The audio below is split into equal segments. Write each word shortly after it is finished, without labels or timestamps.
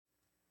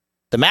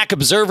The Mac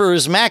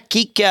Observer's Mac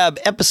Geek Gab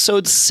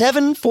episode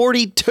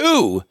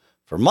 742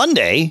 for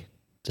Monday,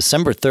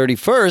 December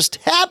 31st.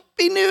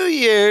 Happy New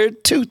Year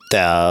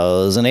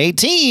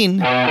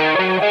 2018.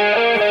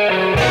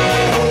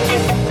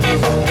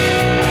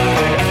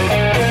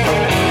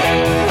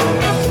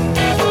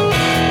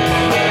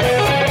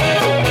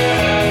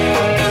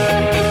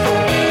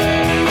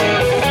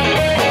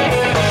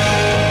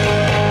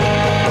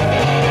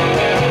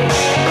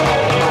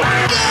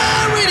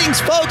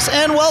 Folks,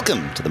 and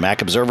welcome to the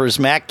Mac Observer's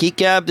Mac Geek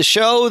Gab, the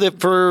show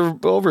that for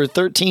over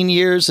 13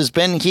 years has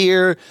been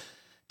here,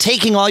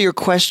 taking all your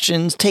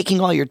questions, taking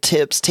all your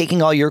tips,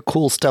 taking all your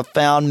cool stuff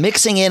found,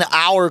 mixing in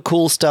our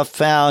cool stuff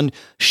found,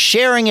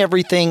 sharing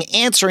everything,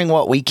 answering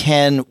what we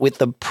can, with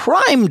the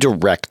prime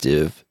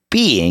directive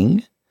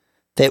being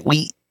that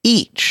we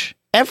each,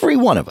 every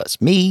one of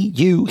us, me,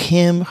 you,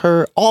 him,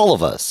 her, all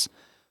of us,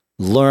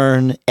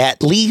 learn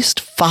at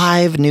least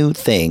 5 new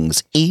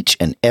things each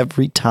and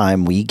every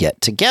time we get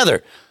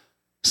together.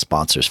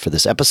 Sponsors for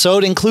this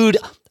episode include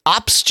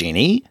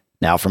OpsGenie,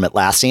 now from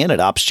Atlassian at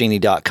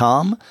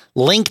opsgenie.com,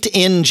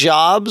 LinkedIn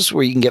Jobs,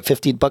 where you can get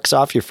 $50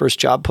 off your first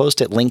job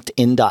post at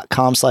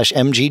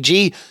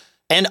linkedin.com/MGG,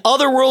 and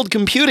Otherworld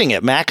Computing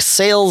at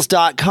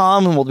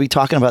maxsales.com. And we'll be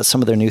talking about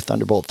some of their new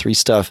Thunderbolt 3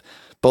 stuff,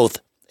 both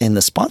in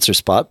the sponsor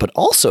spot, but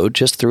also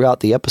just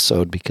throughout the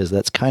episode, because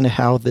that's kind of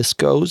how this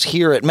goes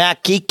here at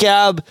Mac Geek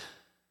Gab.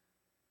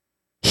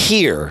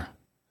 Here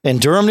in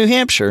Durham, New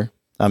Hampshire,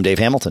 I'm Dave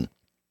Hamilton.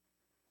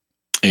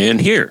 And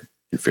here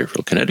in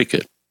Fairfield,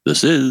 Connecticut,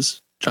 this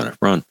is John F.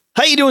 Braun.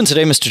 How you doing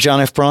today, Mr.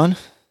 John F. Braun?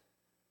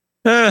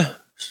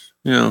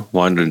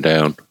 Winding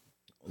down.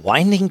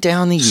 Winding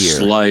down the year.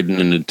 Sliding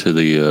into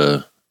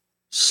the,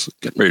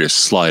 getting ready to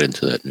slide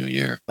into that new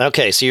year.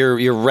 Okay, so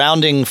you're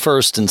rounding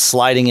first and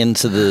sliding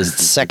into the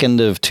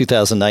second of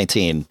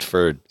 2019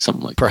 for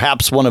something like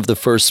perhaps that. One of the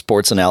first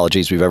sports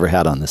analogies we've ever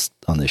had on this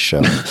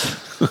show.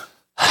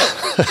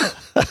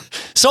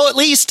 So at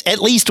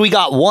least we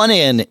got one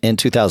in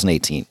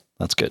 2018.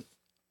 That's good.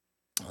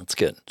 That's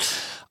good.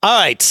 All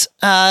right.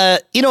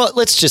 You know what?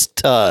 Let's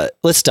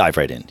dive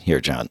right in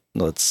here, John.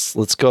 Let's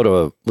go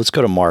to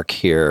Mark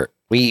here.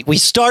 We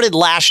started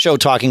last show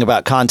talking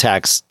about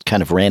contacts,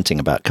 kind of ranting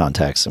about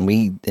contacts, and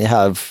we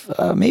have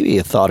maybe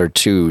a thought or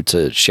two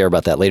to share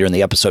about that later in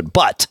the episode.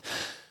 But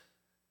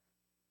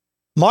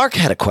Mark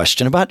had a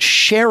question about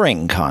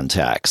sharing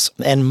contacts,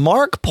 and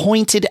Mark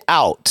pointed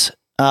out,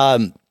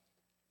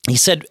 he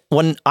said,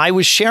 when I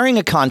was sharing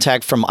a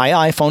contact from my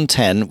iPhone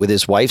 10 with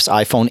his wife's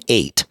iPhone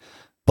 8,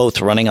 both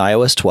running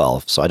iOS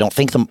 12, so I don't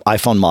think the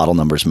iPhone model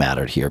numbers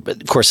mattered here,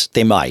 but of course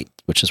they might,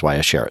 which is why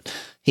I share it.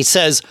 He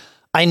says,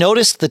 I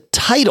noticed the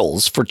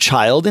titles for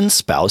child and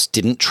spouse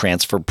didn't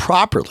transfer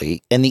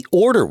properly, and the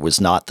order was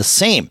not the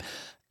same.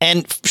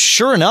 And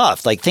sure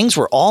enough, like, things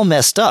were all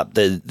messed up.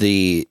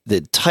 The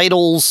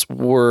titles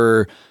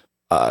were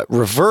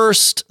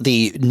reversed.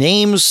 The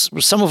names,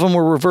 some of them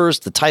were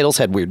reversed. The titles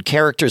had weird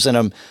characters in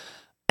them.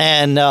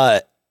 And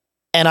I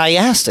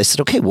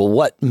said, okay, well,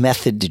 what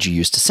method did you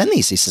use to send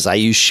these? He says, I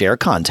used Share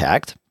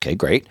Contact. Okay,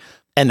 great.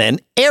 And then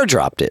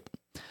airdropped it.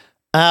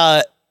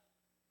 And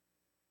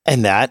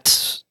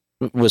that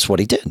was what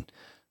he did.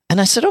 And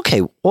I said,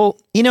 okay, well,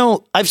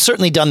 I've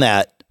certainly done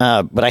that,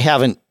 but I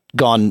haven't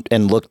gone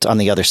and looked on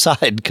the other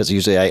side, because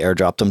usually I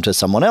airdrop them to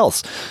someone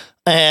else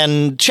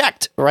and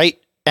checked, right?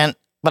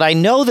 But I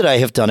know that I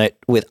have done it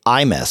with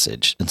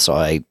iMessage. And so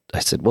I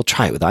said, well,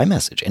 try it with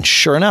iMessage. And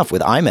sure enough,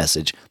 with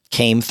iMessage,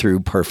 came through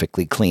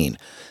perfectly clean.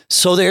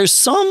 So there's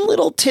some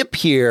little tip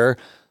here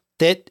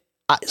that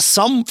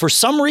for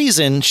some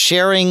reason,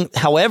 sharing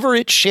however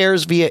it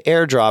shares via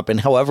airdrop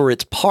and however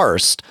it's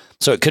parsed,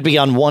 so it could be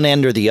on one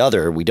end or the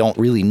other, we don't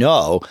really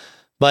know,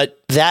 but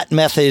that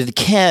method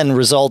can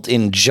result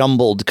in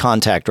jumbled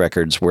contact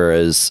records,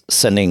 whereas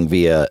sending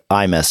via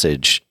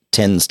iMessage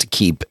tends to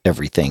keep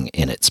everything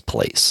in its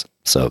place.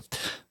 So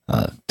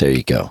there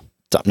you go.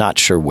 I'm not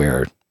sure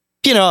where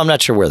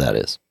that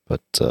is,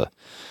 but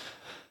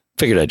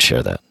figured I'd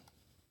share that.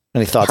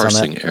 Any thoughts on that?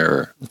 Parsing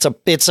error.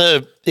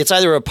 It's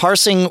either a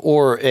parsing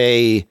or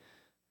a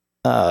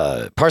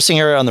parsing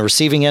error on the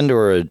receiving end,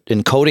 or an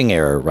encoding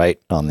error right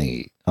on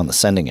the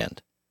sending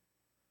end.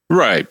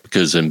 Right,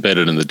 because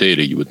embedded in the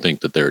data, you would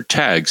think that there are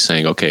tags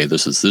saying, okay,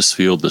 this is this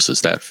field, this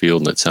is that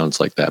field, and it sounds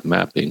like that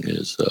mapping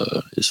is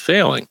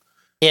failing.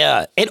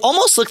 Yeah, it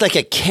almost looked like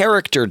a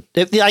character.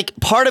 Like,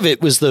 part of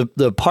it was the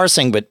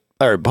parsing,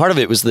 or part of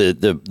it was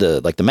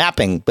the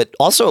mapping, but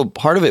also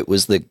part of it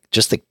was the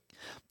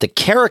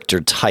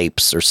character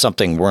types or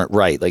something weren't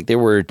right. Like, they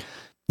were,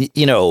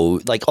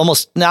 like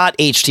almost not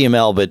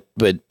HTML,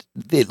 but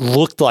it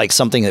looked like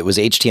something that was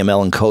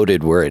HTML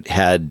encoded, where it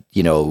had,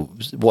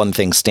 one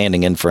thing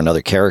standing in for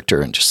another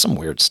character and just some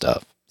weird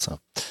stuff. So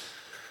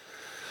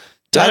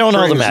I don't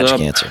know the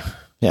magic answer.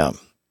 Yeah.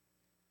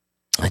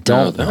 I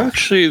don't know.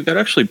 That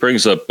actually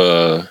brings up,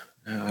 I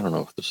don't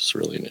know if this is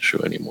really an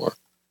issue anymore.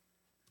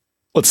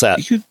 What's that?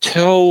 Do you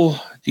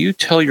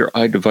tell your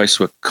iDevice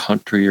what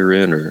country you're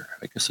in, or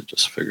I guess it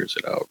just figures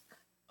it out?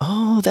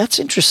 Oh, that's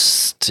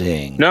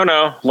interesting.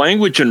 No.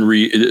 Language and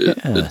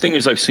the thing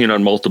is, I've seen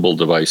on multiple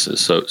devices.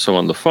 So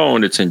on the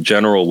phone, it's in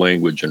general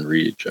language and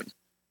region.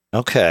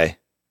 Okay.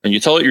 And you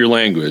tell it your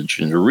language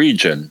and your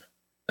region.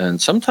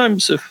 And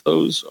sometimes if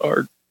those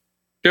are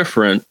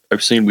different,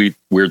 I've seen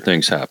weird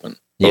things happen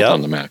both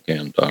on the Mac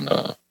and on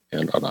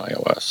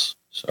iOS.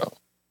 So,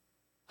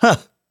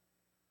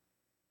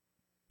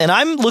 And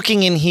I'm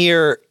looking in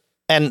here,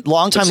 and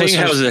long-time listeners.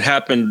 How does it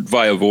happen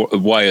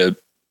via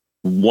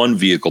one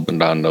vehicle, but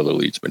not another,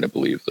 leads me to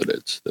believe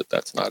that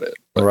that's not it.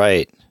 But.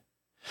 Right.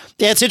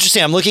 Yeah, it's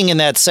interesting. I'm looking in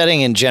that setting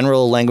in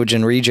general language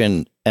and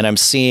region, and I'm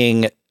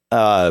seeing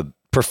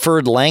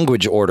preferred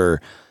language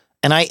order.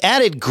 And I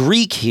added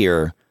Greek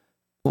here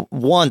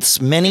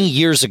once many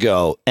years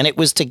ago, and it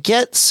was to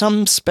get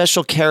some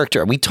special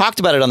character. We talked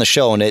about it on the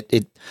show, and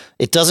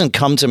it doesn't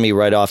come to me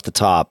right off the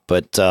top,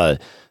 but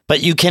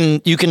you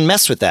can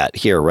mess with that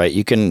here, right?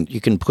 You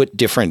can put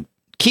different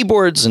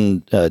keyboards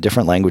and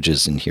different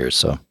languages in here.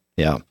 So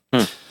yeah,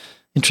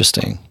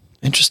 Interesting.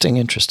 All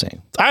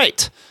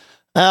right,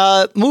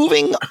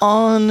 moving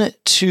on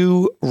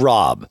to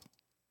Rob.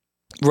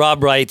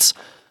 Rob writes,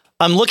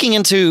 I'm looking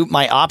into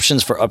my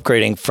options for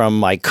upgrading from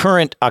my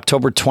current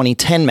October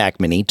 2010 Mac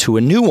Mini to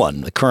a new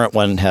one. The current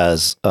one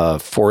has a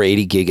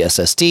 480 gig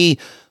SSD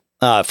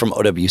from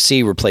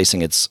OWC,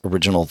 replacing its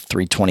original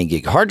 320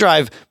 gig hard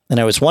drive. And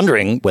I was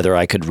wondering whether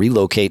I could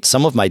relocate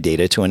some of my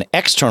data to an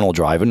external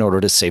drive in order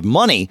to save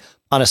money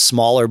on a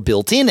smaller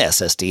built-in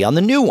SSD on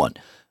the new one.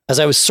 As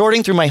I was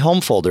sorting through my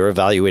home folder,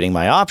 evaluating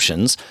my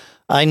options,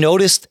 I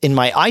noticed in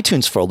my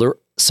iTunes folder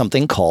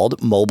something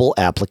called mobile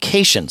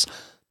applications.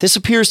 This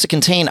appears to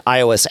contain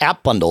iOS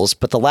app bundles,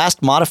 but the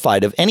last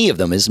modified of any of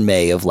them is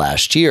May of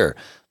last year.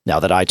 Now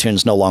that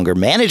iTunes no longer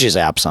manages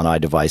apps on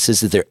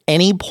iDevices, is there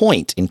any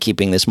point in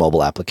keeping this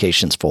mobile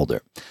applications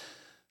folder?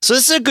 So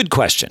this is a good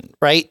question,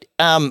 right?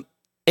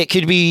 It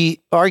could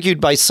be argued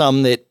by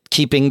some that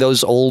keeping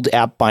those old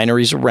app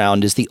binaries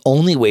around is the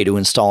only way to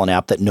install an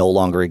app that no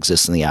longer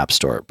exists in the App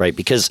Store, right?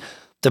 Because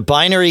the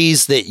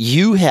binaries that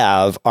you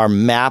have are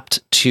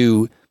mapped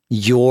to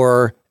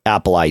your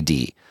Apple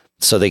ID.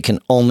 So they can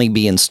only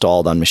be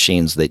installed on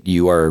machines that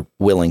you are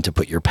willing to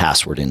put your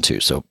password into.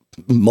 So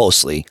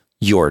mostly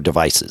your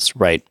devices,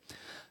 right?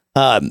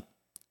 So,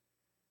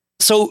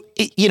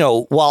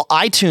 while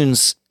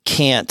iTunes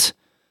can't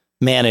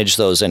manage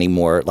those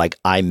anymore,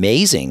 like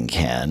iMazing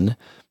can,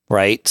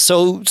 right?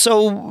 So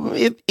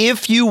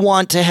if you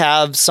want to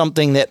have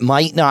something that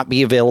might not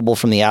be available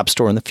from the App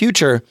Store in the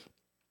future,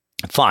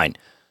 fine.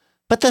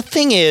 But the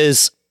thing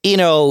is,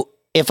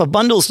 if a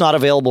bundle's not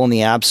available in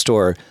the App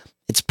Store,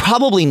 it's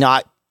probably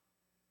not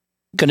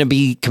going to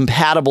be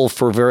compatible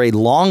for a very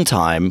long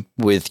time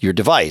with your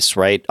device,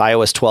 right?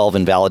 iOS 12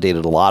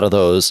 invalidated a lot of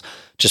those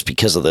just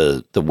because of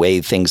the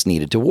way things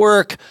needed to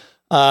work.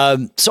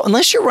 So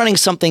unless you're running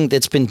something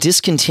that's been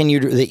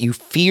discontinued or that you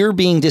fear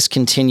being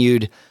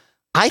discontinued,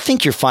 I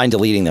think you're fine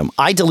deleting them.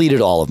 I deleted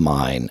all of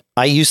mine.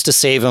 I used to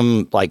save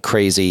them like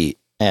crazy.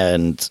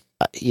 And,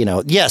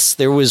 yes,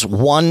 there was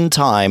one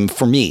time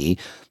for me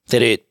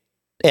that it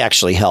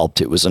actually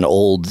helped. It was an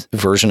old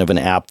version of an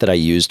app that I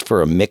used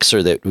for a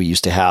mixer that we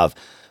used to have.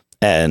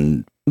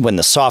 And when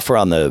the software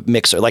on the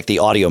mixer, like the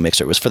audio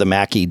mixer, it was for the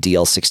Mackie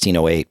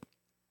DL1608.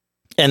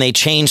 And they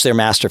changed their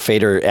Master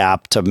Fader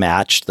app to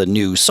match the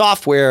new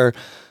software,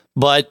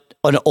 but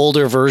an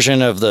older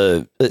version of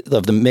the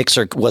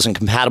mixer wasn't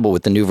compatible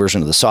with the new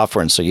version of the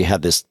software. And so you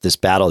had this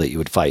battle that you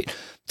would fight.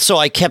 So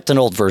I kept an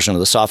old version of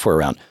the software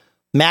around.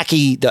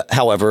 Mackie,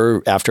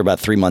 however, after about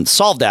 3 months,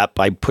 solved that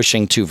by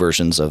pushing 2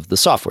 versions of the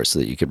software so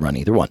that you could run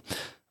either one.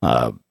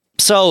 I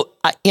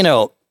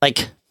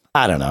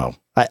don't know.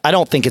 I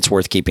don't think it's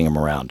worth keeping them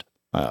around.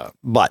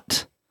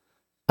 But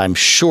I'm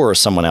sure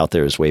someone out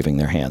there is waving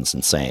their hands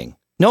and saying,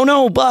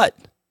 no, but.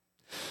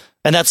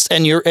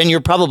 And you're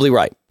probably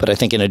right. But I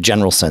think in a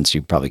general sense,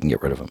 you probably can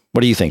get rid of them.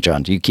 What do you think,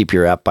 John? Do you keep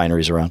your app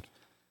binaries around?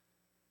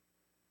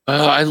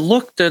 I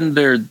looked and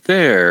they're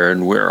there.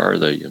 And where are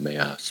they, you may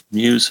ask?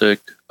 Music,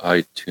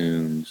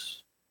 iTunes.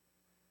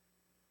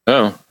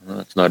 Oh,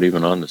 that's not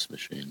even on this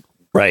machine.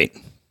 Right.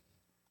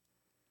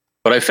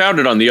 But I found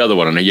it on the other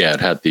one. And it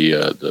had the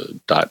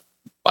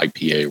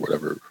 .ipa or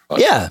whatever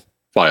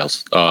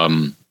files.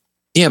 But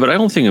I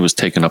don't think it was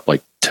taking up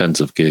like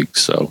tens of gigs.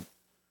 So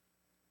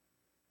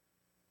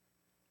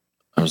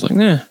I was like,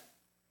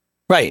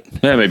 Right.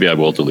 Yeah, maybe I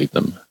will delete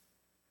them.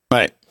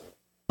 Right.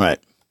 Let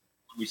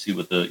me see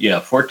what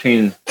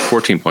 14.5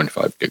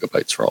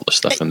 gigabytes for all the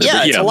stuff in there.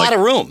 Yeah, it's a lot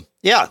of room.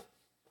 Yeah.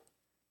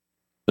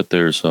 But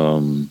there's,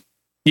 and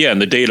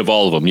the date of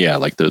all of them,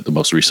 like the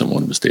most recent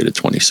one was dated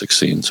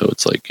 2016. So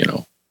it's like,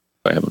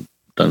 I haven't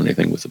done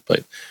anything with it,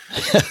 but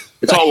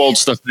it's all old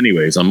stuff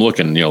anyways. I'm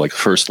looking, like the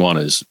first one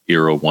is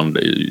Era 1,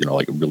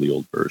 like a really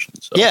old version.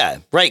 So. Yeah,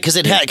 right. Because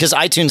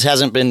iTunes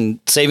hasn't been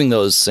saving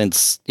those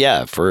since,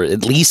 for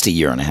at least a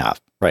year and a half.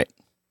 Right.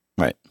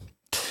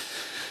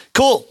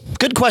 Cool.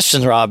 Good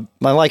question, Rob.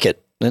 I like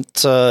it.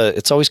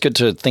 It's always good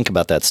to think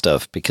about that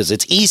stuff because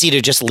it's easy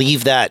to just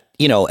leave that,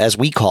 as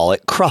we call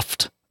it,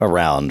 cruft,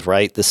 around,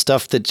 right? The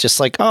stuff that's just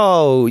like,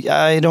 oh,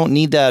 I don't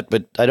need that,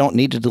 but I don't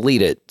need to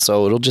delete it.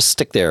 So it'll just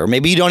stick there. Or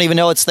maybe you don't even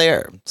know it's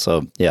there.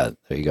 So yeah,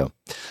 there you go.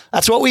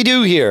 That's what we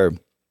do here.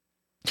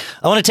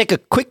 I want to take a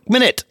quick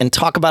minute and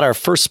talk about our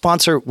first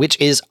sponsor, which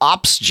is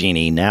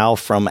OpsGenie, now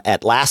from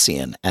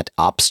Atlassian at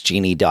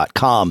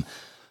opsgenie.com.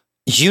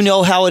 You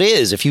know how it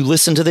is. If you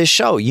listen to this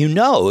show, you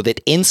know that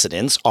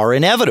incidents are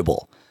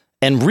inevitable.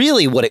 And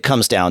really what it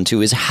comes down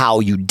to is how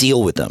you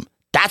deal with them.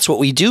 That's what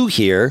we do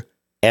here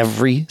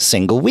every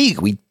single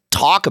week. We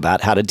talk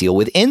about how to deal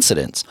with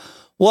incidents.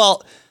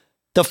 Well,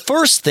 the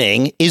first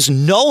thing is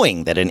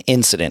knowing that an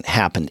incident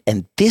happened.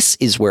 And this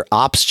is where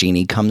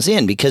OpsGenie comes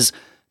in, because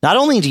not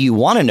only do you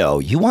want to know,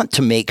 you want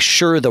to make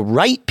sure the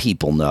right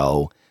people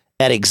know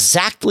at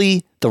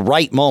exactly the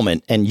right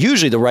moment. And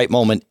usually the right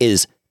moment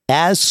is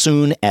as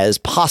soon as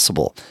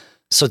possible.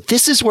 So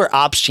this is where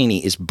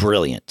OpsGenie is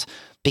brilliant,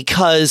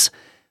 because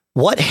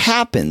what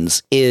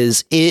happens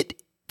is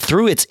it,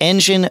 through its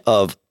engine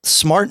of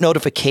smart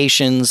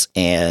notifications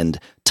and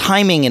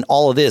timing and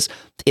all of this,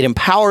 it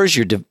empowers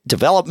your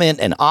development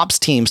and ops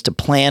teams to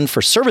plan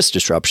for service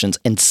disruptions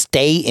and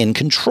stay in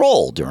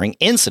control during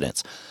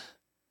incidents.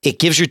 It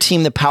gives your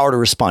team the power to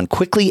respond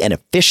quickly and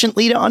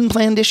efficiently to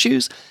unplanned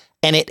issues,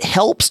 and it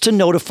helps to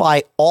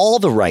notify all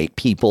the right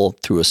people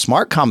through a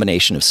smart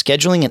combination of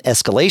scheduling and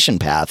escalation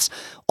paths.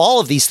 All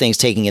of these things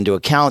taking into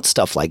account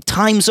stuff like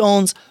time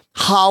zones,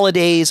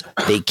 holidays,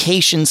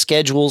 vacation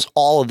schedules,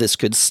 all of this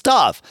good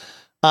stuff.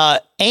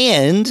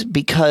 And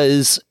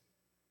because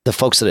the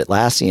folks at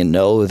Atlassian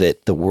know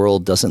that the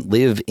world doesn't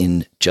live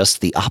in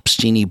just the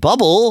OpsGenie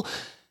bubble,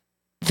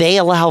 they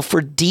allow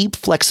for deep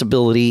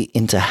flexibility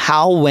into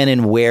how, when,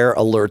 and where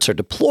alerts are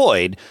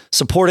deployed,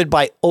 supported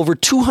by over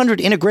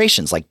 200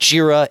 integrations like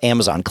Jira,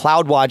 Amazon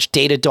CloudWatch,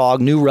 Datadog,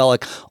 New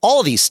Relic, all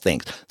of these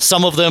things.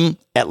 Some of them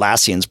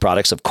Atlassian's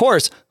products, of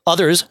course,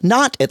 others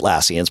not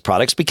Atlassian's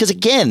products, because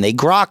again, they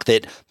grok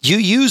that you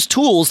use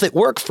tools that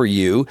work for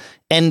you,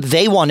 and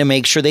they want to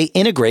make sure they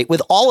integrate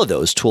with all of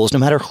those tools, no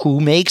matter who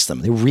makes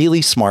them. They're a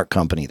really smart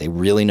company. They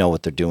really know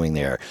what they're doing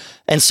there.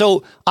 And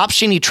so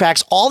OpsGenie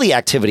tracks all the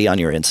activity on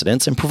your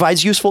incidents and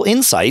provides useful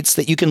insights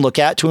that you can look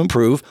at to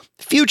improve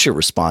future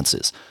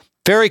responses.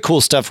 Very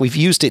cool stuff. We've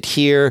used it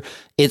here.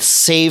 It's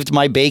saved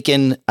my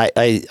bacon.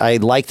 I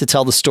like to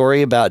tell the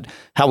story about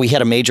how we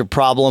had a major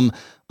problem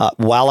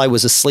while I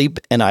was asleep,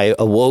 and I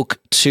awoke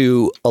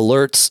to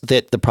alerts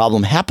that the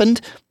problem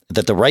happened,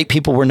 that the right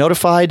people were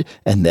notified,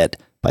 and that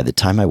by the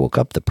time I woke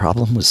up, the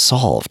problem was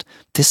solved.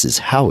 This is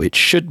how it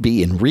should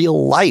be in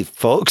real life,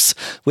 folks.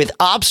 With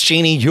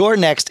OpsGenie, your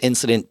next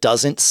incident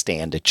doesn't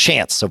stand a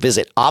chance. So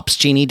visit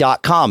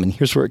opsgenie.com, and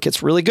here's where it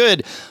gets really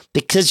good,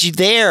 because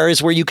there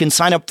is where you can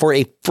sign up for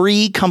a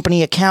free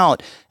company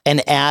account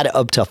and add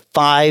up to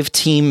 5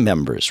 team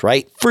members,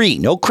 right? Free,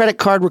 no credit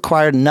card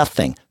required,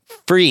 nothing.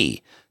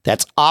 Free.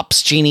 That's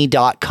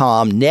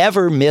opsgenie.com.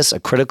 Never miss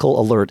a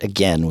critical alert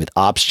again with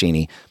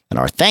OpsGenie. And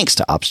our thanks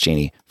to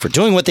OpsGenie for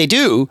doing what they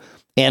do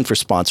and for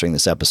sponsoring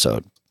this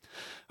episode.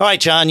 All right,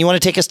 John, you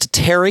want to take us to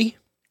Terry?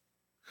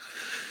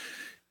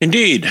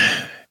 Indeed.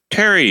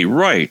 Terry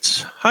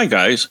writes, "Hi,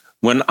 guys.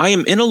 When I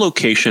am in a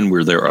location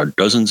where there are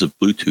dozens of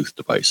Bluetooth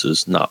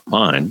devices, not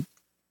mine,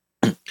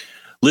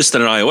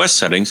 listed in iOS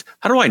settings,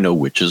 how do I know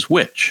which is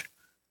which?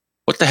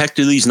 What the heck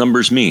do these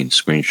numbers mean?"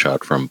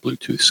 Screenshot from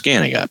Bluetooth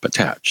scanning app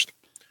attached.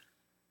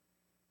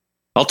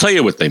 I'll tell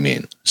you what they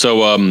mean.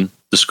 So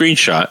the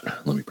screenshot,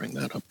 let me bring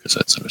that up because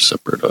that's in a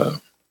separate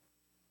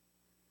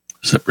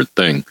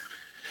thing.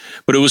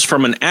 But it was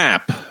from an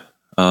app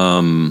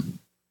that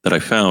I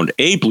found,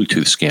 a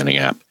Bluetooth scanning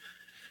app.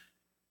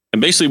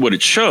 And basically what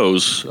it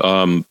shows,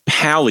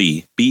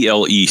 Pali,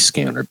 BLE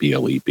scanner,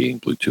 BLE being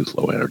Bluetooth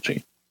Low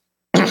Energy.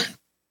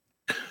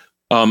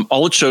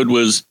 All it showed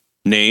was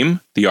name,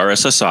 the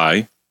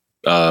RSSI,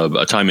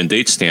 a time and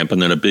date stamp,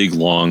 and then a big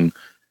long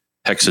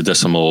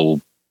hexadecimal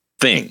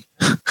thing.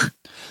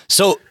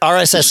 So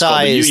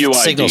RSSI is UUID.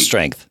 signal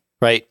strength,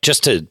 right?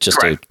 Just to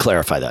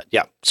clarify that.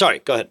 Yeah. Sorry,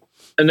 go ahead.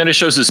 And then it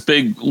shows this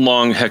big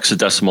long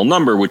hexadecimal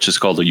number, which is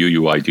called a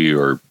UUID,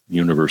 or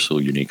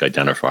Universal Unique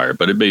Identifier.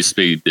 But it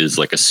basically is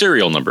like a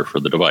serial number for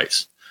the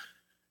device.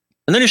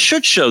 And then it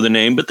should show the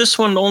name, but this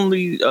one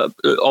only,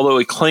 although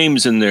it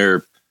claims in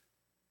their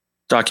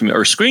document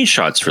or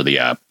screenshots for the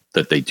app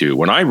that they do,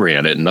 when I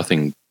ran it,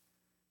 nothing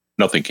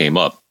came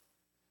up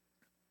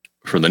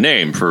for the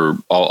name for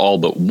all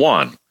but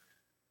one.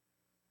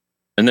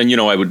 And then,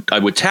 I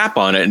would tap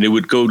on it and it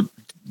would go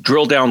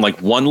drill down like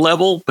one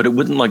level, but it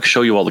wouldn't like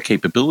show you all the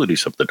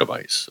capabilities of the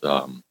device.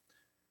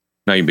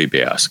 Now you may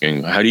be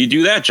asking, how do you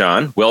do that,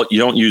 John? Well, you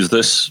don't use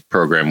this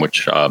program,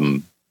 which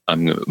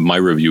my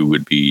review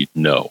would be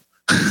no.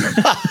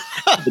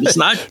 But it's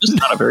just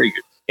not a very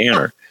good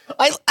scanner.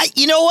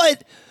 You know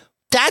what?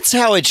 That's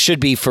how it should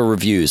be for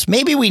reviews.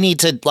 Maybe we need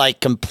to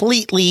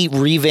completely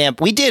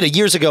revamp. We did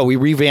years ago. We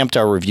revamped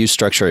our review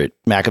structure at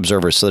Mac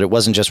Observer so that it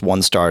wasn't just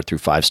 1 star through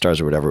 5 stars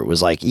or whatever. It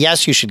was like,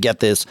 yes, you should get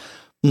this.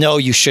 No,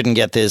 you shouldn't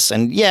get this.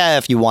 And yeah,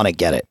 if you want to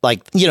get it,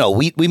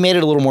 we made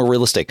it a little more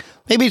realistic.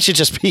 Maybe it should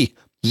just be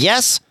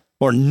yes,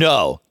 or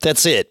no.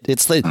 That's it.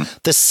 It's the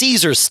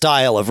Caesar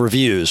style of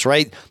reviews,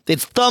 right?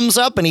 It's thumbs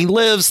up and he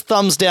lives,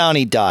 thumbs down,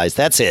 he dies.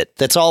 That's it.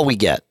 That's all we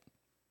get.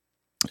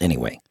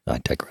 Anyway, I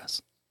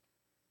digress.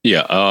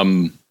 Yeah.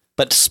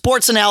 But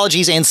sports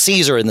analogies and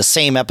Caesar in the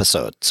same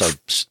episode. So,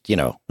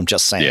 I'm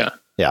just saying. Yeah.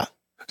 Yeah.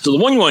 So the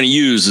one you want to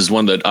use is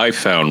one that I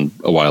found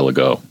a while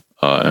ago.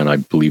 And I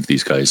believe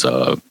these guys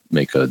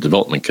make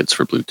development kits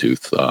for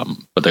Bluetooth.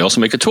 But they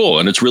also make a tool,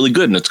 and it's really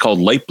good. And it's called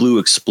Light Blue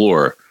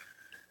Explorer.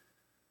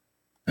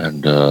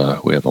 And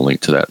we have a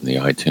link to that in the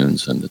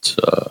iTunes, and it's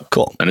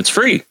cool. And it's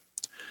free.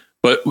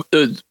 But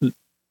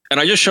and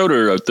I just showed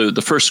her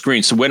the first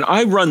screen. So when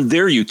I run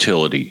their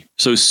utility,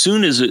 so as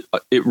soon as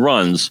it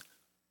runs,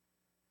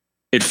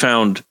 it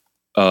found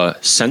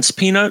Sense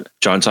Peanut,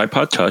 John's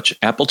iPod Touch,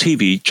 Apple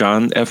TV,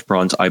 John F.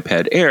 Braun's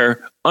iPad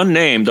Air,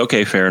 unnamed,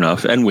 okay, fair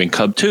enough, and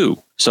WinkHub 2.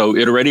 So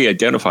it already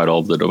identified all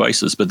of the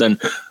devices. But then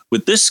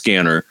with this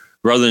scanner,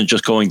 rather than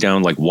just going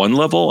down like one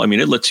level, I mean,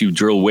 it lets you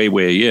drill way,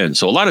 way in.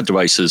 So a lot of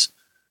devices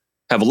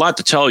have a lot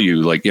to tell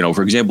you. Like,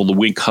 for example, the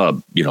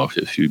WinkHub,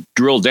 if you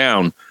drill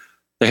down,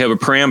 they have a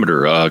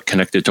parameter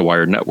connected to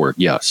wired network.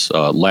 Yes.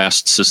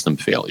 Last system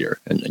failure.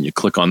 And you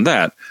click on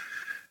that.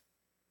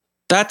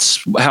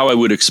 That's how I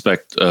would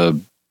expect a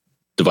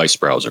device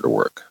browser to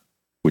work,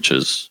 which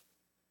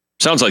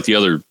sounds like the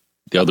other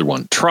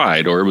one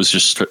tried, or it was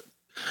just I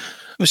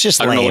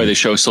don't know why they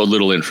show so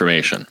little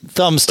information.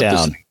 Thumbs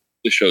down.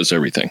 This shows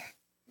everything.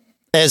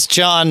 As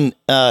John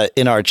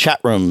in our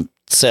chat room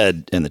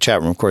said, in the chat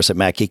room, of course, at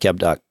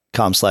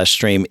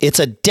macgeekgab.com/stream, it's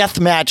a death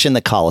match in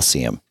the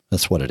Coliseum.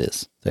 That's what it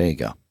is. There you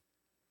go.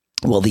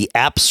 Will the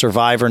app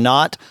survive or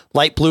not?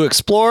 Light Blue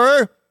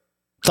Explorer,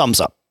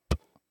 thumbs up.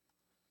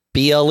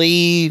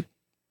 BLE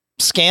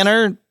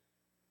scanner,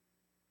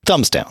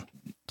 thumbs down.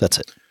 That's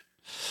it.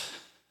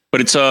 But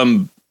it's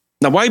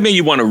now, why may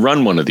you want to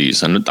run one of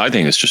these? And I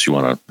think it's just you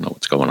want to know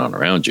what's going on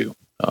around you.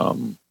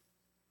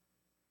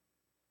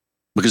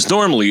 Because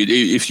normally,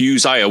 if you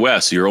use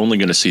iOS, you're only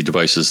going to see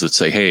devices that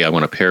say, "Hey, I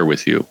want to pair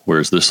with you,"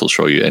 whereas this will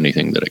show you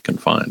anything that it can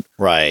find.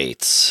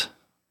 Right.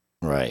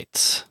 Or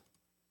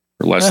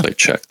last I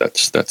checked,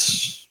 that's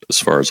as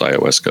far as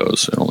iOS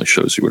goes. It only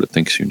shows you what it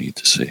thinks you need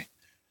to see.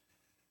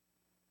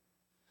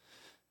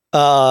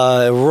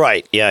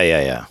 Right.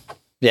 Yeah.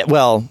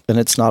 Well, and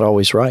it's not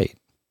always right.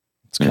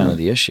 It's kind of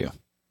the issue.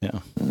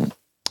 Yeah.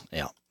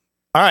 Yeah.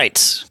 All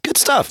right. Good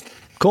stuff.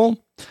 Cool.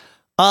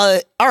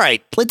 All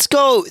right. Let's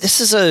go. This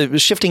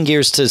is shifting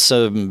gears to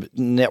some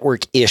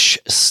network-ish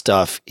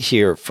stuff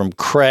here from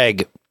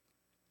Craig,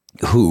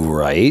 who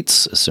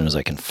writes, as soon as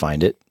I can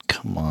find it.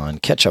 Come on,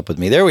 catch up with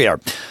me. There we are.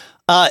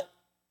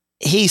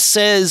 He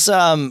says,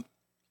 I'm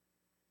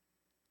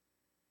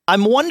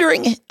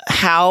wondering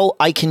how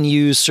I can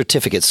use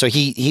certificates. So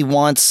he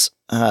wants,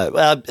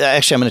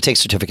 actually, I'm going to take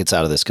certificates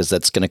out of this because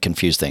that's going to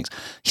confuse things.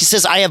 He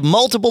says, I have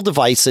multiple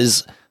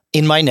devices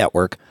in my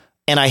network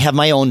and I have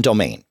my own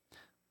domain.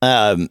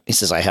 He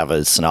says, I have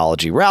a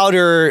Synology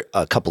router,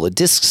 a couple of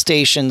disk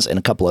stations, and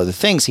a couple other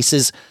things. He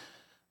says,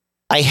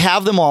 I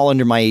have them all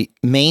under my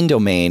main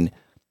domain.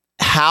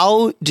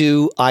 How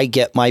do I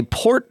get my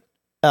port?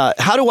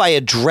 How do I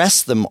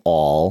address them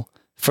all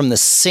from the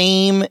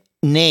same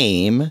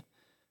name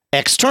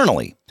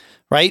externally?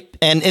 Right.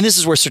 And this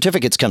is where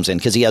certificates comes in,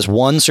 because he has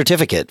one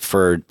certificate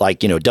for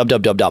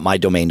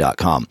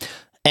www.mydomain.com.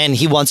 And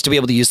he wants to be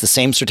able to use the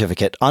same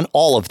certificate on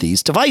all of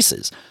these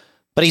devices.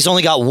 But he's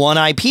only got one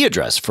IP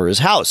address for his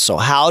house. So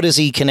how does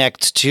he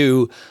connect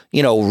to,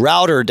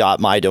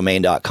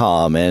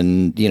 router.mydomain.com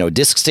and,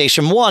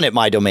 diskstation1 at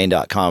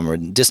mydomain.com or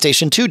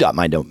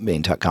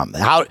diskstation2.mydomain.com?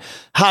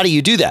 How do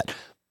you do that?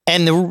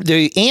 And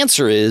the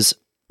answer is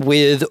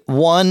with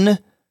one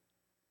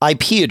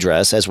IP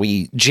address, as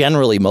we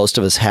generally, most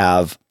of us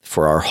have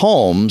for our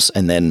homes,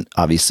 and then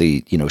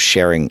obviously,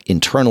 sharing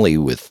internally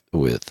with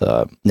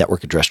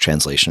network address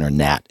translation, or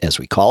NAT, as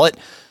we call it.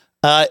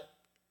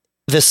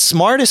 The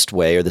smartest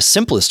way, or the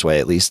simplest way,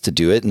 at least, to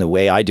do it, and the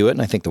way I do it,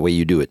 and I think the way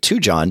you do it too,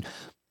 John,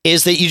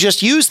 is that you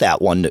just use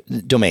that one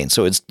domain.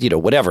 So it's,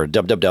 whatever,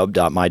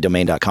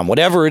 www.mydomain.com,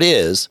 whatever it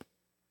is,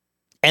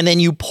 and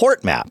then you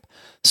port map.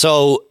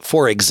 So,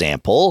 for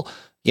example,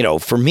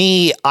 for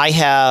me, I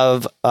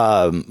have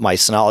my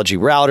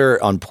Synology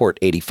router on port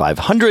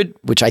 8500,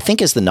 which I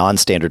think is the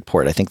non-standard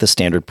port. I think the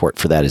standard port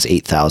for that is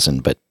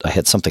 8000, but I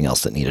had something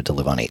else that needed to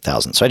live on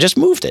 8000. So I just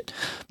moved it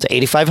to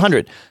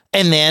 8500.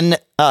 And then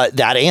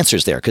that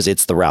answers there because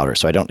it's the router.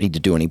 So I don't need to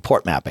do any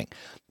port mapping.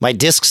 My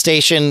disk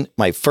station,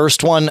 my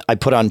first one, I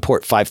put on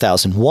port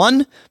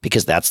 5001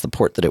 because that's the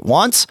port that it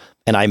wants.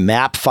 And I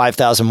map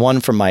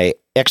 5001 from my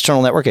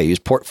external network. I use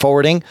port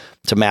forwarding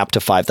to map to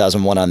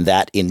 5001 on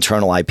that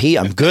internal IP.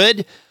 I'm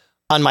good.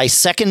 On my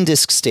second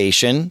disk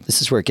station,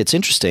 this is where it gets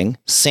interesting.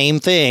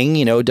 Same thing,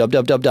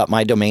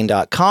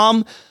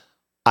 www.mydomain.com.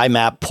 I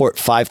map port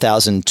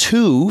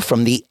 5002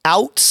 from the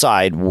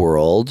outside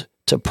world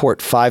to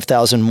port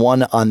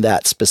 5001 on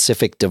that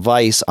specific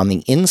device on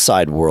the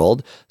inside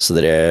world so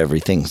that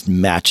everything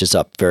matches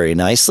up very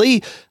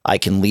nicely. I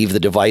can leave the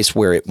device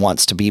where it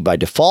wants to be by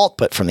default,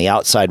 but from the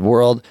outside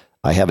world,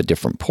 I have a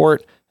different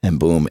port. and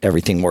boom,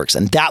 everything works.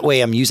 And that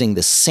way I'm using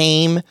the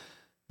same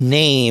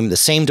name, the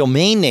same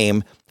domain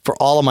name for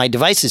all of my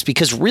devices,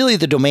 because really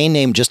the domain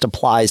name just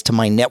applies to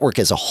my network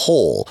as a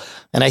whole.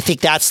 And I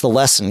think that's the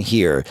lesson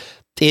here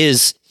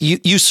is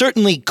you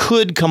certainly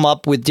could come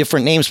up with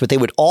different names, but they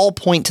would all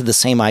point to the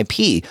same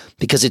IP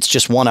because it's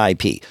just one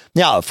IP.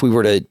 Now, if we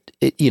were to,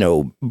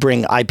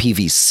 bring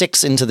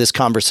IPv6 into this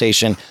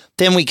conversation,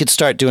 then we could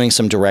start doing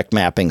some direct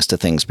mappings to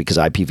things because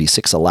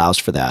IPv6 allows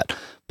for that.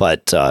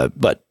 But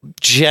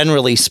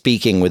generally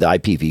speaking, with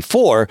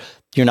IPv4,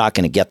 you're not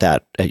going to get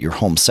that at your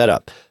home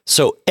setup.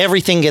 So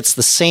everything gets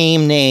the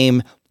same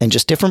name and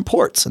just different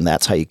ports, and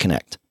that's how you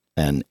connect.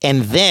 And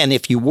then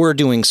if you were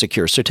doing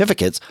secure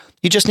certificates,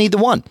 you just need the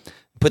one.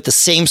 Put the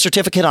same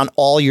certificate on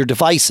all your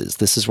devices.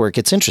 This is where it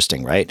gets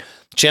interesting, right?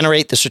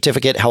 Generate the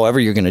certificate however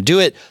you're going to do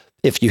it.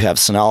 If you have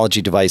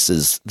Synology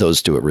devices,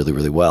 those do it really,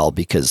 really well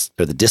because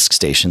the disk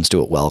stations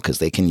do it well because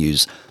they can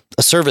use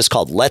a service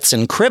called Let's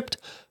Encrypt,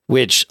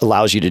 which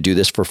allows you to do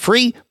this for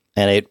free.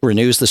 And it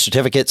renews the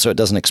certificate so it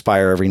doesn't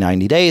expire every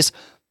 90 days.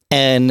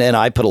 And then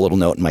I put a little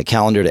note in my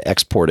calendar to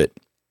export it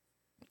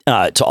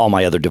to all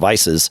my other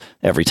devices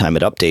every time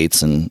it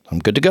updates, and I'm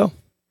good to go.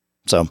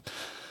 So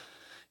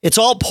it's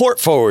all port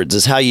forwards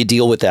is how you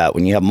deal with that.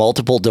 When you have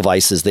multiple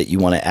devices that you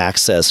want to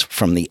access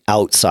from the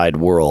outside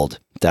world,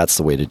 that's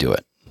the way to do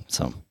it.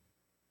 So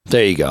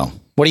there you go.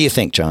 What do you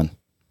think, John?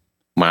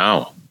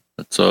 Wow.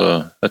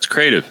 That's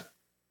creative.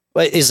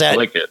 Wait, is that I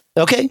like it?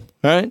 Okay.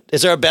 All right.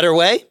 Is there a better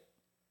way?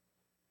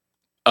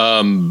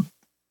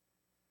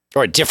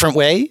 Or a different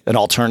way, an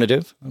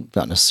alternative,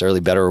 not necessarily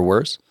better or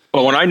worse.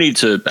 Well, when I need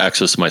to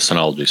access my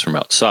Synologies from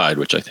outside,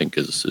 which I think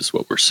is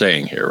what we're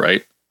saying here,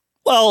 right?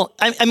 Well,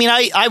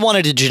 I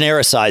wanted to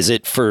genericize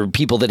it for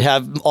people that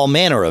have all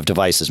manner of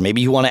devices. Maybe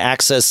you want to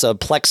access a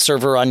Plex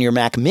server on your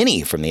Mac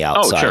Mini from the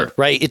outside, sure.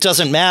 Right? It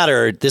doesn't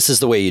matter. This is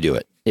the way you do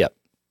it. Yep.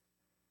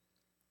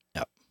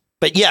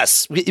 But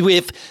yes,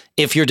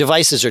 if your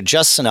devices are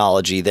just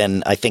Synology,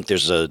 then I think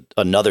there's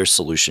another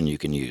solution you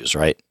can use,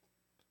 right?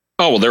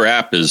 Oh, well, their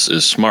app is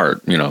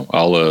smart.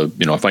 I'll,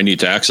 if I need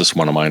to access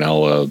one of mine,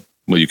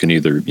 you can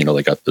either,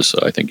 they got this,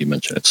 I think you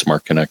mentioned it,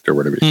 Smart Connect or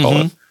whatever you call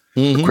it.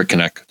 Mm-hmm. Quick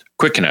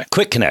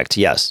Connect.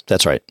 Yes,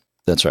 that's right.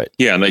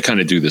 Yeah. And they kind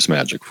of do this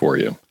magic for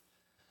you.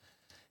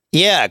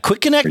 Yeah.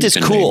 Quick Connect is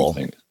cool.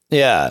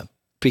 Yeah.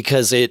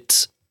 Because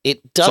it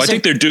doesn't. So I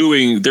think they're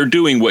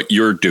doing what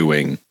you're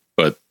doing,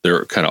 but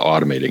they're kind of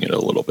automating it a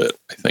little bit,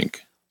 I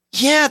think.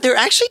 Yeah. They're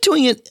actually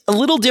doing it a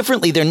little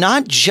differently. They're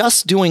not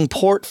just doing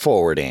port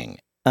forwarding.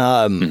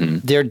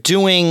 They're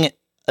doing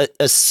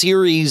a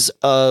series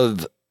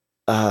of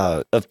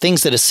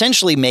things that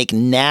essentially make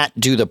NAT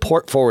do the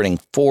port forwarding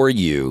for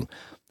you.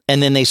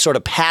 And then they sort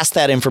of pass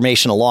that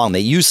information along. They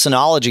use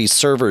Synology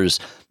servers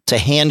to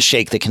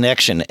handshake the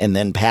connection and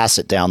then pass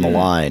it down the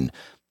line,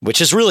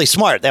 which is really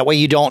smart. That way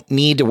you don't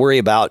need to worry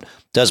about,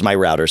 does my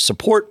router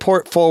support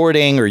port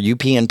forwarding or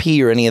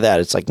UPnP or any of that?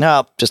 It's like,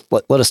 no, just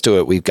let us do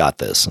it. We've got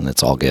this and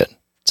it's all good.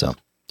 So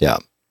yeah,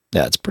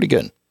 it's pretty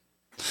good.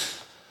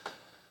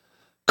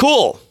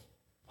 Cool.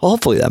 Well,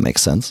 hopefully that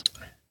makes sense.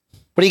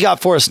 What do you got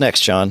for us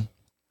next, John?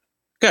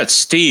 Got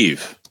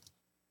Steve.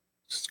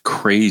 It's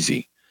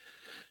crazy.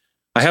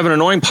 I have an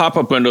annoying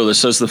pop-up window that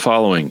says the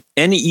following.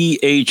 NE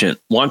agent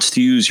wants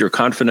to use your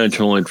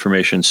confidential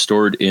information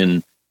stored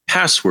in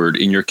password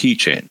in your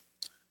keychain.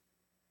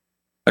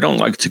 I don't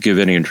like to give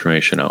any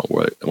information out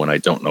when I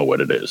don't know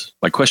what it is.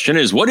 My question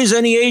is, what is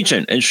NE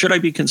agent and should I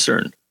be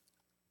concerned?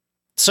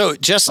 So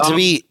just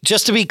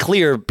to be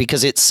clear,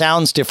 because it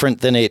sounds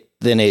different than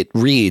it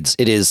reads,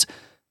 it is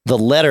the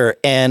letter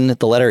N,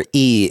 the letter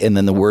E, and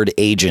then the word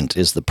agent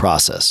is the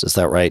process. Is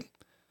that right?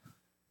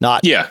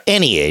 Not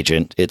any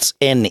agent, it's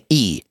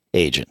NE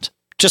agent.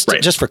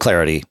 Just for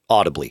clarity,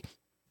 audibly.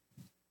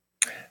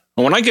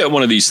 When I get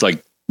one of these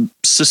like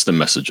system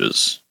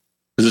messages,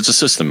 because it's a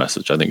system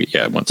message, I think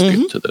it wants to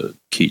get to the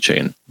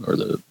keychain or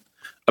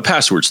a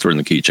password stored in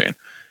the keychain.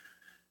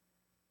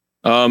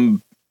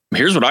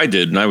 Here's what I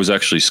did, and I was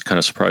actually kind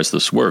of surprised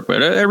this worked,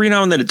 but every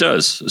now and then it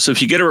does. So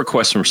if you get a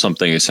request from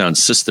something, it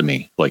sounds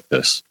system-y like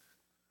this,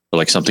 or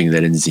like something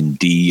that ends in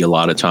D a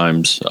lot of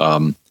times.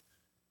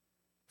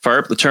 Fire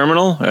up the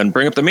terminal and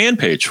bring up the man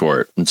page for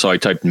it. And so I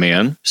typed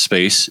man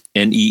space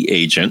NE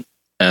agent,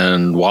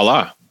 and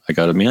voila, I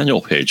got a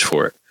manual page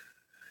for it.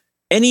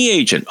 NE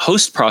agent,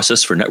 host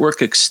process for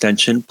network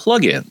extension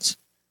plugins.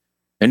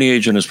 NE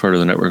agent is part of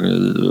the network,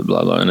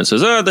 blah, blah. And it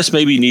says, this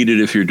may be needed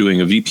if you're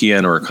doing a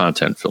VPN or a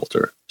content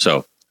filter.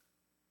 So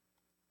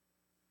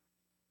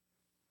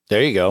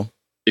there you go.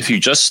 If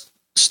you just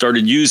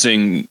started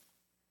using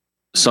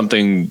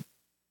something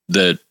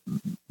that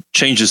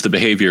changes the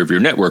behavior of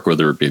your network,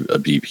 whether it be a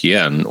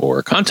VPN or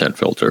a content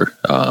filter,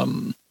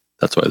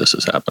 that's why this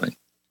is happening.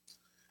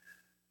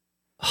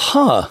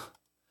 Huh.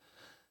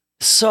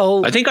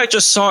 So I think I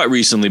just saw it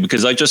recently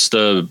because I just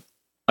added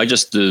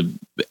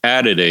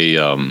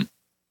a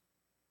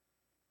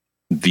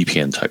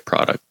VPN type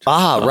product.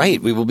 Right.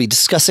 We will be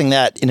discussing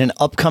that in an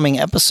upcoming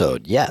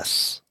episode.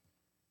 Yes.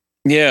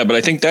 Yeah, but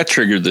I think that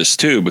triggered this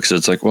too because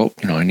it's like, well,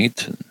 I need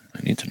to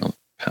know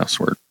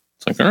password.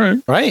 It's like, all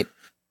right.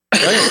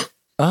 Right.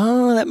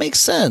 Oh, that makes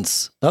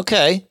sense.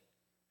 Okay.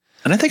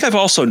 And I think I've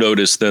also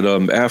noticed that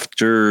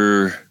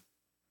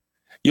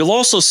you'll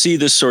also see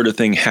this sort of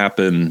thing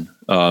happen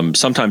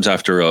sometimes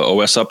after a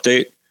OS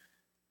update.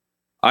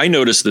 I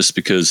noticed this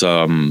because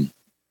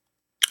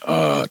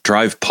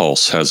Drive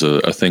Pulse has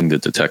a thing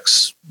that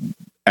detects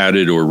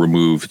added or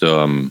removed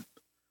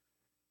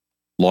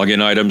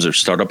login items or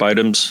startup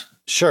items.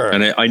 Sure.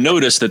 And I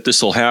noticed that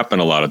this will happen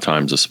a lot of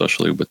times,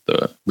 especially with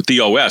the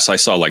OS. I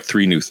saw like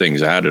 3 new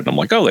things added. I'm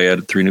like, oh, they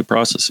added 3 new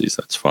processes.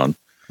 That's fun.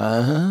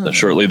 Then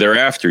shortly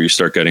thereafter, you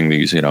start getting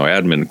these,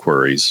 admin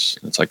queries.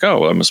 It's like, oh,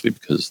 well, it must be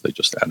because they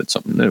just added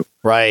something new.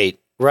 Right.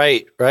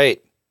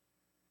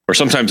 Or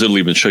sometimes it'll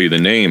even show you the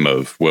name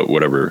of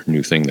whatever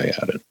new thing they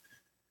added.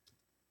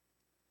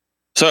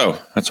 So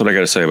that's what I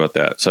got to say about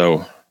that.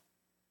 So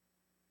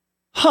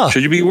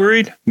should you be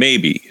worried?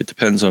 Maybe. It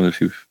depends on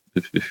if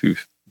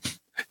you've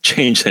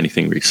changed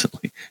anything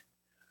recently.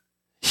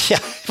 Yeah.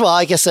 Well,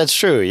 I guess that's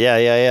true. Yeah.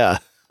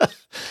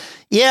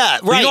 Yeah.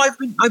 Right. I've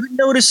been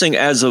noticing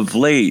as of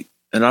late,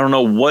 and I don't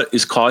know what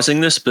is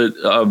causing this, but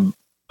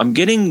I'm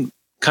getting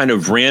kind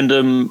of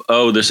random.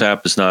 Oh, this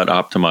app is not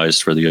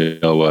optimized for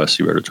the OS.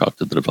 You better talk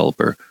to the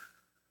developer.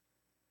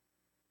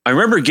 I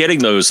remember getting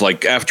those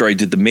like after I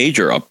did the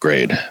major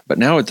upgrade, but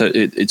now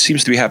it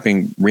seems to be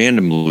happening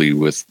randomly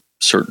with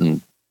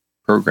certain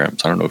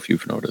programs. I don't know if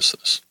you've noticed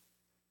this.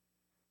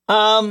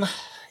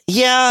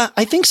 Yeah,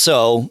 I think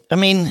so. I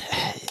mean,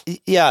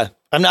 yeah,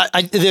 I'm not.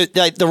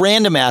 The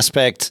random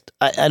aspect.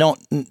 I don't.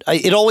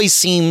 It always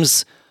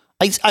seems.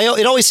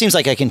 It always seems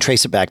like I can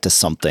trace it back to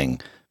something,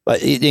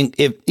 but even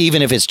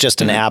if it's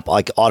just an app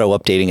like auto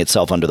updating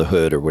itself under the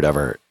hood or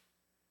whatever.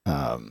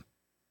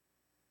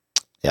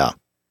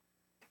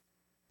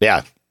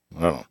 Yeah.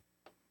 I don't know.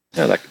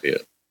 Yeah, that could be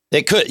it.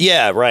 It could.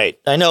 Yeah, right.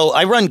 I know.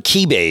 I run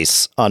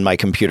Keybase on my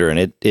computer, and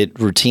it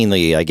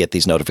routinely I get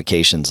these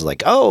notifications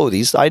like, "Oh,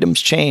 these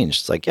items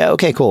changed." It's like, yeah,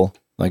 okay, cool.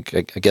 Like,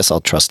 I guess I'll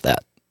trust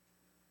that,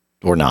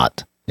 or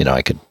not.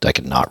 I could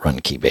not run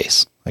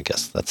Keybase. I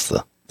guess that's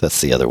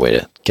the other way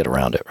to get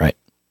around it, right?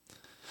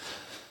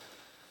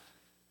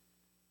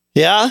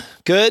 Yeah,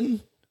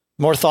 good.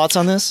 More thoughts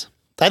on this?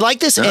 I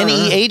like this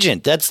NE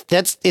agent.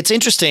 It's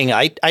interesting.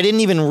 I didn't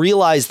even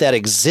realize that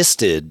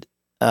existed.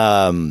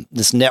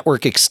 This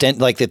network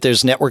that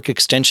there's network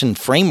extension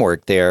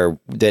framework there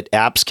that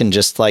apps can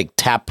just like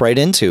tap right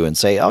into and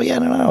say, oh yeah,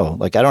 no.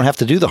 Like I don't have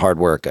to do the hard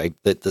work.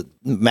 The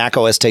Mac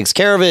OS takes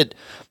care of it.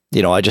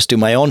 I just do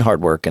my own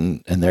hard work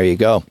and there you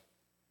go.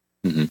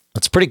 Mm-hmm.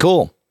 That's pretty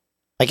cool.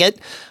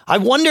 I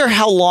wonder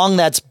how long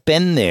that's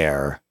been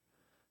there.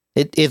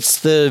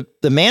 It's the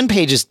man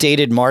page is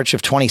dated March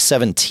of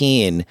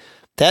 2017.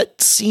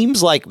 That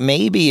seems like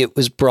maybe it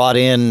was brought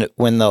in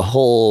when the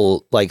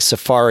whole like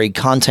Safari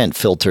content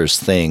filters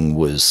thing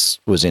was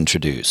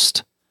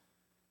introduced.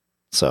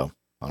 So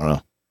I don't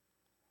know.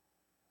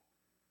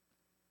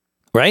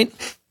 Right?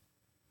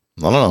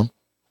 I don't know.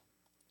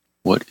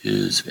 What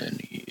is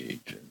NE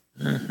agent?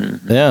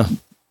 Mm-hmm. Yeah.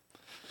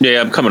 Yeah,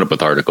 I'm coming up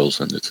with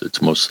articles, and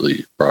it's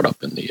mostly brought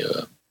up in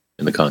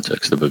the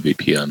context of a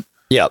VPN.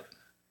 Yep.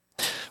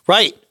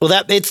 Right. Well,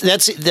 that's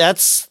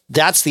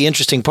the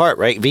interesting part,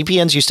 right?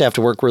 VPNs used to have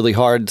to work really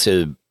hard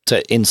to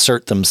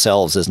insert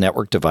themselves as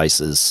network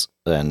devices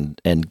and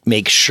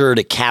make sure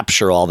to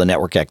capture all the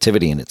network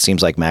activity. And it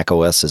seems like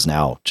macOS is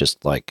now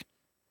just like,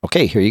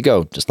 okay, here you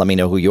go. Just let me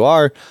know who you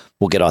are.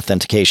 We'll get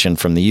authentication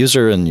from the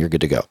user, and you're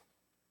good to go.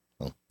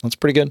 Well, that's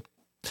pretty good.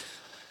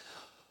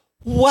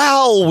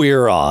 While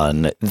we're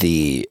on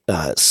the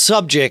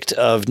subject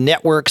of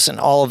networks and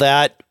all of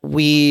that,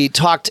 we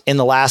talked in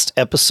the last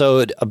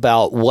episode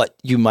about what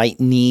you might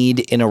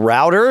need in a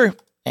router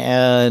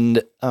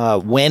and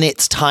when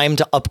it's time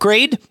to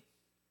upgrade.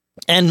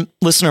 And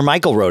listener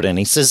Michael wrote in,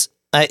 he says,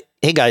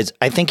 hey guys,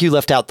 I think you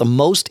left out the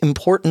most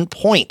important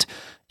point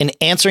in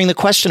answering the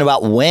question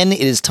about when it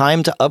is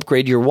time to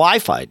upgrade your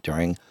Wi-Fi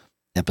during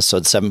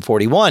episode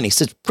 741. He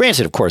says,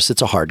 granted, of course,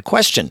 it's a hard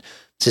question.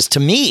 He says, to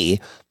me,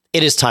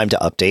 it is time to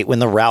update when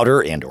the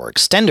router and or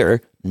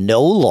extender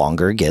no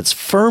longer gets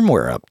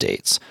firmware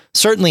updates.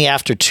 Certainly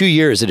after 2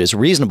 years, it is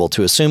reasonable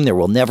to assume there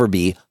will never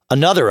be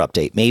another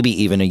update, maybe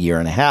even a year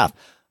and a half.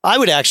 I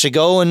would actually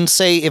go and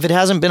say if it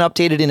hasn't been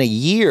updated in a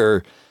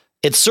year,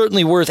 it's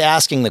certainly worth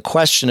asking the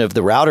question of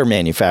the router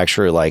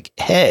manufacturer, like,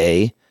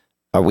 hey,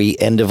 are we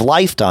end of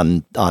lifed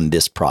on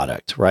this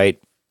product, right?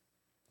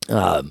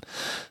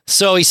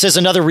 So he says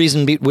another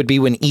reason would be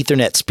when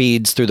Ethernet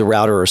speeds through the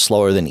router are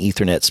slower than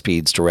Ethernet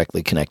speeds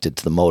directly connected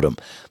to the modem.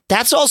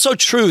 That's also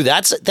true.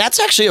 That's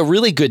actually a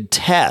really good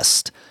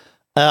test.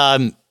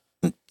 Routers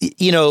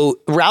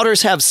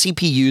have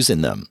CPUs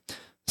in them.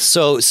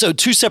 So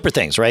two separate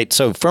things, right?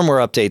 So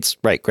firmware updates,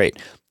 right? Great.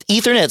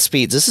 Ethernet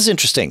speeds. This is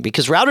interesting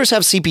because routers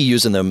have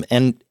CPUs in them,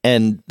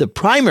 and the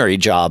primary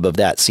job of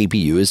that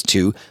CPU is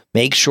to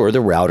make sure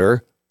the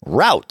router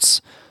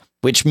routes,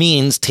 which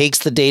means takes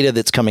the data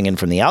that's coming in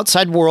from the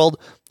outside world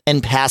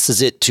and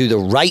passes it to the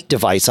right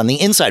device on the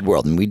inside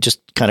world. And we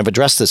just kind of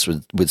addressed this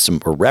with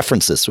some, or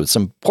reference this with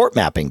some port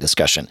mapping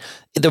discussion.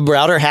 The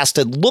router has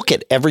to look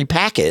at every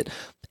packet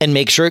and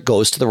make sure it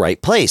goes to the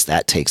right place.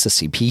 That takes a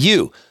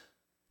CPU.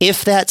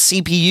 If that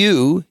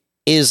CPU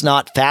is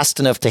not fast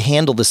enough to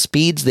handle the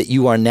speeds that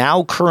you are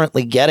now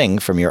currently getting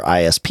from your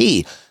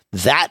ISP,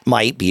 that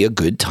might be a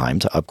good time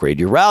to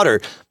upgrade your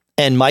router.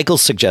 And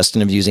Michael's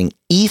suggestion of using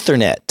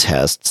Ethernet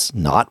tests,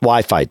 not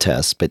Wi-Fi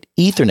tests, but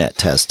Ethernet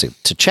tests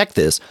to check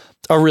this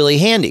are really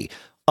handy.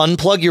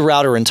 Unplug your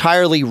router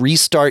entirely,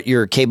 restart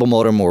your cable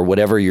modem or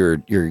whatever your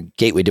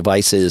gateway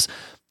device is,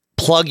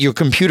 plug your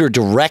computer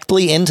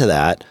directly into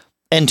that,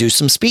 and do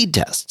some speed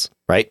tests,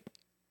 right?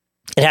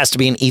 It has to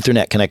be an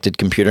Ethernet connected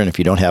computer. And if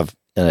you don't have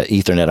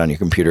Ethernet on your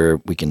computer,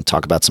 we can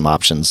talk about some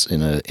options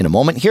in a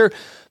moment here.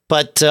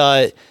 But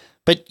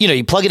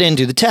you plug it in,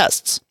 do the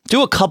tests,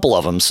 do a couple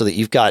of them so that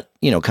you've got,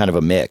 kind of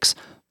a mix.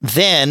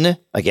 Then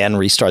again,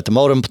 restart the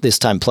modem, this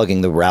time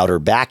plugging the router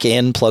back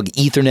in, plug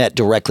Ethernet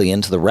directly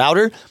into the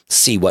router,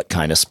 see what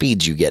kind of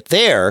speeds you get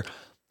there.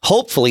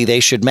 Hopefully they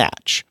should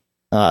match.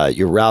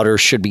 Your router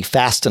should be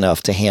fast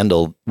enough to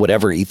handle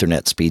whatever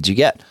Ethernet speeds you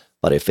get.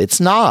 But if it's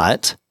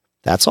not,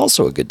 that's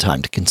also a good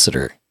time to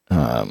consider,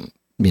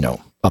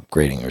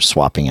 upgrading or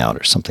swapping out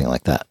or something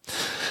like that.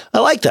 I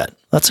like that.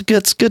 That's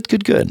good.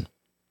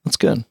 That's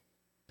good.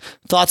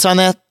 Thoughts on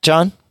that,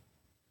 John?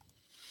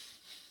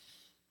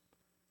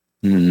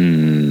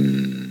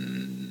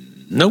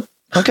 Nope.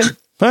 Okay.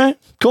 All right.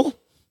 Cool.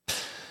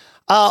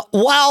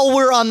 While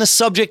we're on the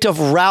subject of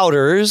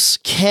routers,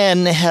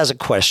 Ken has a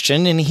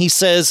question, and he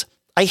says,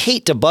 I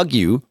hate to bug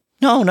you.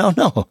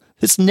 No.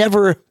 It's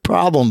never a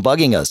problem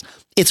bugging us.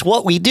 It's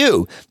what we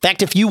do. In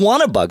fact, if you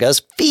want to bug us,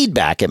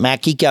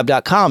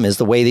 feedback@macgeekgab.com is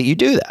the way that you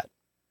do that.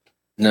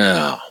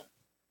 No.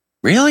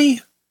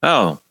 Really?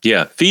 Oh,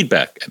 yeah.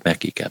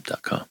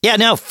 Feedback@macgeekgab.com. Yeah,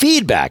 now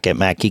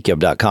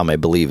feedback@macgeekgab.com, I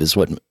believe, is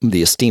what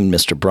the esteemed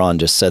Mr. Braun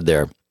just said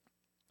there.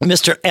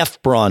 Mr. F.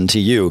 Braun to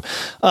you.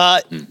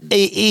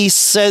 He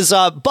says,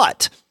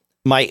 but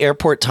my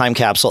airport time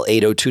capsule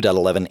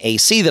 802.11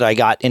 AC that I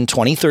got in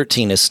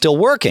 2013 is still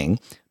working,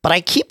 but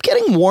I keep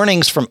getting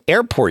warnings from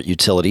airport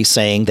utility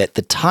saying that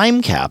the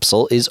time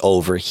capsule is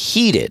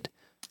overheated.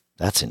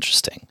 That's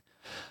interesting.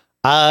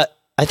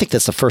 I think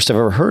that's the first I've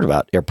ever heard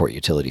about airport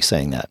utility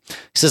saying that. He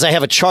says, I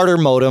have a Charter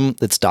modem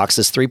that's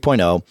DOCSIS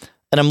 3.0,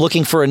 and I'm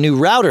looking for a new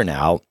router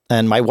now,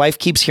 and my wife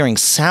keeps hearing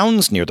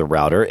sounds near the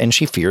router, and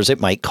she fears it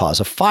might cause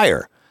a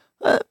fire.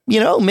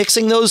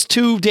 Mixing those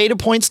two data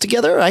points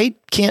together, I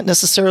can't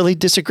necessarily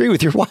disagree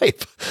with your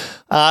wife.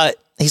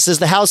 He says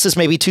the house is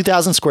maybe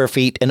 2,000 square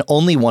feet and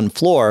only one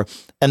floor,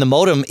 and the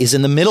modem is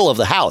in the middle of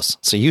the house.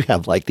 So you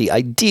have like the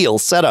ideal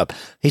setup.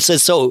 He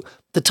says, so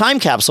the time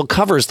capsule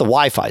covers the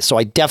Wi-Fi, so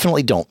I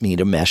definitely don't need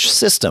a mesh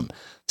system.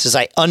 He says,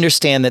 I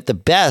understand that the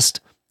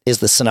best is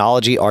the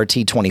Synology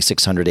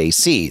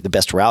RT2600AC, the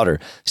best router.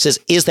 He says,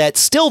 is that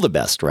still the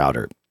best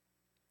router?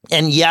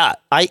 And yeah,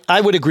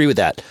 I would agree with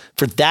that.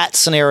 For that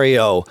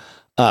scenario,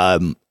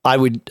 I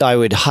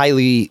would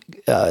highly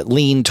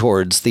lean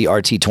towards the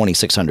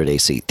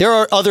RT2600AC. There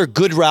are other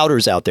good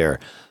routers out there,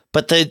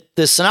 but the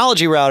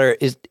Synology router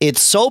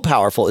it's so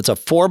powerful. It's a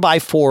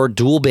 4x4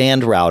 dual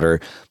band router,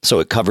 so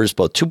it covers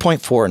both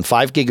 2.4 and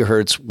 5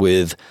 gigahertz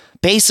with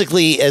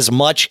basically as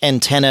much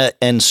antenna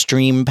and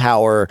stream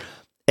power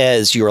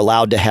as you're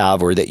allowed to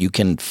have or that you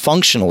can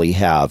functionally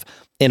have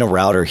in a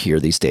router here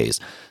these days.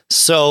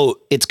 So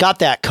it's got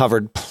that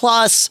covered.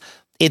 Plus,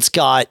 it's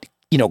got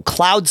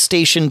Cloud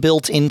Station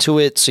built into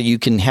it, so you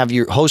can have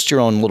host your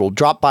own little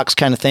Dropbox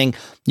kind of thing.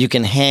 You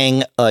can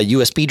hang a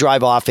USB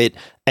drive off it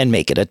and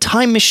make it a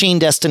time machine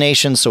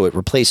destination, so it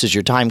replaces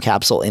your time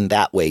capsule in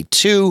that way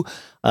too.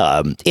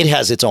 It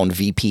has its own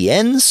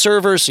VPN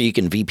server, so you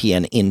can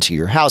VPN into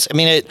your house. I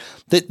mean,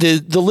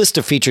 the list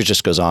of features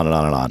just goes on and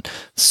on and on.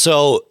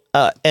 So,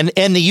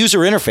 and the user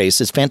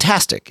interface is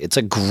fantastic. It's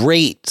a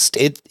great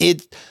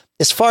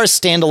as far as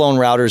standalone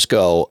routers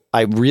go,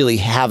 I really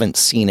haven't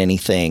seen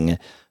anything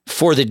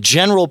for the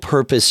general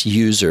purpose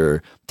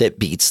user that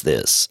beats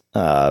this.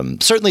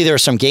 Certainly there are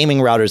some gaming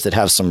routers that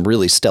have some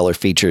really stellar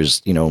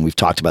features, and we've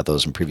talked about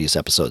those in previous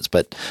episodes,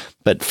 but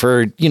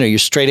for, you're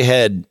straight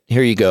ahead,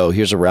 here you go,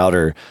 here's a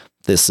router.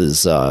 This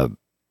is the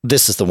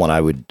one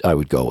I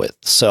would go with.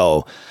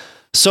 So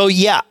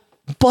yeah,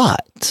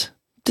 but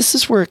this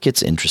is where it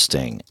gets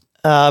interesting.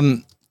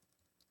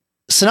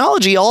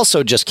 Synology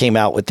also just came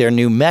out with their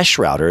new mesh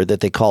router that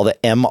they call the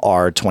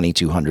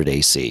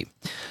MR2200AC.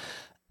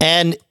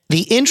 And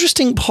the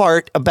interesting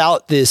part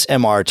about this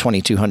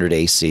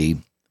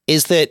MR2200AC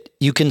is that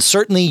you can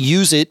certainly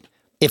use it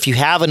if you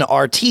have an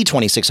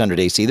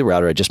RT2600AC, the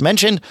router I just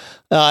mentioned.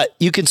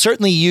 You can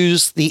certainly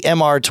use the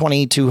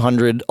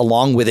MR2200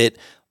 along with it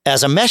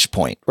as a mesh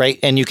point, right?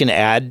 And you can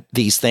add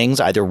these things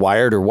either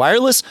wired or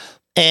wireless,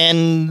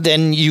 and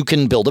then you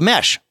can build a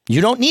mesh.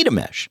 You don't need a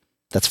mesh.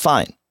 That's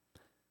fine.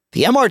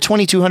 The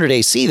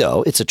MR2200AC,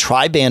 though, it's a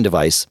tri-band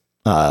device.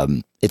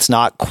 It's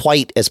not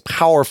quite as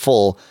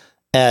powerful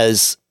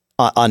as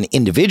on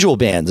individual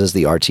bands as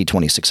the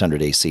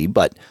RT2600AC,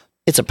 but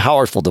it's a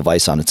powerful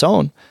device on its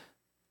own,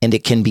 and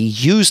it can be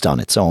used on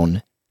its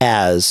own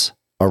as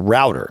a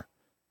router.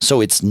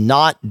 So it's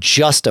not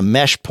just a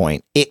mesh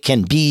point. It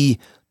can be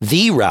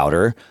the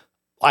router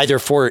either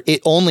for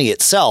it only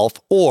itself,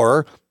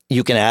 or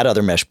you can add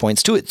other mesh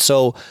points to it.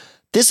 So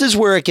this is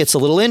where it gets a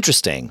little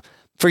interesting.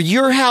 For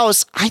your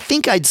house, I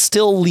think I'd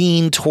still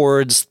lean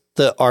towards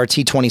the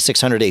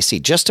RT2600 AC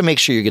just to make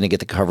sure you're going to get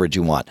the coverage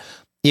you want.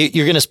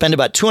 You're going to spend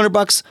about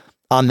 $200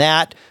 on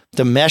that.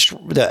 The mesh,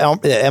 the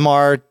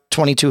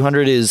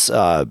MR2200 is,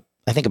 I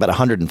think, about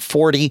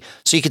 $140.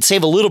 So you could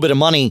save a little bit of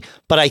money,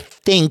 but I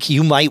think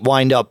you might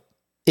wind up,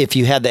 if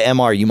you had the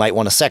MR, you might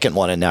want a second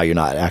one, and now you're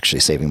not actually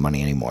saving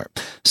money anymore.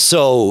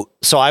 So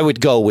I would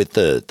go with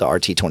the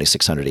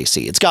RT2600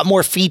 AC. It's got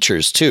more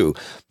features too,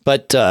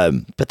 but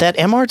that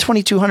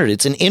MR2200,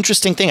 it's an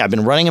interesting thing. I've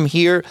been running them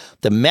here.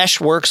 The mesh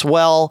works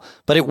well,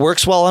 but it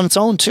works well on its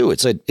own too.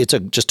 It's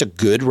just a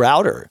good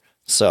router.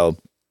 So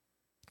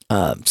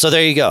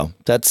there you go.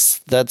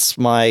 That's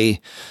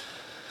my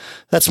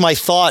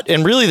thought.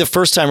 And really the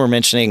first time we're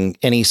mentioning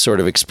any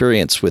sort of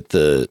experience with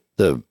the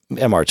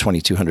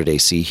MR2200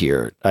 AC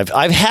here.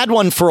 I've had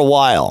one for a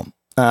while,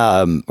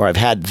 or I've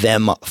had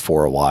them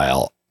for a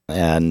while.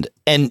 And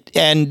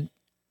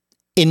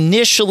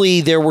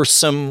initially there were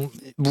some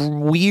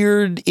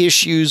weird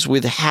issues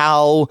with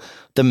how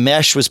the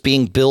mesh was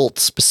being built,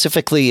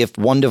 specifically if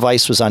one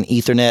device was on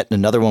Ethernet and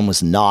another one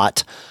was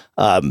not.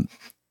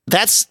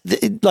 That's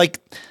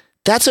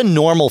a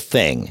normal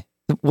thing.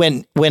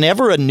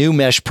 Whenever a new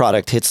mesh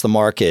product hits the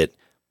market,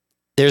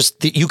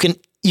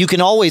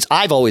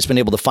 I've always been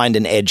able to find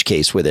an edge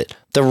case with it.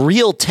 The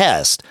real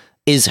test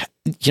is,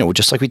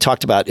 just like we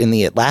talked about in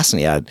the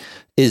Atlassian ad,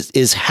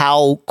 is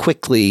how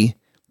quickly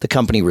the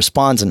company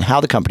responds and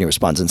how the company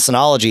responds. And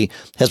Synology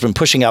has been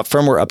pushing out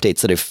firmware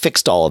updates that have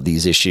fixed all of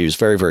these issues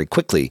very, very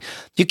quickly.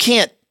 You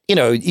can't,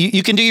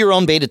 you can do your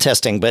own beta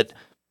testing, but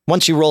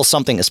once you roll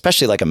something,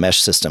 especially like a mesh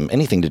system,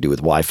 anything to do with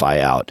Wi-Fi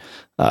out,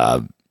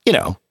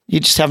 you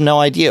just have no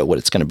idea what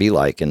it's going to be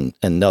like. And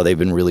no, they've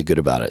been really good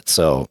about it.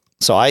 So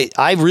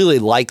I really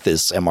like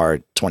this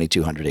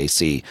MR2200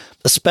 AC,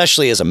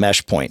 especially as a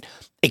mesh point.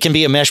 It can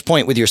be a mesh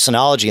point with your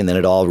Synology, and then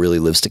it all really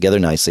lives together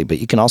nicely. But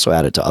you can also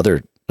add it to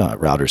other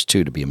routers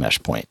too to be a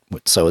mesh point.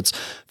 So it's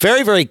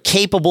very, very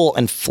capable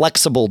and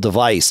flexible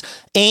device.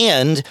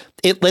 And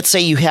let's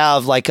say you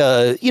have like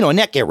a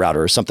Netgear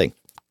router or something.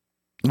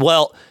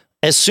 Well,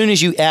 as soon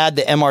as you add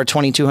the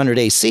MR2200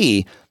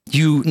 AC,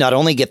 you not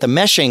only get the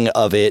meshing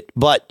of it,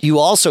 but you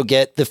also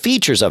get the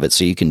features of it.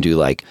 So you can do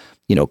like,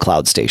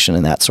 Cloud Station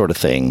and that sort of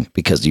thing,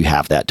 because you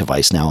have that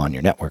device now on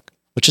your network,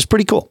 which is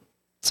pretty cool.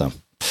 So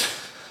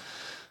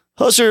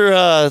those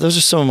are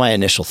some of my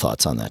initial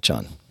thoughts on that,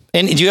 John.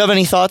 And do you have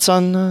any thoughts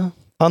on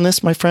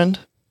this, my friend?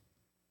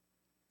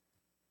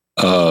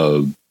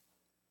 No,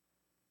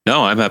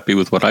 I'm happy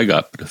with what I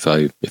got. But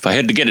if I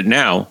had to get it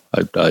now,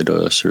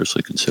 I'd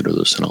seriously consider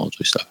the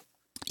Synology stuff.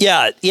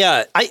 Yeah.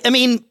 I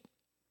mean,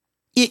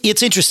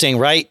 it's interesting,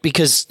 right?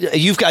 Because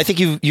I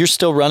think you're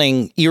still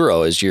running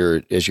Eero as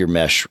your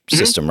mesh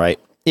system, right?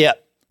 Yeah.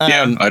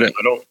 Yeah. I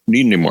don't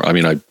need any more. I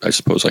mean, I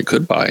suppose I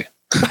could buy.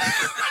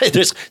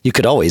 You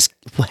could always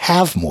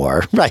have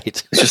more, right?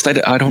 It's just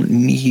I don't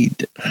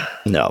need.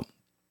 No.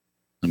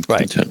 I'm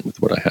content with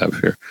what I have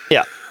here.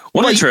 Yeah.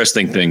 One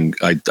interesting thing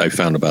I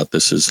found about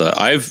this is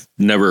I've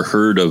never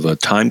heard of a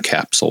time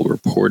capsule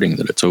reporting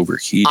that it's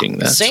overheating.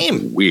 That's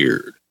same.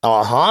 Weird.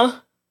 Uh-huh.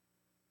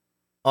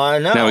 I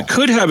know. Now, it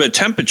could have a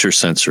temperature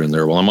sensor in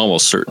there. Well, I'm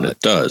almost certain it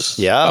does.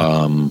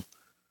 Yeah.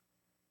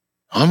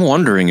 I'm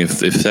wondering if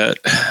that.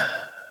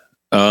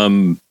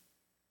 I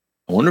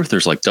wonder if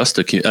there's like dust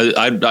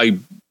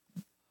accumulation.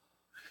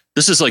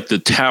 This is like the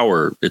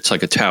tower. It's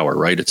like a tower,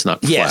 right? It's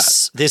not flat.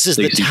 Yes, this is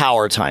the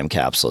tower time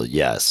capsule.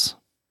 Yes.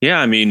 Yeah,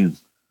 I mean,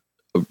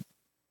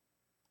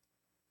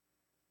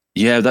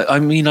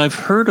 I've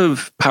heard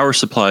of power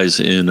supplies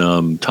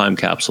in time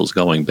capsules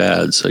going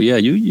bad. So yeah,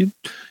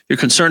 your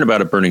concern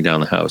about it burning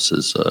down the house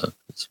is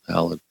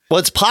valid. Well,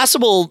 it's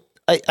possible.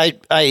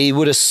 I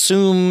would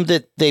assume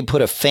that they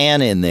put a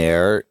fan in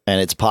there,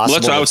 and it's possible. Well,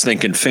 that's what I was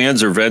thinking.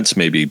 Fans or vents,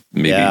 maybe.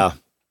 Yeah.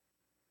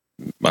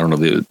 I don't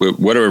know,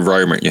 whatever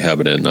environment you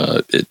have it in,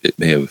 it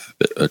may have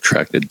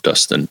attracted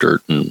dust and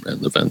dirt, and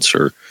the vents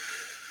are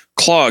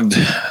clogged.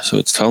 So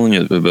it's telling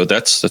you, but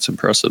that's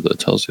impressive. That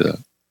tells you that.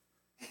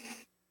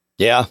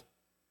 Yeah.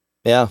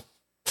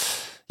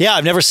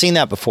 I've never seen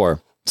that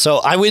before.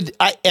 So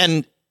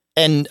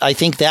and I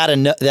think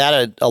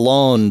that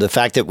alone, the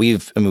fact that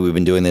we've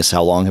been doing this,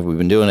 how long have we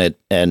been doing it,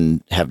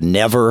 and have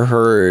never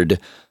heard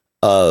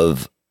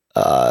of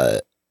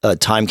a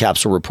time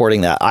capsule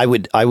reporting that, I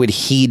would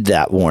heed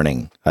that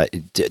warning.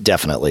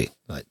 Definitely.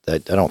 I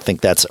don't think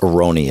that's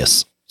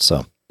erroneous.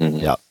 So,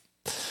 Yeah.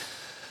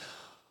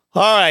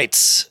 All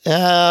right.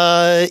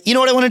 You know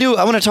what I want to do?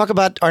 I want to talk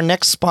about our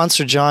next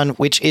sponsor, John,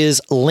 which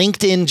is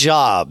LinkedIn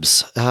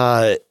Jobs.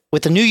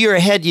 With the new year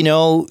ahead,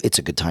 it's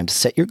a good time to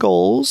set your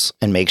goals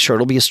and make sure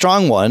it'll be a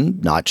strong one,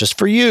 not just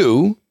for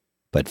you,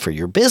 but for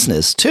your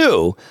business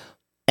too.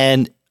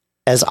 And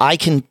as I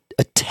can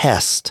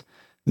attest,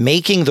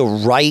 making the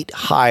right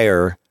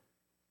hire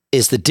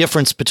is the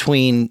difference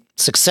between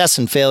success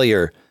and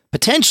failure,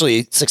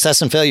 potentially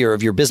success and failure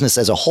of your business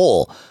as a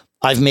whole.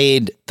 I've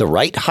made the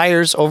right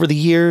hires over the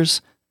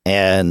years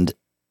and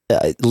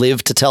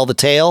lived to tell the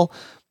tale.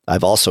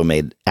 I've also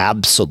made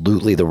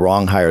absolutely the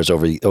wrong hires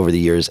over the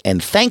years,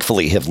 and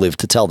thankfully have lived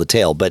to tell the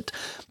tale, but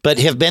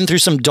have been through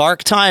some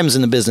dark times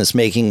in the business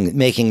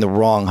making the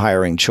wrong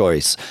hiring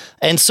choice.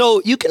 And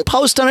so you can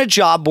post on a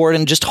job board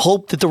and just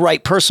hope that the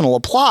right person will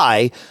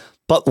apply,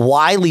 but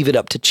why leave it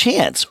up to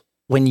chance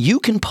when you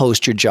can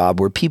post your job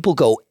where people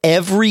go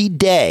every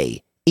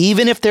day?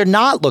 Even if they're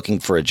not looking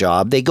for a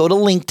job, they go to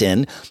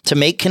LinkedIn to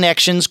make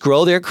connections,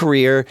 grow their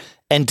career,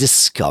 and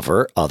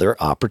discover other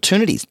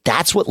opportunities.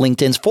 That's what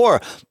LinkedIn's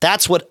for.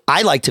 That's what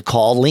I like to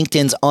call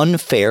LinkedIn's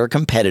unfair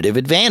competitive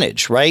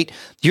advantage, right?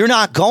 You're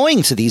not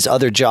going to these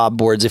other job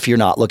boards if you're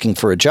not looking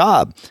for a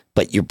job,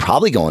 but you're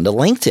probably going to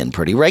LinkedIn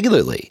pretty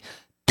regularly.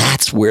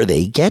 That's where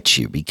they get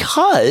you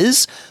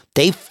because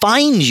they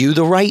find you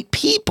the right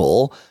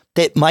people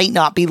that might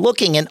not be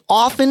looking. And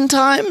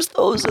oftentimes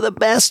those are the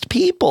best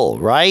people,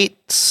 right?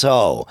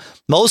 So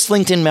most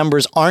LinkedIn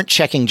members aren't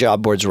checking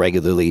job boards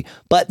regularly,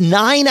 but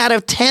 9 out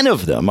of 10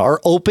 of them are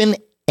open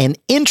and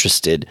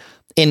interested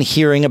in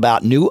hearing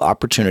about new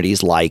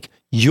opportunities like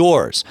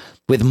yours.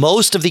 With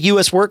most of the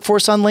U.S.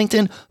 workforce on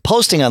LinkedIn,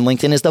 posting on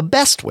LinkedIn is the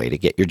best way to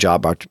get your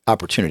job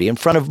opportunity in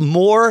front of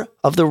more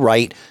of the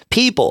right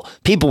people,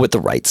 people with the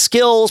right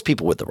skills,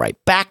 people with the right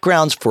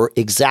backgrounds for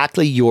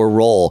exactly your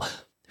role,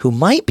 who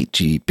might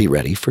be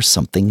ready for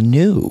something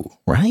new,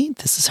 right?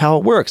 This is how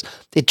it works.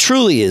 It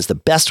truly is the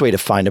best way to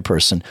find a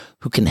person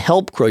who can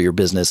help grow your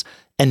business.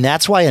 And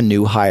that's why a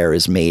new hire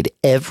is made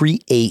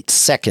every 8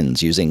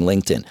 seconds using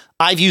LinkedIn.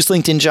 I've used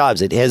LinkedIn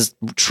Jobs. It has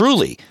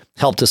truly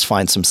helped us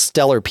find some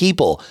stellar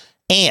people.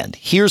 And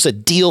here's a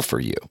deal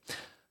for you.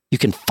 You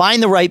can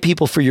find the right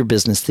people for your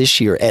business this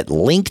year at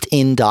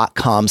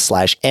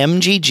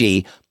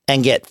linkedin.com/MGG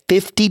and get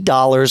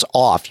 $50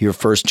 off your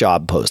first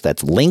job post.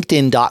 That's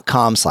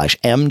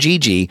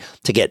linkedin.com/MGG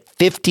to get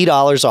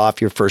 $50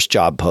 off your first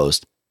job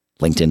post.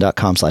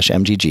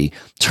 LinkedIn.com/MGG.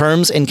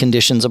 Terms and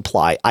conditions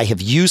apply. I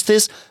have used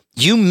this.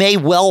 You may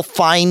well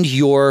find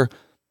your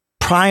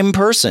prime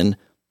person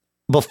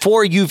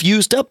before you've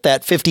used up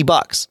that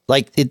 $50.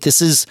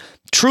 This is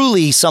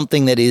truly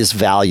something that is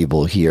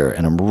valuable here.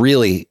 And I'm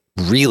really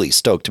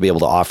stoked to be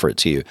able to offer it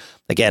to you.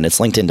 Again, it's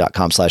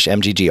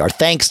linkedin.com/MGG. Our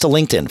thanks to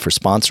LinkedIn for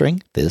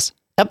sponsoring this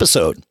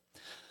episode.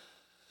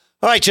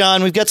 All right,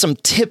 John, we've got some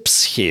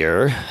tips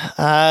here.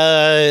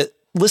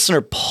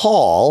 Listener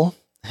Paul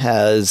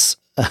has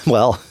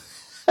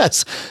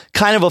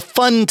kind of a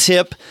fun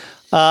tip.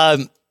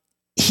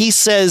 He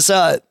says,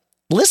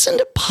 listen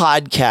to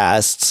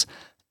podcasts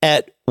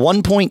at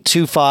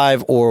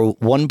 1.25 or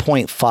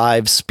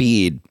 1.5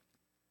 speed.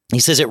 He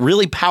says it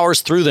really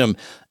powers through them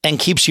and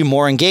keeps you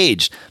more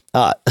engaged,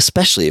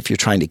 especially if you're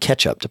trying to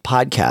catch up to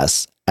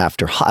podcasts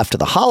after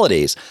the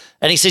holidays.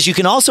 And he says you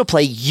can also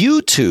play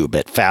YouTube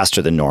at faster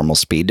than normal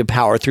speed to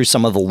power through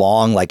some of the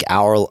long,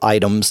 hour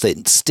items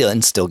that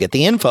still get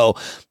the info.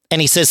 And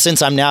he says,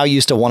 since I'm now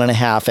used to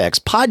 1.5x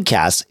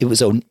podcasts, it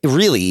was a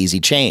really easy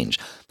change.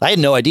 I had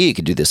no idea you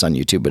could do this on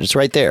YouTube, but it's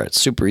right there.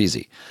 It's super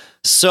easy.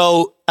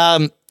 So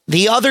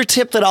the other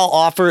tip that I'll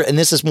offer, and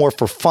this is more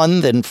for fun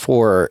than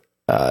for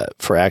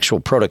actual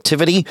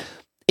productivity,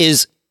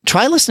 is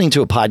try listening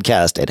to a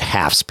podcast at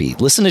half speed.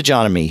 Listen to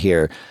John and me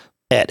here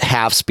at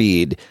half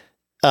speed.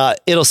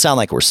 It'll sound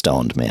like we're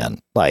stoned,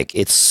 man.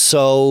 It's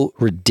so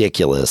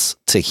ridiculous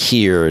to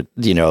hear,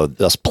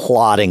 us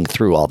plodding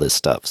through all this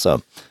stuff.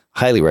 So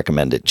highly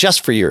recommend it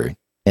just for your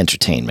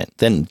entertainment.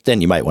 Then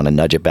you might want to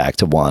nudge it back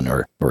to 1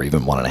 or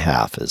even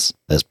 1.5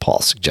 as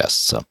Paul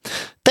suggests. So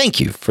thank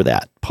you for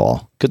that,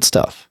 Paul. Good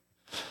stuff.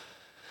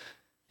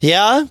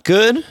 Yeah,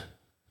 good.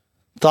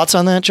 Thoughts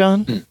on that,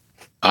 John?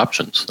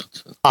 Options.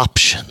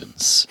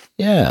 Options.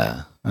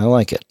 Yeah, I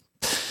like it.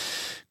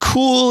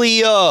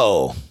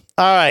 Coolio. All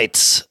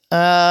right.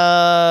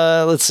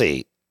 Let's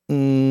see.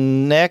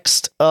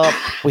 Next up,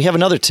 we have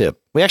another tip.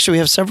 We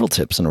have several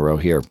tips in a row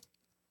here.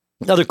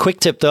 Another quick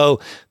tip, though.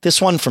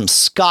 This one from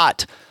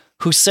Scott,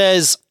 who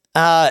says,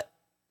 the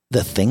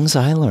things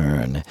I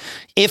learn.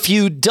 If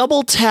you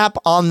double tap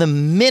on the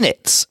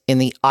minutes in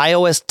the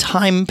iOS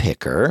time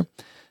picker,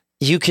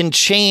 you can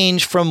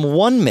change from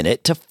 1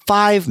 minute to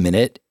 5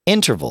 minute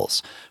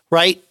intervals,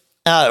 right?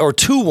 Or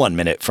to 1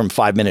 minute from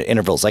 5 minute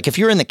intervals. If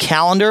you're in the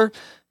calendar,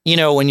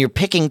 when you're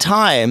picking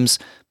times,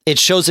 it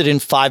shows it in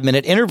 5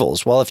 minute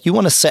intervals. Well, if you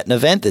want to set an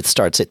event that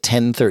starts at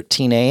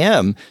 10:13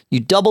 a.m., you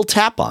double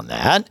tap on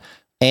that,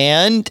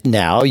 and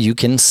now you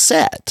can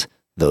set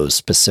those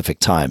specific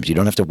times. You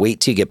don't have to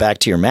wait till you get back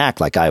to your Mac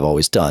like I've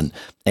always done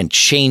and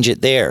change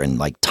it there and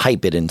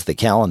type it into the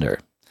calendar.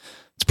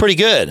 It's pretty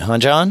good, huh,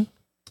 John?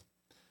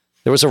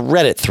 There was a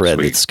Reddit thread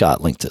that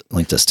Scott linked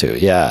us to.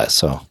 Yeah,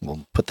 so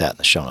we'll put that in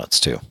the show notes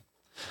too.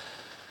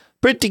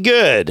 Pretty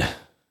good.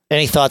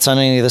 Any thoughts on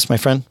any of this, my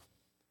friend?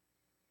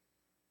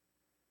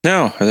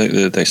 No, I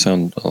think they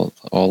sound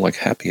all like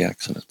happy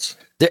accidents.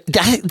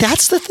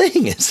 That's the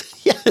thing is,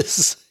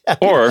 yes,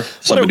 Or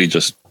somebody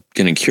just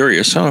getting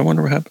curious. Oh, I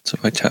wonder what happens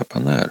if I tap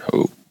on that.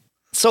 Oh.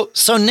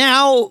 So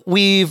now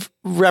we've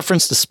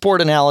referenced the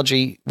sport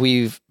analogy.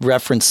 We've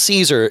referenced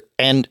Caesar,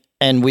 and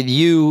with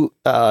you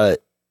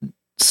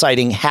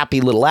citing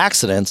happy little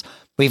accidents,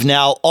 we've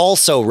now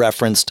also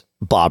referenced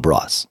Bob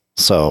Ross.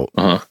 So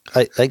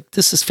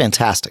this is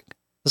fantastic.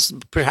 This is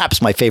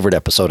perhaps my favorite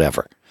episode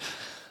ever.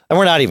 And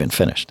we're not even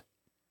finished.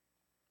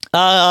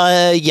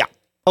 Yeah.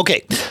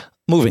 Okay.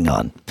 Moving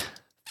on.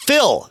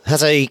 Phil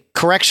has a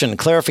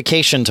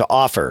clarification to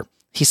offer.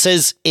 He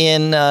says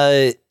in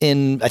I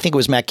think it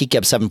was Mac Geek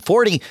Gab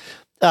 740,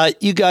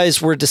 you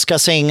guys were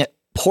discussing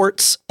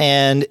ports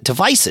and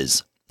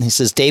devices. He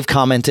says Dave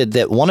commented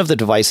that one of the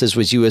devices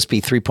was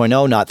USB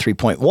 3.0, not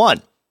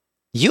 3.1.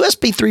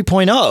 USB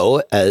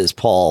 3.0,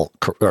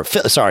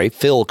 as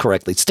Phil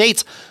correctly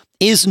states,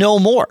 is no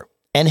more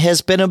and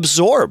has been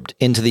absorbed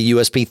into the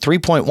USB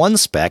 3.1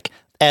 spec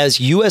as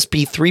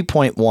USB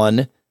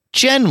 3.1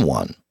 Gen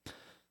 1.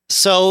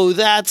 So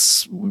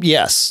that's,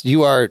 yes,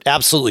 you are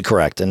absolutely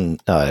correct.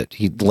 And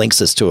he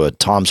links us to a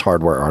Tom's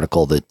Hardware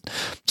article that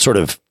sort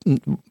of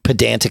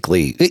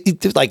pedantically,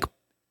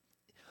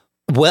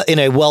 in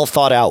a well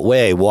thought out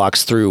way,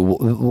 walks through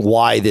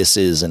why this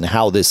is and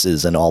how this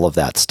is and all of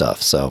that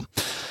stuff. So,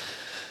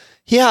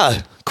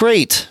 yeah,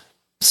 great.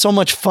 So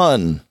much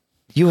fun.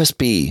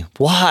 USB.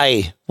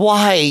 Why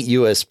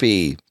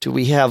USB? Do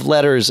we have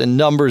letters and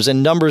numbers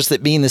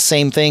that mean the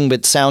same thing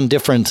but sound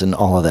different and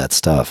all of that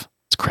stuff?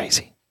 It's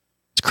crazy.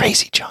 It's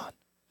crazy, John.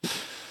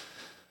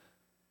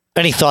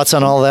 Any thoughts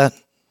on all that?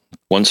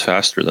 One's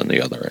faster than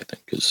the other, I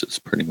think,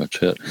 is pretty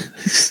much it.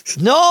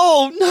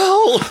 No.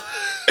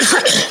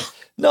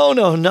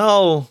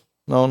 Oh,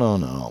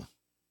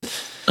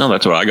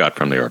 that's what I got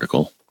from the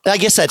article. I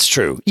guess that's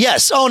true.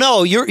 Yes. Oh,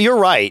 no, you're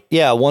right.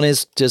 Yeah, one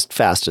is just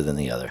faster than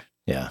the other.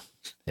 Yeah.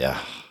 God.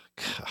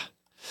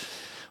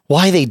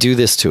 Why they do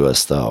this to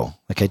us, though?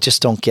 I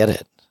just don't get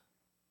it.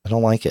 I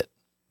don't like it.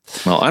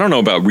 Well, I don't know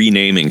about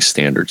renaming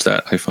standards.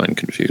 That I find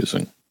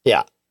confusing.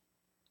 Yeah.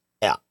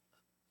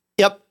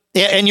 Yep.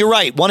 Yeah, and you're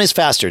right. One is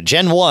faster.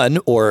 Gen 1,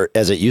 or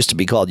as it used to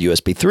be called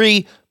USB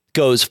 3,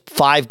 goes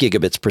 5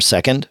 gigabits per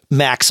second,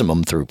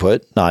 maximum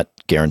throughput, not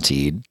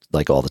guaranteed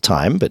like all the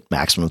time, but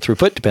maximum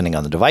throughput depending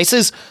on the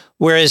devices.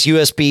 Whereas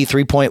USB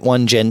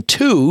 3.1 Gen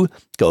 2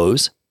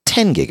 goes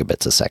 10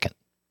 gigabits a second.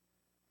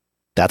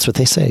 That's what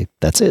they say.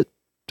 That's it.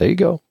 There you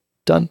go.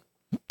 Done.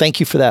 Thank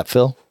you for that,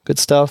 Phil. Good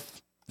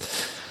stuff.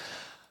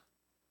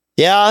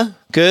 Yeah,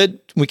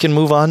 good. We can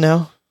move on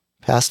now.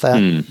 Past that.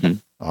 Mm-hmm.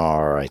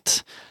 All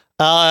right.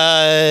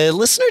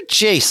 Listener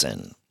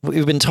Jason,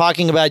 we've been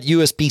talking about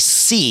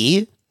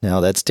USB-C. Now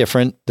that's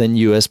different than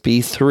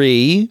USB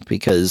 3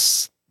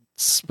 because,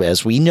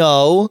 as we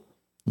know,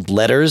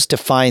 letters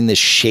define the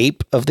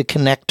shape of the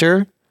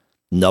connector.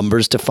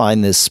 Numbers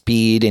define the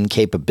speed and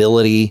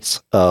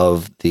capabilities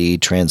of the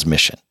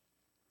transmission.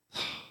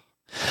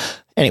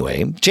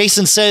 Anyway,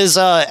 Jason says,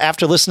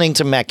 after listening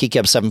to Mac Geek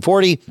Gab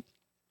 740,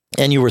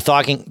 and you were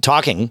talking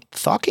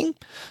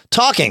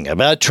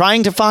about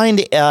trying to find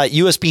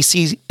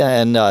USB-C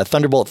and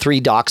Thunderbolt 3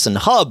 docks and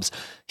hubs.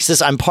 He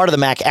says, I'm part of the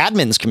Mac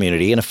admins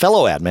community, and a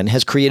fellow admin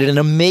has created an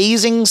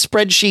amazing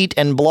spreadsheet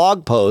and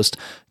blog post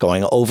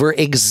going over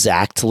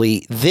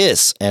exactly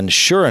this. And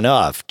sure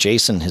enough,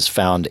 Jason has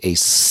found a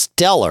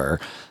stellar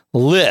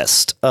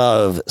list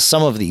of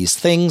some of these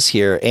things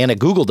here and a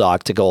Google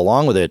Doc to go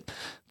along with it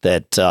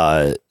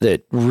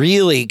that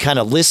really kind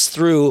of lists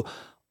through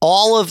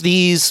all of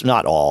these,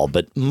 not all,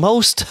 but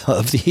most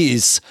of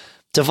these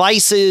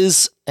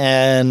devices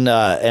and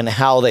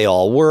how they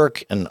all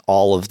work and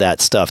all of that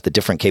stuff, the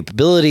different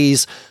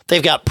capabilities.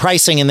 They've got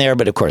pricing in there,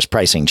 but of course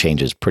pricing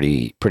changes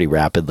pretty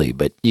rapidly.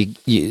 But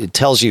it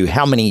tells you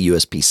how many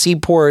USB-C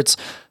ports,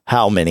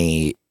 how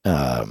many,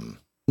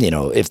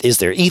 if is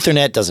there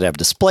Ethernet, does it have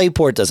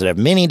DisplayPort, does it have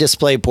mini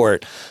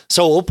DisplayPort?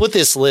 So we'll put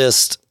this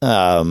list.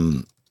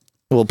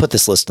 We'll put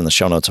this list in the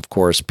show notes, of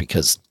course,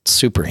 because it's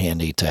super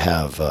handy to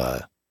have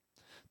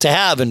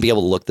and be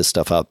able to look this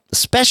stuff up,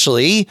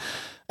 especially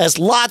as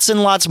lots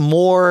and lots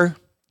more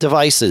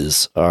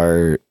devices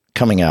are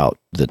coming out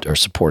that are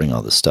supporting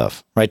all this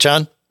stuff. Right,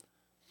 John?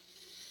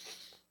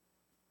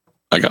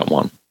 I got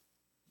one.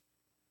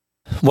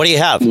 What do you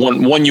have?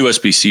 One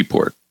USB-C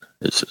port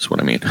is what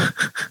I mean.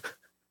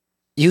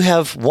 You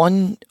have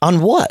one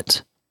on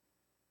what?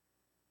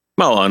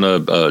 Well, on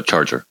a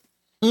charger.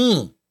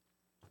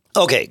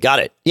 Okay, got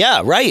it.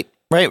 Yeah, right.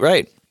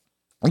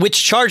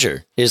 Which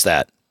charger is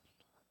that?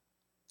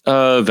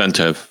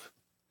 Ventev.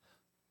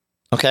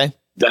 Okay.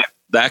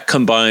 That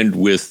combined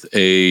with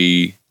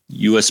a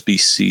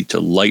USB-C to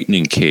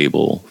Lightning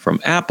cable from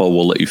Apple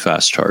will let you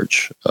fast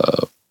charge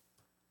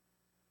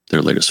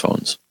their latest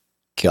phones.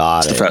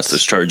 Got it. It's the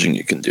fastest charging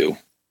you can do.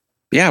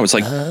 Yeah, I was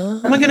like,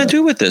 what am I going to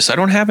do with this? I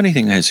don't have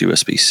anything that has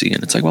USB-C.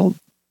 And it's like, well,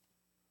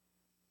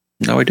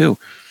 now I do.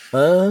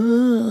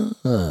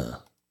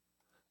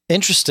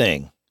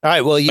 Interesting. All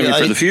right. Well,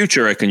 for the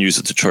future, I can use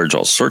it to charge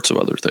all sorts of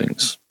other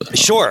things. But,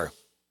 sure.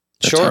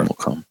 That time will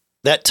come.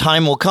 That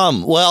time will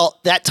come. Well,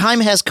 that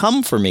time has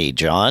come for me,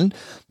 John,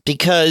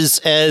 because,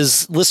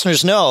 as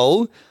listeners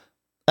know,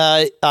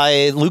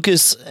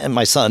 Lucas and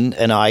my son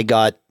and I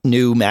got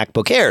new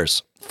MacBook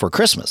Airs for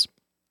Christmas.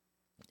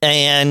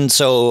 And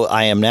so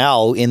I am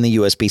now in the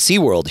USB-C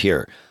world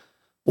here.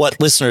 What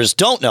listeners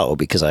don't know,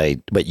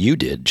 but you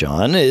did,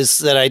 John, is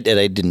that I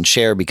didn't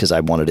share because I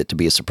wanted it to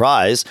be a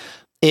surprise,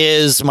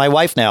 is my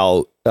wife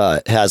now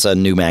has a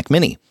new Mac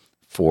Mini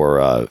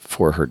for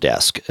her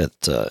desk at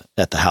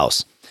the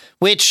house,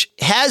 which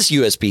has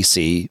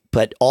USB-C,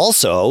 but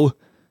also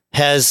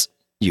has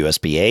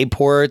USB-A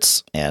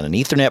ports and an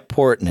Ethernet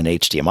port and an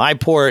HDMI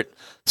port.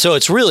 So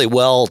it's really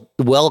well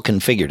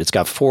configured. It's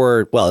got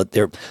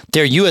they're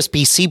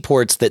USB-C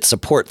ports that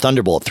support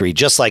Thunderbolt 3,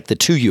 just like the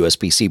two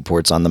USB-C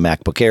ports on the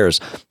MacBook Airs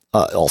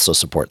also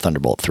support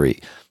Thunderbolt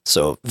 3.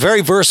 So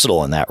very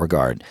versatile in that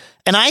regard.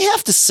 And I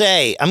have to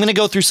say, I'm going to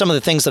go through some of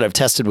the things that I've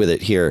tested with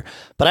it here,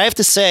 but I have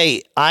to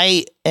say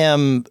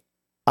I'm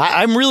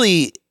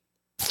really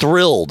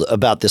thrilled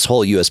about this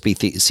whole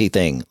USB-C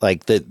thing.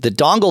 Like the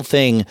dongle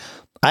thing,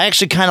 I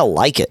actually kind of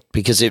like it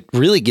because it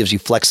really gives you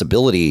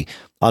flexibility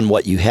on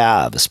what you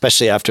have,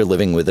 especially after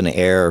living with an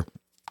Air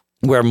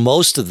where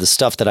most of the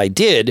stuff that I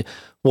did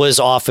was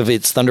off of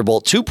its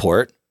Thunderbolt 2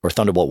 port or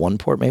Thunderbolt 1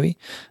 port, maybe,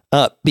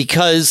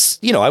 because,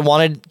 I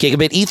wanted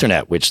gigabit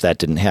Ethernet, which that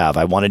didn't have.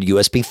 I wanted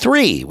USB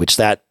 3, which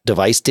that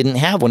device didn't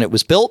have when it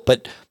was built,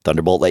 but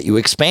Thunderbolt let you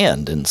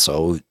expand.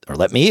 Or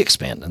let me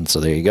expand. And so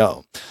there you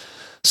go.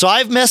 So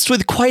I've messed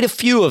with quite a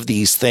few of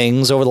these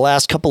things over the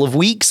last couple of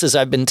weeks as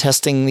I've been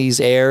testing these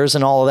Airs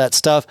and all of that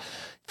stuff.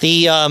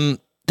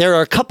 There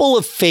are a couple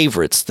of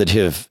favorites that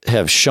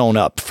have shown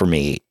up for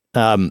me.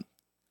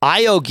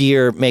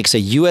 IoGear makes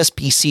a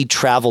USB-C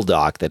travel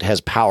dock that has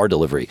power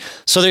delivery.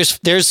 So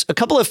there's a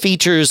couple of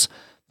features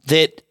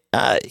that,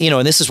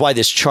 and this is why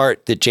this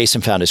chart that Jason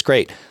found is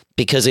great,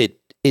 because it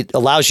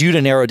allows you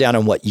to narrow down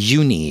on what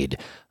you need.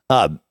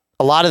 A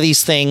lot of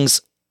these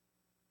things,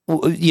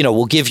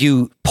 will give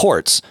you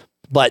ports,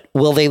 but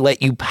will they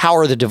let you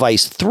power the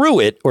device through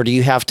it? Or do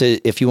you have to,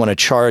 if you want to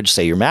charge,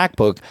 say, your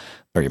MacBook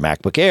or your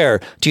MacBook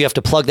Air, do you have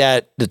to plug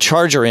the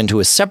charger into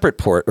a separate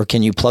port, or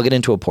can you plug it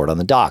into a port on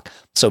the dock?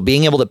 So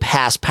being able to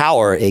pass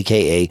power,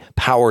 aka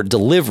power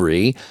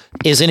delivery,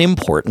 is an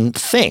important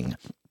thing.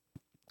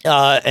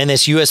 And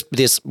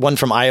this one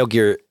from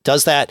IoGear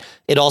does that.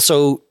 It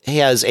also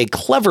has a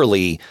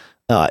cleverly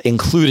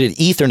included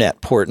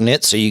Ethernet port in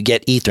it, so you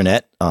get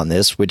Ethernet on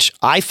this, which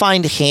I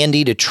find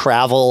handy to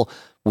travel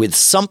with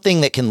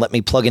something that can let me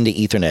plug into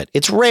Ethernet.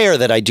 It's rare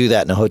that I do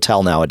that in a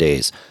hotel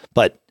nowadays,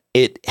 but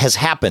it has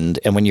happened.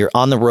 And when you're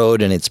on the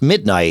road and it's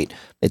midnight,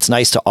 it's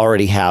nice to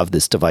already have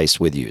this device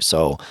with you.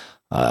 So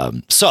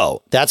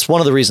that's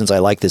one of the reasons I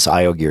like this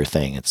IoGear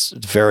thing. It's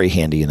very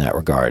handy in that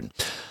regard.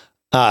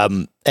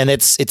 And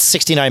it's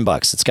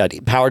 $69. It's got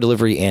power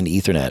delivery and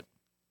Ethernet.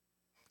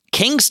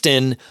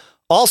 Kingston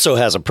also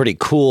has a pretty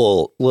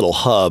cool little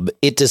hub.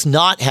 It does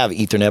not have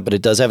Ethernet, but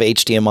it does have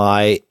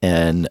HDMI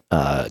and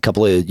a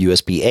couple of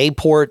USB-A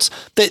ports.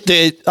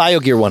 The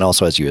IoGear one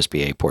also has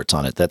USB-A ports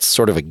on it. That's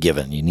sort of a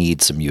given. You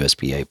need some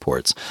USB-A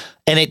ports.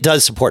 And it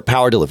does support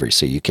power delivery,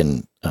 so you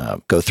can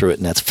go through it,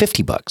 and that's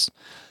 $50.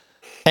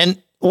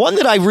 And one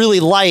that I really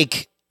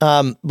like,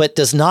 but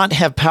does not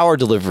have power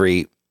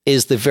delivery,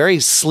 is the very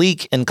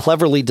sleek and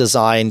cleverly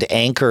designed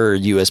Anker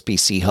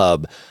USB-C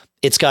hub.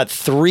 It's got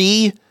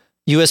 3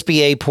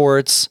 USB-A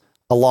ports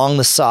along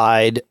the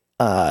side,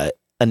 an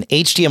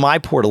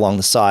HDMI port along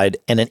the side,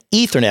 and an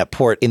Ethernet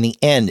port in the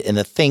end. And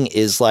the thing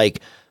is like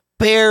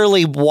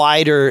barely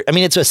wider. I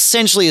mean, it's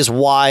essentially as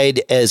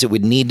wide as it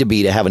would need to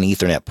be to have an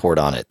Ethernet port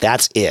on it.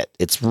 That's it.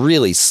 It's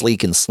really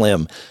sleek and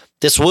slim.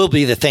 This will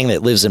be the thing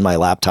that lives in my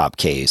laptop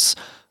case,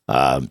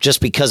 just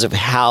because of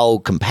how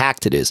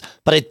compact it is.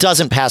 But it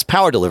doesn't pass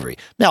power delivery.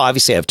 Now,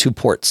 obviously, I have 2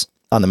 ports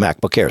on the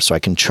MacBook Air, so I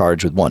can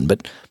charge with one,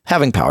 but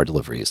having power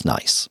delivery is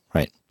nice,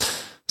 right?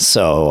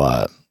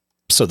 So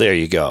there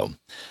you go.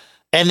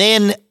 And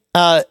then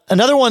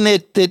another one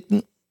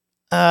that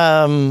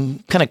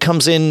kind of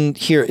comes in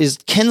here is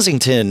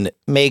Kensington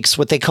makes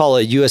what they call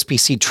a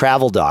USB-C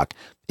travel dock.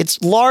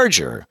 It's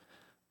larger,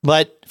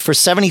 but for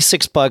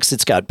 $76,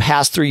 it's got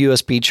pass-through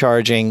USB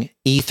charging,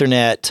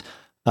 Ethernet,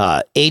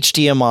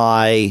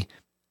 HDMI,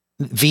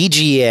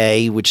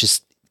 VGA,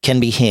 which can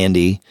be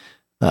handy.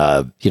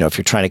 If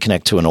you're trying to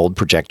connect to an old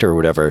projector or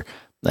whatever,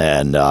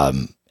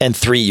 and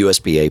 3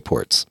 USB-A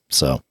ports.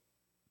 So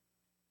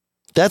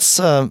that's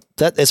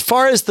that. As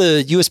far as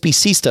the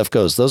USB-C stuff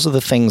goes, those are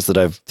the things that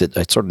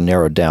I sort of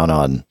narrowed down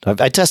on.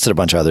 I tested a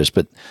bunch of others,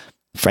 but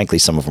frankly,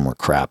 some of them were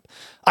crap.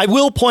 I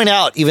will point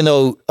out, even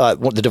though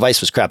the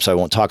device was crap, so I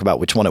won't talk about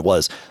which one it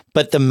was,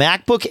 but the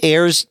MacBook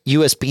Air's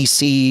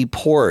USB-C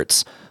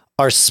ports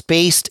are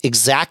spaced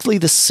exactly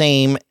the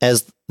same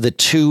as the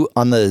 2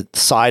 on the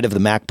side of the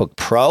MacBook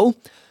Pro,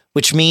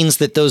 which means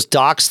that those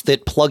docks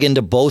that plug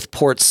into both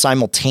ports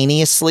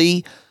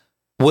simultaneously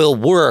will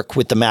work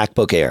with the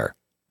MacBook Air.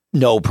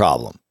 No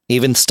problem.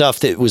 Even stuff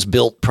that was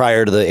built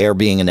prior to the Air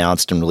being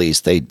announced and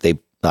released, I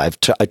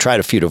tried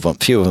a few of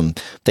them.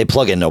 They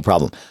plug in no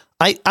problem.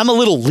 I'm a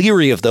little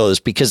leery of those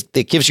because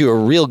it gives you a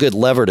real good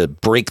lever to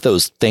break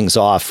those things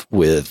off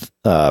with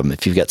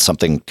if you've got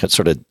something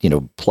sort of,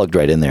 plugged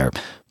right in there.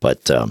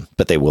 But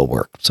they will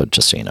work. So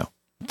just so you know.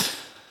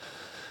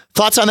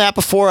 Thoughts on that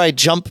before I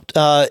jump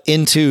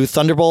into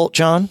Thunderbolt,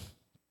 John?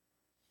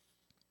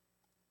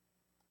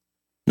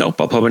 Nope,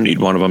 I'll probably need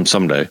one of them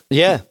someday.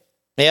 Yeah.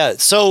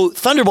 So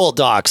Thunderbolt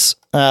docks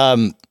are,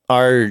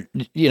 they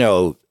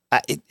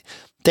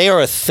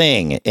are a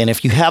thing. And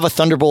if you have a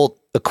Thunderbolt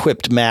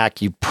equipped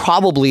Mac, you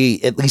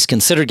probably at least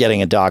consider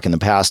getting a dock in the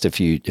past if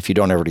you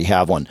don't already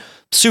have one.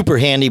 Super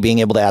handy, being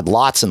able to add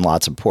lots and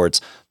lots of ports.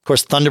 Of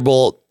course,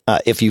 Thunderbolt,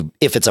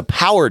 if it's a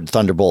powered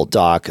Thunderbolt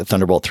dock, a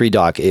Thunderbolt 3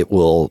 dock, it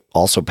will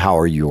also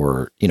power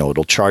your,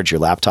 it'll charge your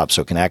laptop,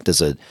 so it can act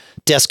as a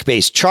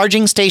desk-based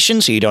charging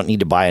station, so you don't need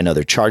to buy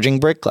another charging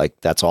brick.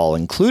 Like, that's all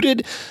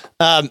included.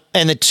 And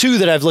the two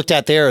that I've looked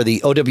at there are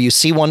the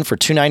OWC one for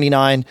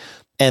 $299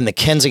 and the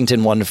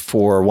Kensington one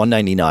for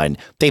 $199.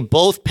 They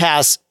both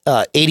pass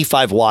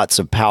 85 watts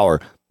of power.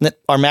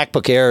 Our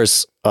MacBook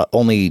Airs,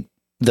 only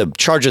the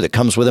charger that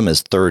comes with them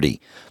is 30.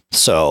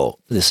 So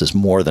this is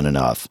more than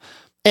enough.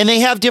 And they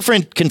have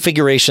different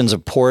configurations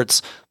of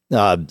ports.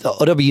 The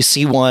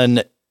OWC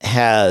one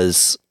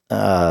has,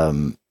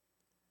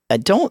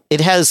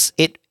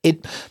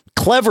 it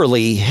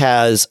cleverly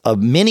has a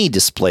mini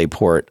display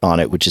port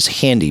on it, which is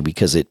handy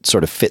because it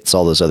sort of fits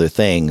all those other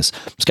things.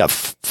 It's got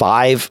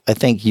 5, I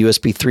think,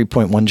 USB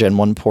 3.1 Gen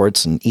 1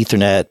 ports and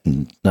Ethernet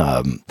and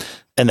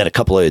then a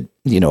couple of,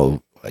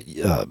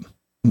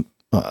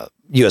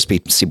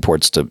 USB-C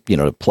ports to,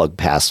 to plug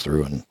pass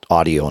through and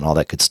audio and all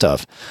that good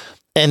stuff.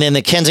 And then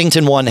the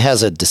Kensington one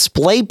has a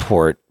display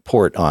port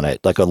on it,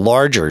 like a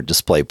larger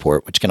display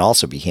port, which can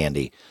also be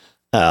handy,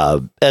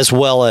 as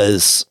well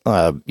as,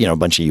 a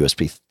bunch of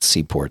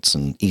USB-C ports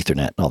and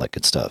Ethernet and all that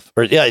good stuff.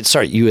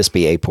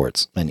 USB-A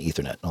ports and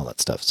Ethernet and all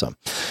that stuff. So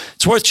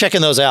it's worth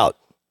checking those out.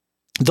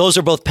 Those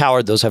are both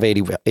powered. Those have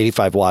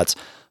 85 watts.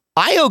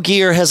 IO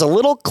Gear has a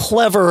little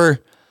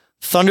clever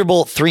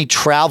Thunderbolt 3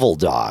 travel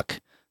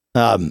dock.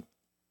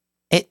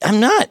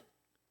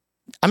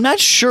 I'm not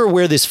sure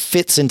where this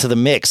fits into the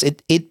mix.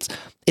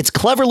 It's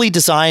cleverly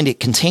designed.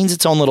 It contains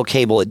its own little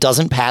cable. It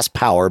doesn't pass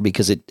power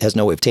because it has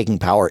no way of taking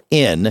power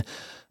in.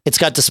 It's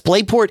got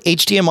DisplayPort,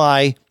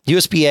 HDMI,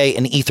 USB-A,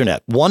 and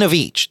Ethernet. One of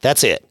each.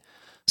 That's it.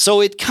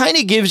 So it kind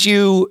of gives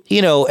you,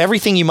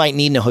 everything you might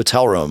need in a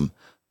hotel room,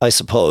 I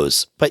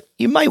suppose. But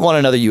you might want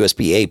another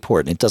USB-A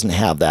port, and it doesn't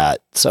have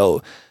that.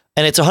 So,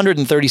 and it's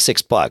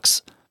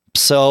 $136.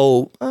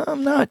 So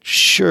I'm not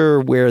sure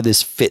where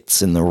this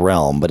fits in the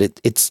realm, but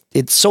it's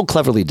so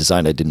cleverly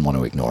designed, I didn't want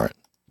to ignore it.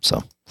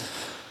 So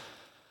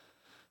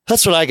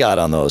that's what I got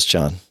on those,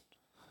 John.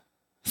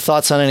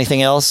 Thoughts on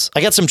anything else?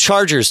 I got some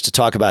chargers to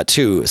talk about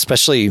too,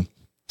 especially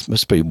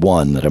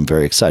one that I'm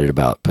very excited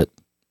about. But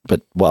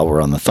while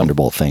we're on the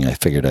Thunderbolt thing, I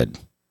figured I'd.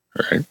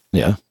 All right.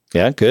 Yeah.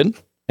 Good.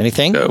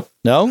 Anything?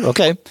 No.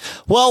 Okay.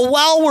 Well,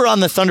 while we're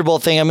on the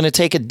Thunderbolt thing, I'm going to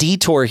take a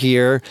detour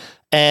here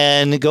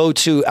and go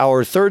to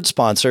our third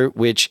sponsor,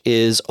 which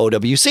is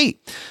OWC.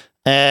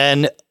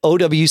 And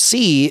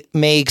OWC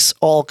makes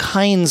all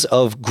kinds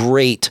of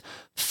great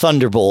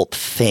Thunderbolt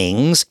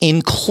things,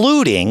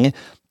 including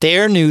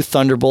their new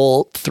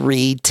Thunderbolt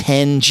 3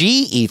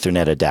 10G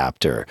Ethernet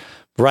adapter,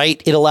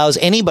 right? It allows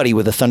anybody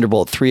with a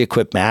Thunderbolt 3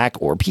 equipped Mac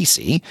or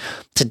PC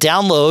to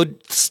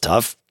download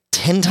stuff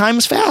 10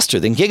 times faster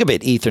than gigabit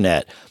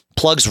Ethernet.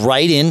 Plugs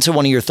right into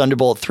one of your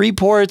Thunderbolt 3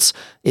 ports.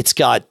 It's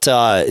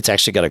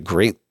actually got a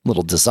great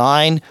little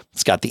design.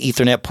 It's got the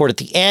Ethernet port at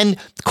the end.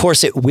 Of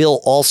course, it will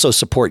also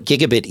support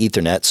gigabit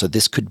Ethernet. So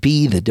this could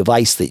be the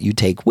device that you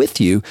take with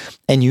you,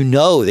 and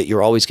that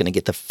you're always going to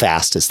get the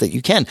fastest that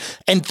you can.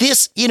 And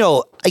this,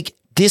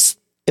 this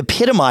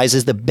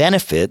epitomizes the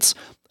benefits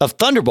of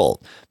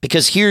Thunderbolt,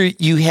 because here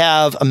you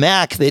have a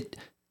Mac that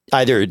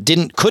either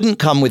couldn't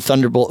come with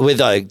Thunderbolt with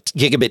a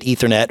gigabit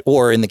Ethernet,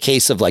 or in the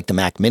case of like the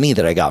Mac Mini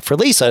that I got for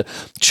Lisa,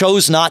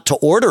 chose not to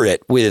order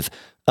it with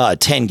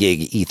 10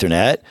 gig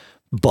Ethernet.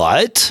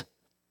 But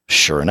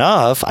sure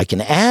enough, I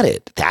can add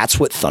it. That's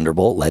what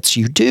Thunderbolt lets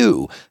you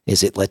do,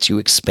 is it lets you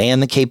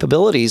expand the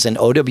capabilities, and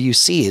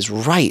OWC is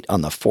right on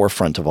the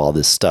forefront of all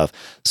this stuff.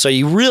 So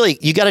you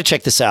got to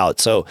check this out.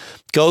 So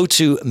go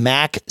to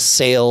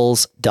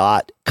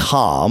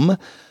macsales.com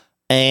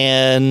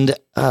and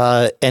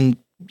that's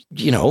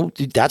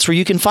where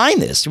you can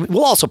find this.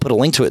 We'll also put a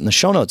link to it in the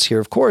show notes here,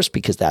 of course,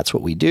 because that's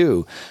what we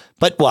do.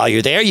 But while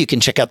you're there, you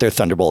can check out their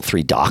Thunderbolt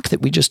 3 dock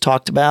that we just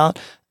talked about.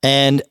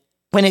 And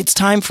when it's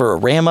time for a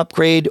RAM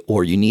upgrade,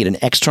 or you need an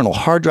external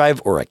hard drive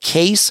or a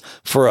case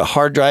for a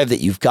hard drive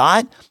that you've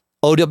got,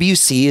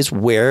 OWC is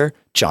where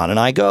John and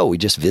I go. We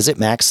just visit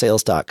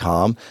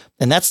macsales.com.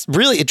 And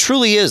it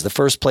truly is the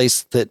first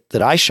place that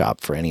I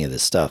shop for any of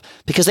this stuff,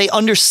 because they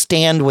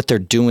understand what they're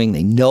doing.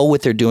 They know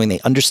what they're doing.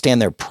 They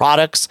understand their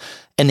products,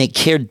 and they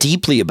care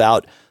deeply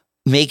about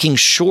making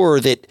sure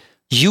that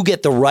you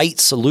get the right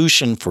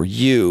solution for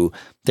you.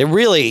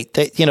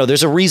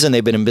 There's a reason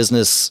they've been in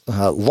business.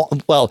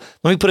 Well,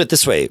 let me put it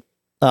this way.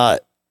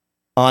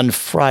 On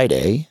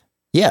Friday,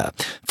 Yeah.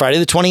 Friday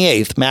the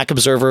 28th, Mac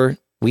Observer,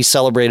 we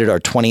celebrated our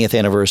 20th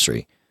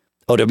anniversary.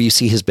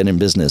 OWC has been in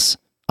business,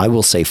 I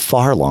will say,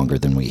 far longer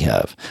than we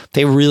have.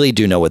 They really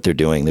do know what they're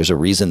doing. There's a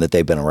reason that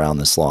they've been around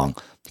this long.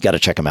 You got to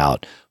check them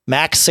out.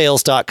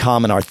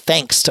 MacSales.com, and our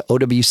thanks to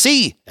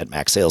OWC at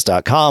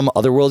MacSales.com,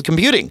 Otherworld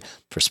Computing,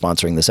 for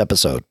sponsoring this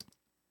episode.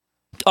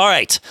 All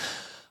right.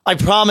 I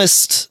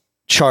promised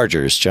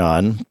chargers,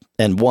 John,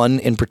 and one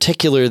in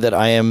particular that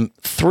I am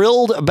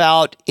thrilled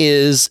about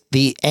is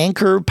the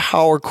Anker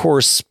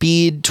PowerCore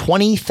Speed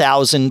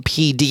 20,000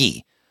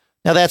 PD.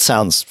 Now that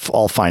sounds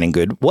all fine and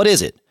good. What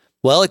is it?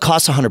 Well, it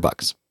costs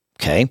 $100.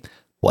 Okay.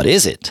 What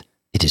is it?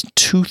 It is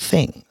two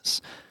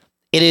things.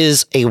 It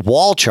is a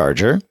wall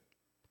charger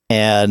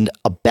and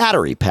a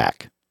battery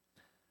pack.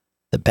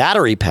 The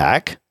battery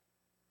pack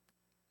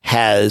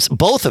has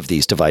both of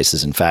these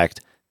devices, in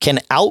fact, can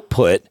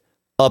output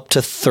up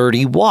to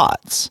 30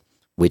 watts,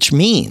 which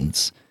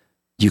means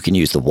you can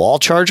use the wall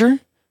charger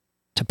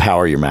to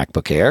power your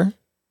MacBook Air,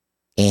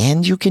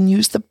 and you can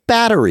use the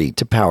battery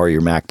to power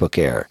your MacBook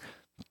Air.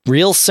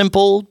 Real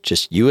simple,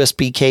 just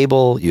USB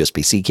cable,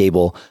 USB-C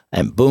cable,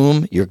 and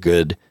boom, you're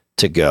good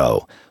to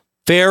go.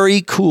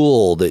 Very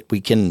cool that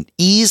we can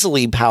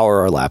easily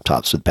power our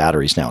laptops with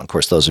batteries now. And of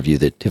course, those of you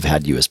that have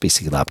had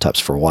USB-C laptops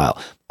for a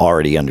while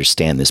already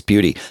understand this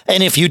beauty.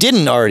 And if you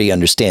didn't already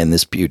understand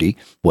this beauty,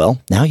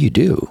 well, now you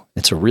do.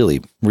 It's a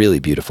really, really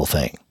beautiful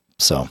thing.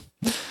 So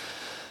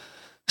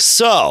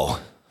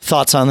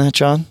thoughts on that,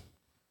 John?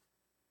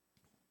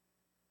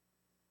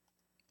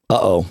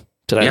 Uh-oh.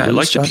 I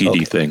like the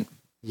PD thing.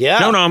 Yeah.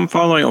 No, I'm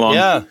following along.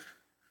 Yeah.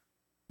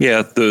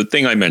 Yeah, the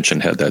thing I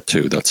mentioned had that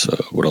too. That's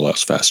what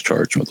allows fast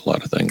charge with a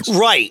lot of things.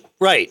 Right.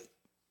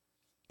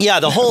 Yeah,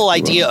 the whole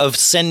idea of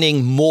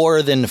sending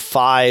more than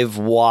 5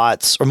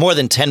 watts or more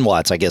than 10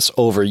 watts, I guess,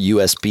 over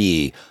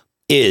USB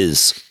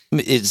is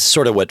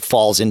sort of what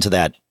falls into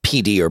that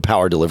PD or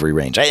power delivery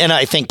range. And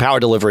I think power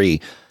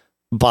delivery,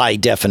 by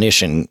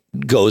definition,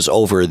 goes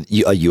over a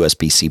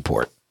USB-C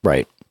port,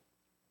 right?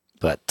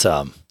 But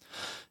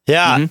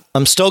yeah,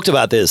 I'm stoked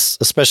about this,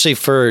 especially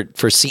for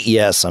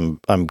CES.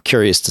 I'm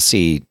curious to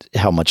see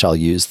how much I'll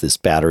use this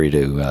battery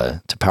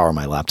to power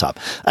my laptop.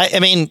 I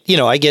mean,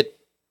 I get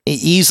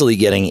easily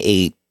getting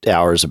 8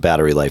 hours of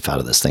battery life out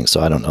of this thing,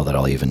 so I don't know that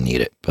I'll even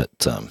need it. But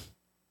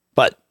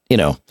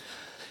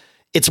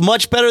it's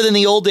much better than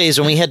the old days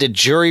when we had to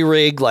jury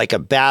rig like a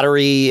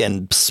battery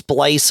and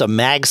splice a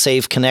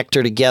MagSafe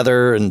connector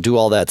together and do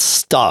all that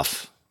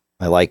stuff.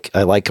 I like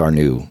our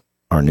new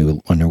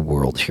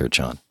world here,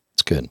 John.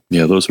 It's good.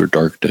 Yeah, those were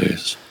dark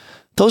days.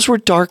 Those were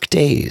dark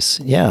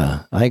days.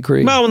 Yeah, I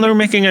agree. Well, when they were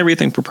making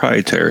everything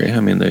proprietary, I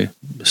mean, they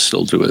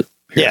still do it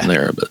here and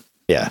there, but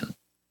yeah.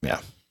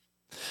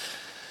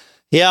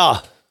 Yeah,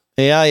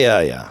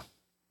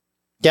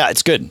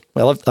 it's good.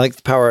 I like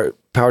the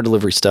power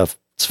delivery stuff.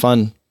 It's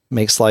fun.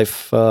 Makes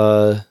life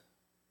more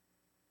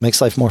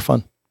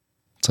fun.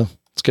 So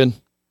it's good.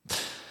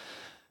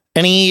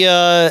 Any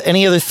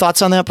other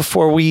thoughts on that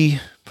before we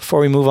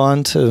move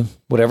on to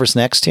whatever's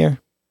next here?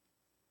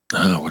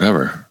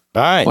 Whatever.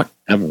 All right.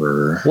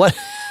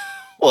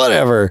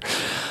 Whatever.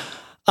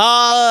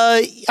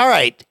 All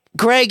right.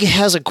 Greg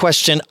has a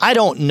question. I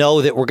don't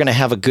know that we're going to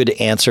have a good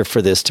answer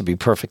for this, to be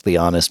perfectly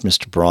honest,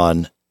 Mr.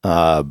 Braun.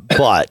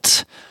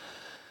 But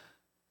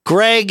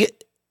Greg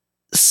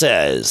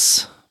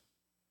says,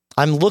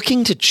 I'm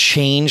looking to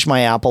change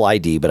my Apple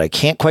ID, but I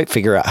can't quite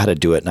figure out how to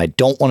do it, and I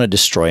don't want to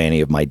destroy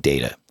any of my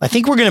data. I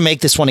think we're going to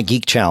make this one a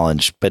geek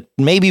challenge, but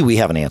maybe we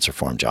have an answer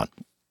for him, John.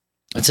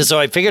 It says, so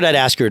I figured I'd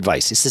ask your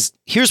advice. He says,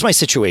 here's my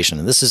situation,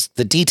 and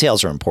the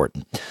details are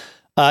important.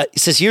 He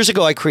says, years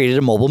ago, I created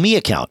a MobileMe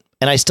account,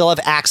 and I still have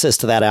access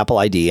to that Apple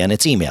ID and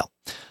its email.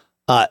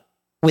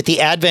 With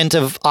the advent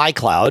of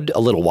iCloud, a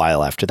little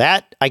while after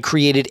that, I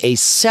created a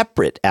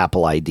separate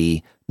Apple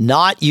ID,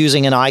 not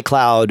using an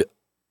iCloud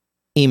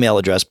email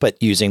address,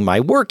 but using my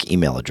work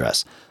email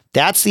address.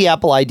 That's the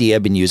Apple ID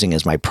I've been using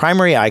as my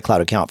primary iCloud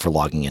account for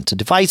logging into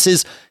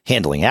devices,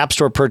 handling App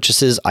Store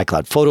purchases,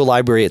 iCloud photo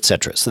library,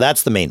 etc. So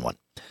that's the main one.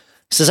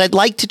 He says, I'd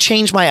like to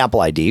change my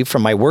Apple ID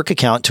from my work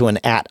account to an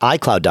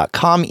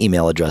 @iCloud.com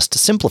email address to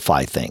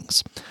simplify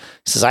things.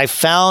 He says, I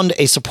found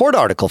a support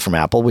article from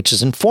Apple, which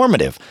is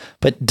informative,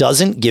 but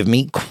doesn't give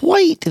me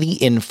quite the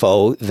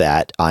info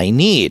that I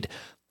need.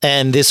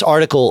 And this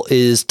article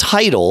is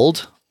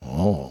titled,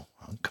 oh,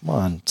 come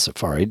on,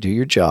 Safari, do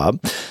your job.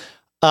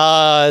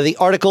 The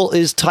article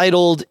is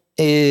titled,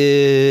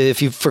 If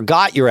You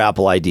Forgot Your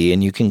Apple ID,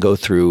 and you can go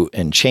through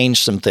and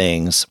change some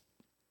things.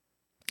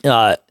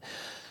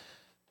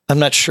 I'm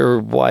not sure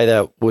why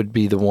that would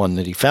be the one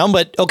that he found,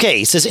 but okay.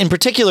 He says, in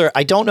particular,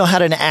 I don't know how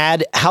to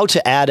add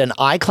an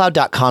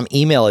iCloud.com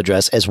email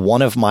address as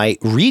one of my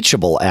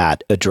reachable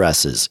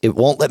addresses. It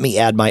won't let me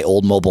add my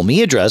old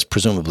MobileMe address,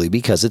 presumably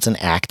because it's an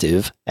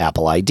active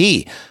Apple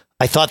ID.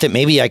 I thought that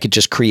maybe I could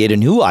just create a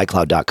new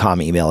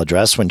iCloud.com email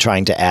address when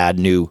trying to add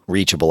new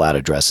reachable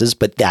addresses,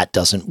 but that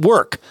doesn't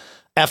work.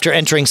 After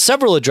entering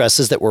several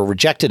addresses that were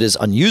rejected as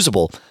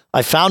unusable,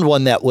 I found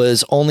one that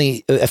was,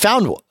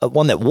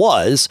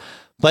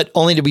 but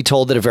only to be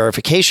told that a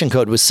verification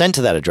code was sent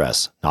to that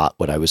address. Not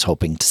what I was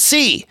hoping to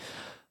see.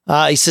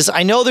 He says,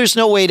 I know there's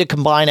no way to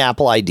combine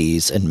Apple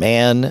IDs, and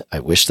man, I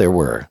wish there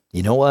were.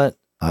 You know what?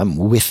 I'm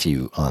with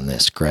you on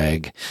this,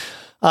 Greg.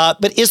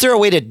 But is there a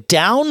way to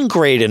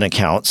downgrade an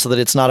account so that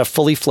it's not a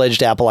fully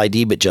fledged Apple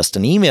ID, but just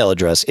an email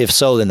address? If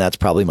so, then that's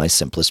probably my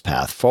simplest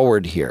path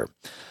forward here.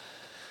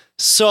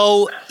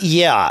 So,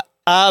 yeah.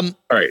 All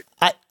right.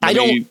 I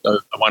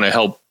want to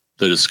help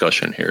the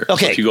discussion here.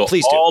 Okay, so if you go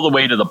please all the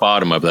way to the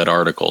bottom of that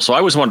article. So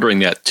I was wondering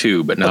that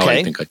too, but now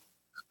I think I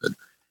could.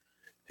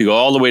 You go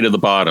all the way to the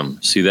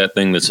bottom. See that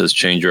thing that says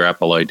change your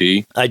Apple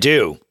ID? I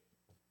do.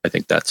 I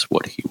think that's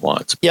what he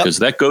wants because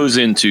that goes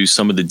into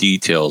some of the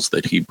details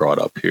that he brought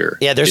up here.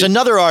 Yeah, there's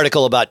another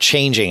article about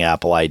changing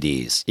Apple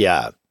IDs.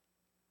 Yeah.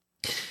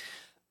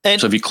 And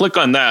so if you click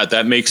on that,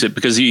 that makes it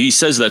because he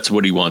says that's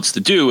what he wants to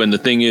do. And the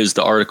thing is,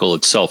 the article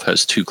itself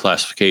has two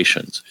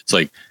classifications. It's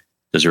like,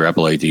 does your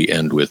Apple ID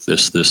end with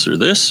this, or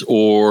this,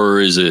 or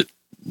is it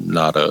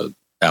not a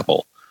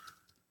Apple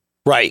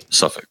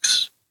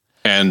suffix?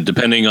 And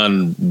depending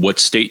on what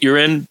state you're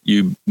in,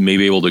 you may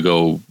be able to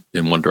go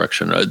in one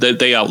direction.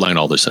 They outline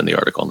all this in the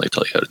article and they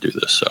tell you how to do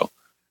this. So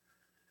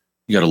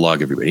you got to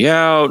log everybody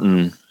out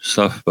and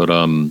stuff. But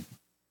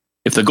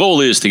if the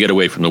goal is to get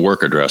away from the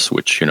work address,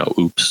 which,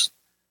 oops.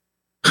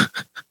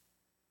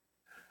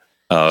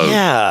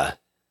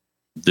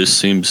 This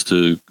seems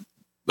to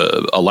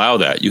allow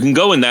that. You can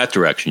go in that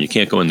direction. You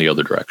can't go in the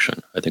other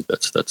direction. I think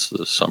that's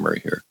the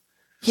summary here.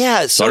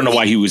 Yeah. So I don't know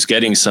why he was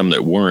getting some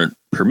that weren't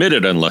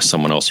permitted unless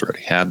someone else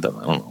already had them.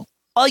 I don't know.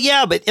 Oh,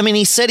 yeah. But I mean,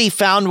 he said he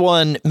found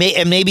one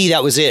and maybe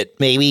that was it.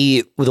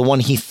 Maybe the one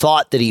he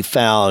thought that he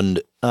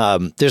found.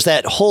 There's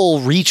that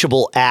whole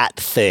reachable at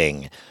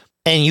thing.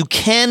 And you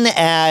can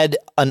add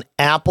an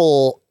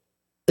Apple,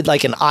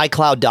 like an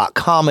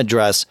iCloud.com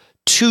address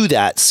to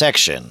that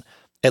section,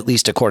 at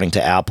least according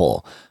to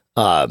Apple.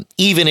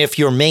 Even if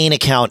your main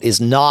account is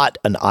not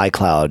an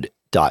iCloud.com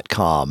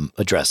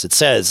address. It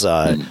says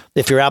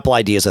if your Apple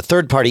ID is a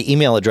third-party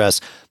email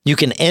address, you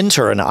can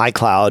enter an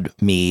iCloud,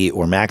 me,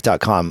 or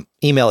Mac.com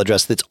email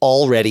address that's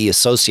already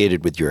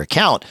associated with your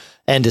account.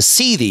 And to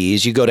see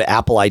these, you go to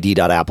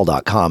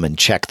appleid.apple.com and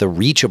check the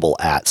reachable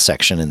at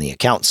section in the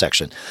account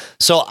section.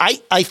 So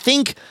I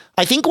think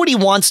what he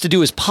wants to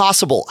do is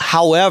possible.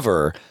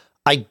 However,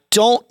 I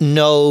don't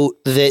know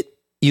that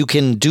you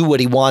can do what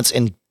he wants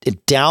and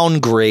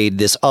downgrade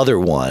this other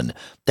one.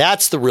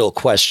 That's the real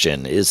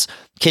question is,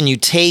 can you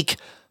take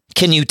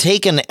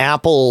an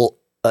Apple,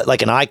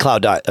 like an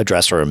iCloud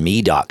address or a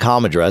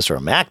me.com address or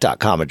a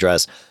Mac.com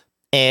address,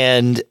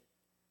 and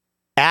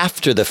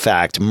after the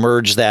fact,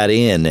 merge that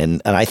in?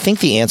 And I think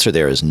the answer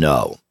there is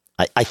no.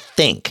 I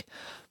think.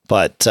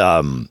 But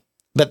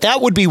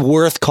that would be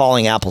worth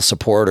calling Apple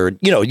support or,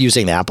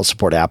 using the Apple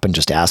support app and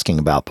just asking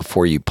about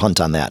before you punt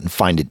on that and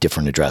find a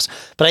different address.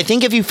 But I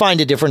think if you find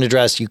a different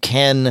address, you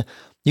can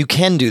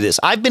do this.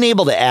 I've been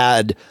able to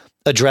add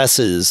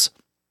addresses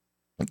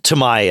to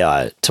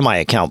my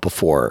account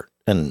before,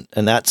 and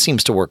that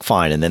seems to work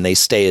fine. And then they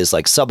stay as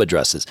like sub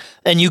addresses,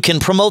 and you can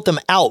promote them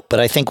out. But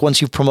I think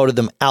once you've promoted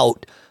them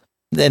out,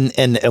 then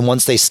and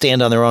once they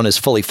stand on their own as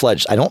fully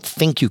fledged, I don't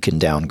think you can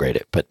downgrade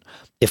it. But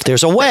if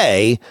there's a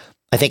way,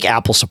 I think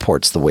Apple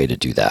supports the way to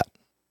do that.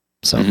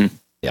 So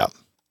yeah,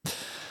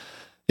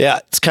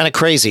 it's kind of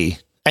crazy.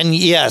 And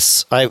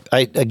yes, I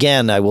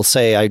will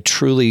say I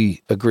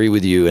truly agree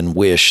with you and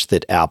wish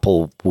that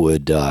Apple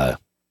would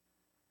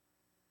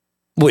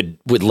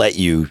let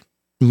you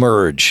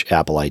merge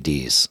Apple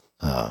IDs.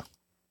 I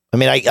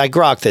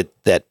grok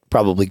that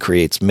probably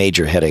creates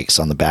major headaches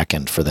on the back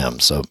end for them.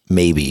 So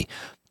maybe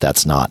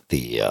that's not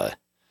the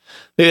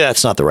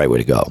right way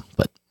to go.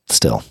 But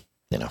still,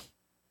 it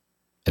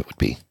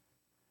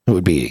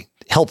would be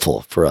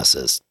helpful for us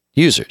as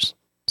users.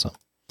 So,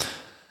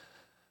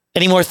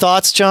 any more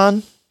thoughts,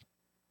 John?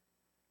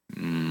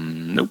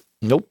 Nope.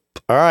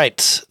 All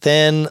right,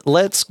 then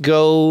let's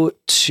go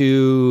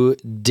to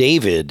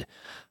David.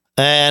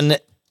 And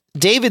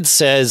David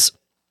says,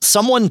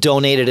 someone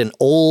donated an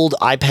old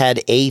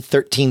iPad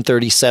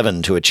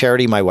A1337 to a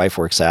charity my wife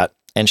works at,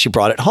 and she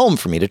brought it home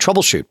for me to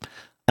troubleshoot.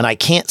 And I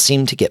can't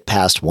seem to get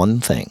past one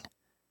thing.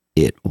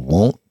 It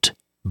won't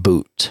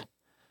boot.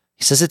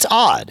 He says it's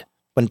odd.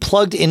 When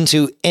plugged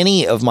into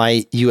any of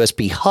my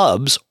USB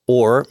hubs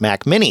or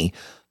Mac Mini,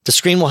 the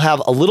screen will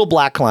have a little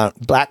black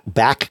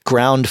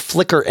background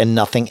flicker and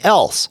nothing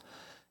else.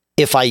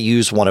 If I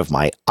use one of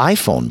my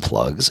iPhone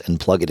plugs and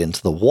plug it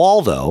into the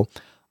wall, though,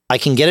 I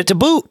can get it to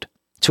boot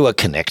to a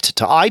connect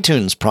to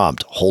iTunes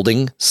prompt,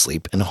 holding,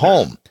 sleep, and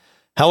home.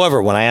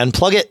 However, when I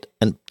unplug it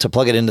and to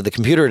plug it into the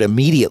computer, it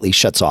immediately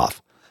shuts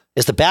off.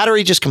 Is the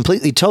battery just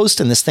completely toast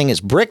and this thing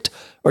is bricked,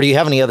 or do you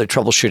have any other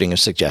troubleshooting or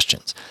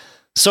suggestions?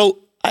 So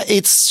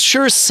it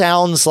sure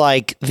sounds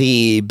like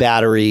the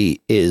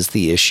battery is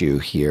the issue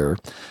here.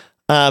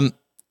 And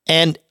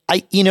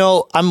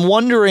I'm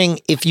wondering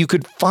if you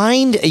could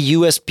find a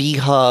USB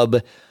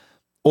hub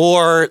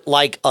or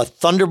like a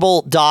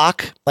Thunderbolt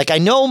dock. Like I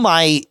know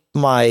my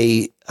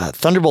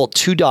Thunderbolt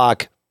 2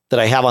 dock that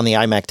I have on the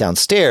iMac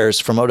downstairs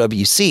from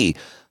OWC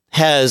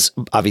has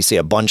obviously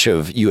a bunch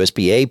of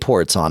USB-A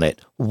ports on it.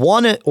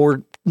 One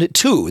or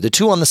two, the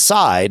two on the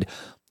side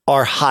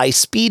are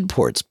high-speed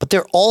ports, but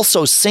they're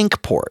also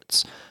sync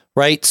ports,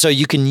 right? So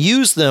you can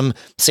use them,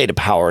 say, to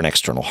power an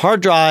external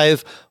hard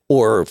drive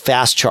or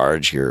fast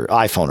charge your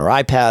iPhone or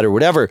iPad or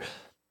whatever.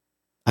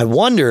 I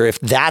wonder if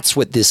that's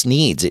what this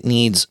needs. It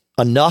needs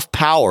enough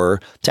power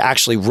to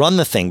actually run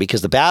the thing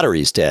because the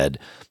battery's dead.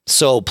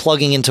 So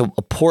plugging into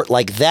a port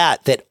like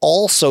that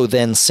also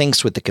then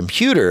syncs with the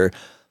computer,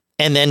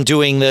 and then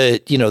doing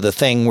the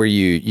thing where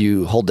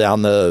you hold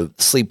down the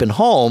sleep and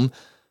home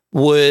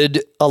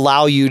would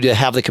allow you to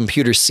have the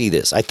computer see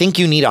this. I think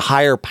you need a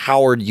higher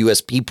powered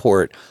USB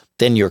port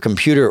than your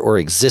computer or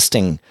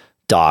existing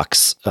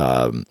docks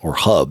or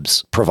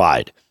hubs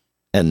provide.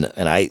 And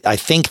I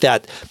think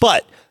that,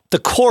 but the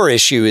core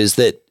issue is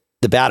that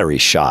the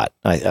battery's shot.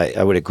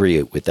 I would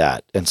agree with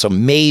that. And so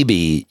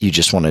maybe you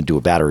just want to do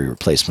a battery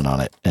replacement on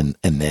it. And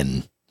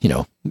then,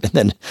 and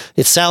then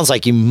it sounds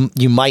like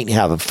you might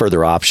have a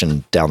further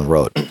option down the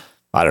road.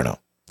 I don't know.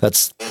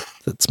 That's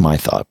my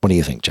thought. What do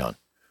you think, John?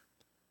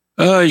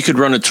 You could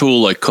run a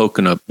tool like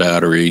Coconut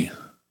Battery,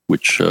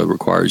 which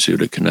requires you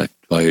to connect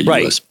via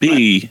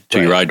USB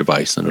to your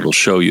iDevice, and it'll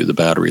show you the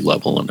battery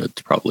level, and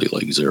it's probably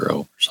like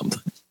 0 or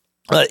something.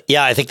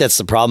 Yeah, I think that's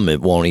the problem.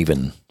 It won't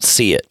even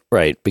see it,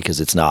 right? Because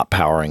it's not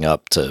powering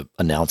up to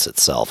announce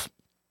itself.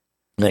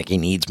 Like, it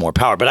needs more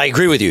power. But I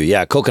agree with you.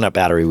 Yeah, Coconut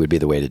Battery would be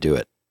the way to do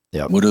it.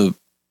 Yeah.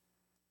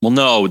 Well,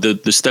 no,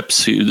 the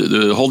steps,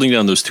 the holding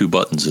down those two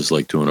buttons is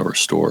like doing a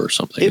restore or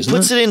something. It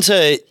puts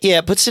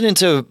it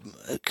into,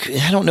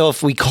 I don't know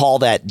if we call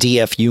that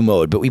DFU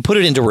mode, but we put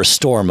it into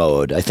restore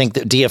mode. I think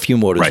that DFU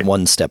mode is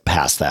one step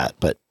past that.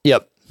 But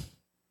yep.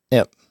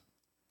 Yeah,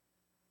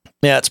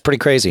 it's pretty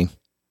crazy.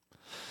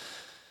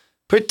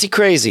 Pretty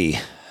crazy.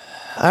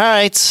 All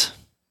right.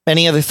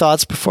 Any other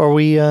thoughts before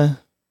we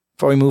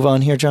move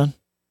on here, John?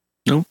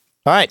 No. All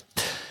right.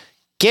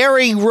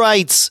 Gary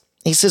writes,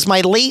 he says, my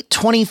late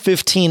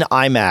 2015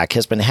 iMac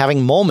has been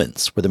having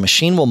moments where the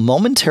machine will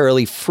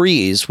momentarily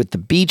freeze with the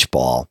beach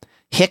ball,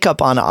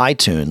 hiccup on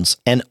iTunes,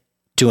 and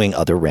doing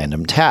other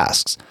random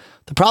tasks.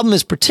 The problem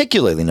is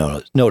particularly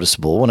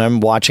noticeable when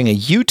I'm watching a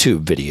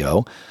YouTube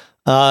video,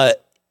 and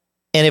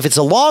if it's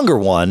a longer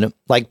one,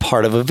 like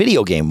part of a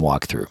video game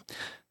walkthrough.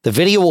 The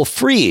video will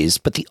freeze,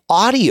 but the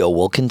audio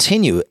will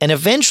continue, and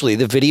eventually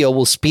the video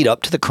will speed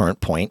up to the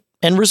current point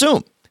and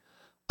resume.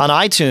 On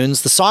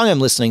iTunes, the song I'm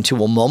listening to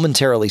will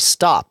momentarily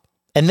stop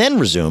and then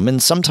resume,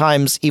 and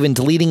sometimes even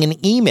deleting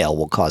an email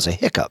will cause a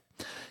hiccup.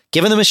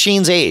 Given the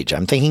machine's age,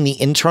 I'm thinking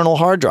the internal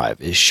hard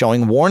drive is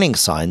showing warning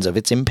signs of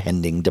its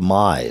impending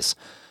demise.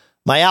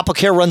 My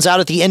AppleCare runs out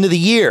at the end of the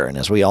year, and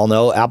as we all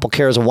know,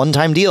 AppleCare is a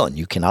one-time deal, and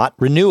you cannot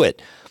renew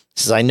it.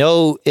 He says, I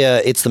know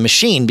it's the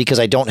machine because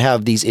I don't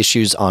have these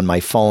issues on my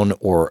phone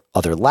or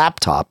other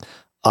laptop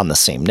on the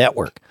same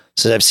network.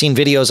 He says, I've seen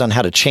videos on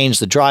how to change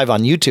the drive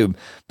on YouTube,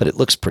 but it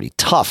looks pretty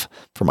tough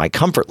for my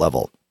comfort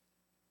level.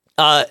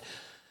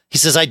 He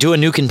says, I do a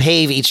nuke and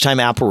pave each time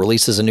Apple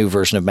releases a new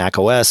version of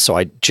macOS, so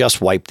I just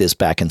wiped this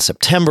back in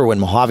September when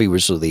Mojave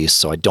was released,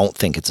 so I don't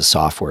think it's a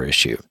software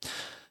issue.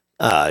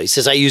 He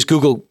says, I use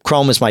Google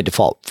Chrome as my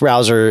default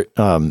browser.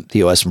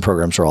 The OS and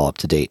programs are all up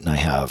to date, and I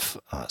have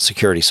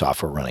security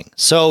software running.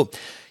 So,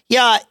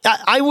 yeah,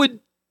 I would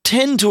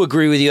tend to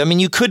agree with you. I mean,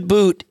 you could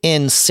boot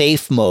in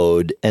safe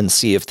mode and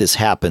see if this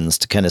happens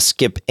to kind of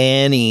skip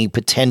any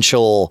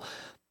potential,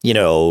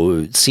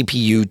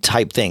 CPU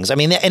type things. I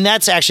mean, and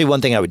that's actually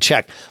one thing I would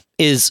check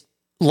is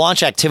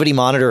Launch Activity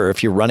Monitor, or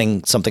if you're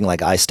running something like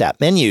iStat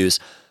menus,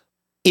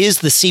 is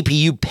the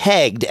CPU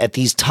pegged at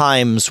these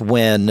times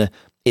when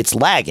it's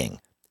lagging?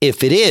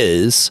 If it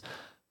is,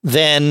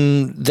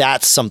 then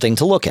that's something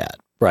to look at,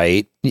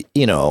 right?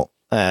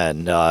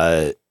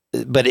 But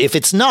if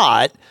it's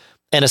not,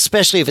 and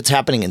especially if it's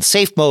happening in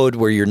safe mode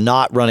where you're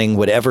not running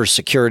whatever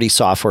security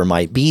software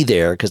might be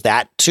there, because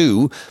that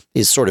too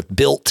is sort of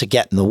built to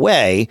get in the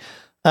way,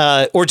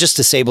 or just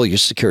disable your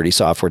security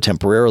software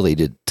temporarily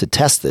to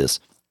test this.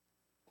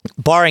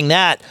 Barring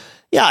that,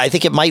 yeah, I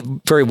think it might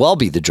very well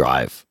be the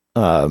drive.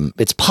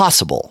 It's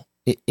possible.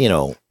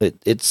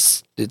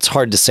 It's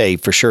hard to say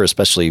for sure,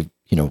 especially,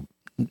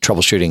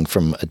 troubleshooting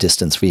from a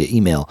distance via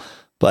email.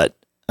 But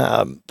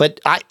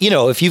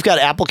if you've got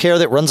AppleCare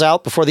that runs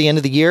out before the end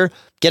of the year,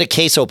 get a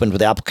case opened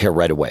with AppleCare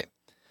right away.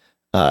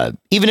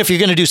 Even if you're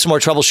going to do some more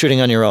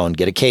troubleshooting on your own,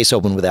 get a case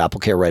open with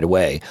AppleCare right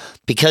away.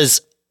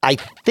 Because I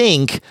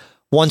think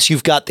once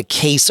you've got the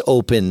case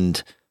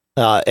opened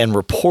and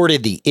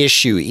reported the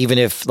issue, even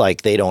if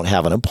like they don't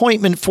have an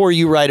appointment for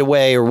you right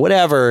away or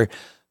whatever,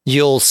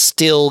 you'll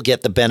still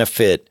get the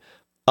benefit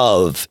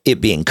of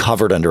it being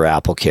covered under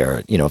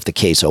AppleCare, if the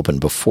case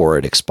opened before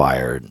it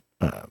expired.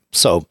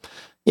 So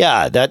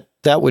yeah, that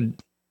would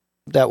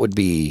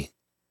be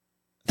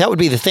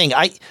the thing.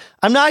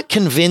 I'm not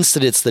convinced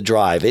that it's the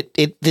drive.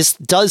 This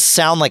does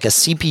sound like a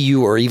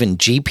CPU or even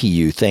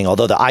GPU thing,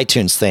 although the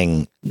iTunes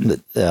thing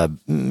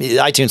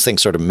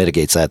sort of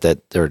mitigates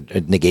that or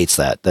negates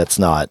that. That's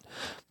not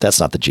the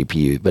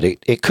GPU, but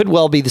it could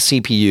well be the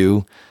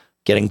CPU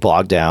getting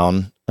bogged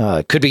down.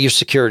 It could be your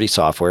security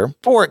software,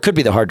 or it could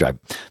be the hard drive.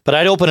 But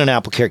I'd open an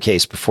AppleCare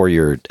case before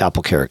your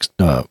AppleCare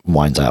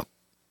winds out.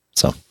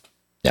 So,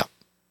 yeah.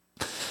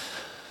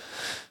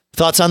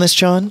 Thoughts on this,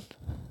 John?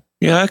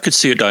 Yeah, I could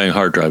see a dying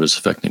hard drive as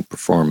affecting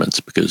performance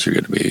because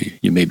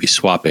you may be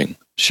swapping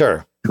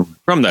Sure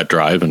from that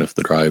drive, and if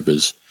the drive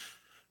is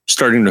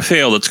starting to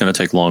fail, that's going to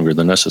take longer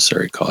than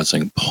necessary,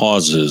 causing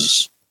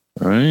pauses.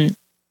 Right?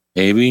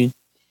 Maybe.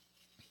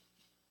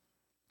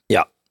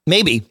 Yeah,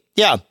 maybe.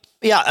 Yeah.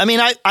 I mean,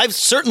 I've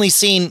certainly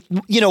seen,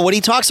 what he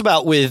talks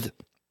about with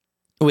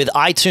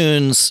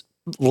iTunes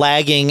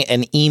lagging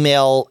an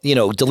email,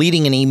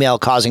 deleting an email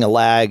causing a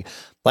lag,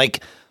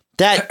 like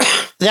that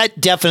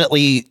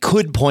definitely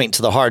could point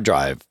to the hard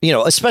drive,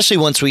 especially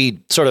once we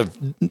sort of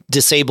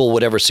disable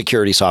whatever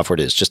security software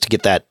it is, just to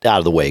get that out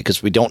of the way,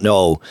 because we don't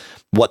know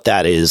what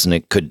that is, and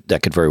that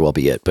could very well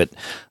be it. But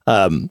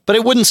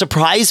it wouldn't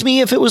surprise me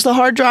if it was the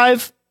hard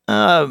drive.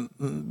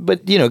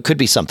 But it could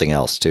be something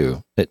else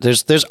too.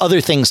 There's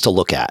other things to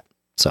look at.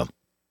 So,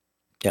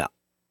 yeah.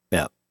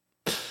 All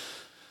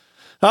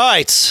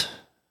right.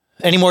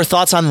 Any more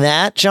thoughts on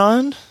that,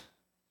 John?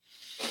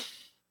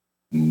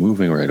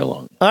 Moving right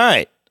along. All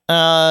right.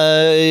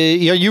 Are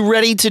you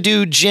ready to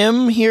do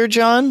Jim here,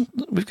 John?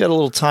 We've got a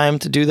little time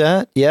to do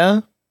that.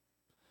 Yeah.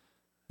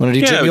 Want to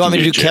do Jim? You want me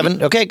to do Jim.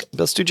 Kevin? Okay,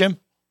 let's do Jim.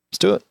 Let's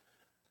do it.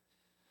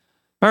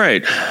 All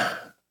right.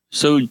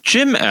 So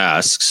Jim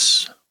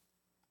asks,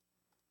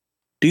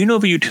 do you know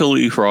of a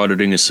utility for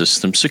auditing a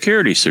system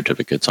security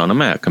certificates on a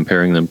Mac,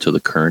 comparing them to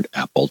the current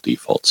Apple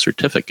default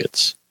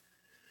certificates?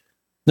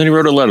 Then he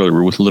wrote a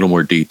letter with a little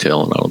more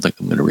detail, and I don't think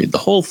I'm going to read the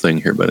whole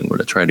thing here, but I'm going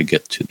to try to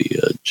get to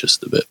the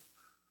gist of it.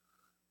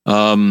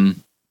 All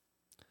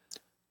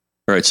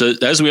right. So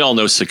as we all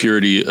know,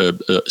 security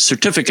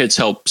certificates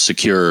help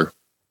secure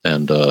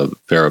and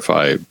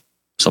verify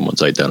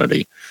someone's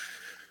identity.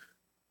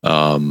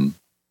 And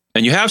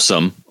you have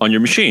some on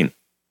your machine.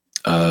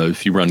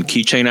 If you run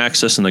keychain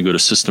access and then go to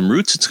system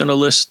roots, it's going to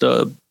list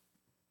the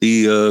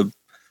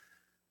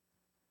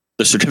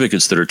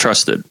certificates that are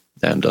trusted,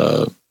 and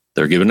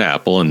they're given to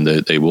Apple, and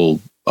they will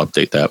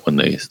update that when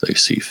they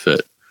see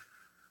fit.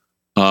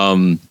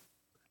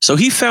 So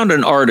he found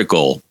an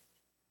article.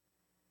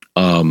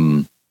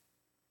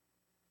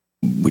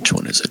 Which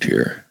one is it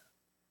here?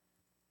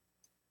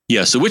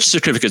 Yeah. So which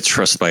certificates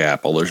trusted by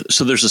Apple?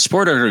 There's a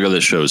support article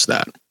that shows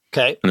that.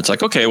 Okay. And it's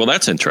like, okay, well,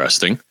 that's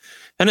interesting.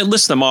 And it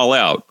lists them all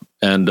out.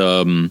 And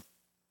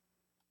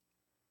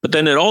but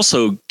then it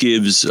also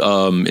gives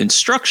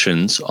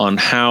instructions on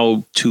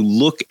how to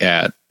look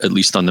at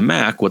least on the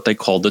Mac, what they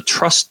call the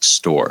trust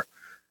store.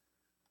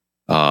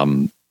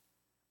 And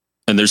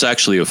there's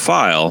actually a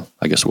file,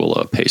 I guess we'll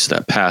paste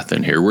that path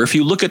in here, where if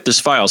you look at this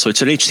file, so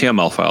it's an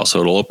HTML file,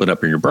 so it'll open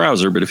up in your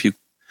browser, but if you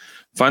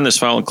find this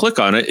file and click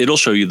on it, it'll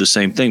show you the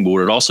same thing. But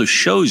what it also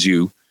shows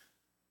you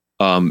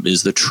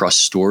is the trust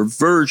store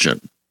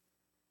version.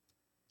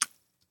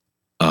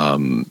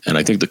 And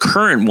I think the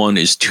current one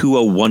is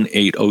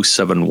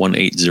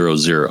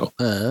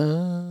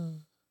 2018071800.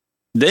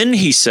 Then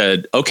he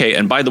said, okay,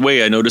 and by the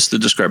way, I noticed the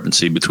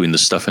discrepancy between the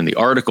stuff in the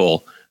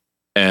article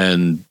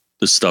and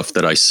the stuff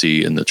that I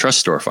see in the trust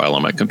store file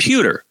on my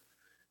computer.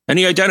 And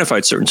he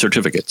identified certain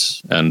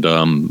certificates, and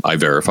I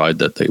verified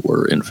that they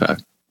were, in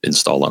fact,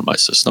 installed on my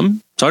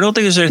system. So I don't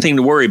think there's anything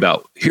to worry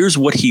about. Here's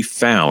what he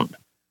found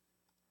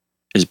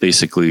is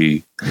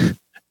basically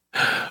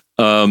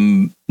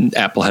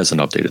Apple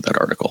hasn't updated that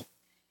article.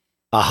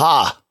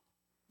 Aha.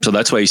 So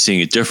that's why he's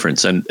seeing a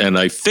difference. And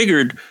I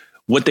figured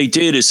what they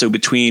did is, so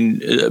between,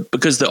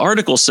 because the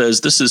article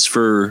says this is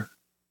for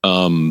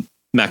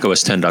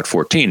macOS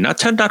 10.14, not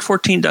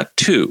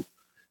 10.14.2.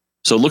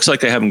 So it looks like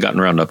they haven't gotten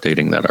around to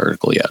updating that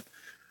article yet.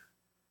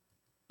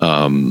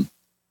 So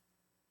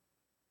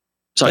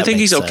I think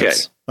he's okay.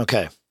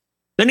 Okay.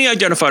 Then he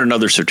identified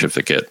another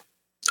certificate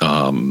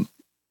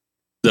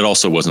that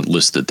also wasn't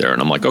listed there.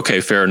 And I'm like, okay,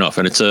 fair enough.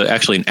 And it's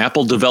actually an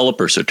Apple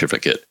developer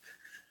certificate.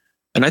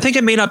 And I think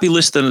it may not be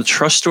listed in the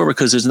trust store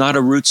because it's not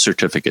a root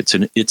certificate.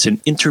 It's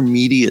an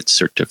intermediate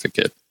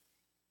certificate.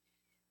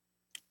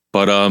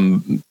 But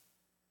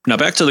now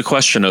back to the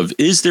question of,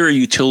 is there a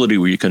utility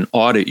where you can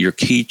audit your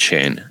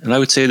keychain? And I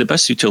would say the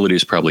best utility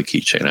is probably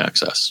Keychain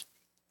Access.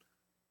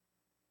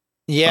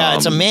 Yeah,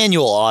 it's a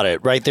manual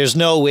audit, right? There's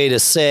no way to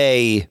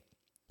say,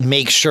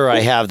 make sure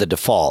I have the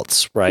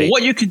defaults, right?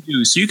 What you can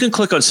do, so you can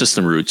click on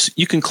System Roots,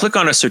 you can click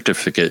on a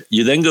certificate,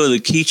 you then go to the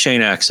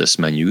Keychain Access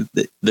menu.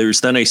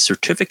 There's then a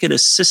Certificate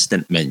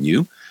Assistant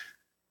menu,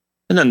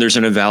 and then there's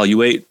an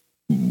Evaluate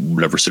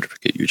whatever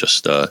certificate you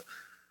just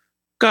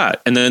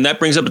got. And then that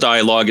brings up a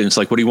dialog, and it's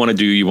like, what do you want to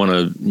do? You want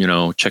to,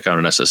 check out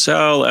an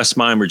SSL,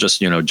 SMIME, or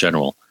just,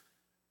 general.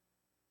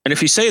 And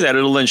if you say that,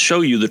 it'll then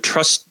show you the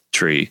trust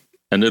tree,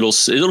 and it'll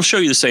show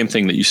you the same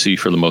thing that you see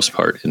for the most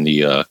part in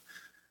the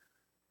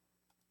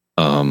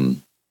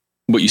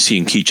what you see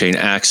in Keychain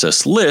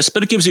Access list,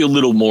 but it gives you a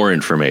little more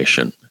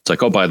information. It's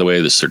like, oh, by the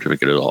way, this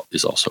certificate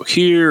is also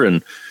here,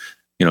 and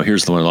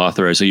here's the one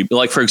authorized.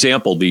 Like, for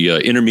example, the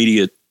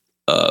intermediate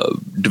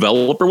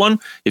developer one,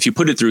 if you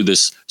put it through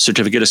this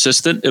certificate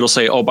assistant, it'll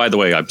say, oh, by the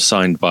way, I'm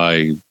signed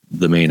by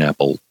the main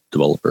Apple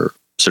developer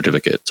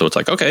certificate. So it's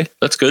like, okay,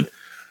 that's good.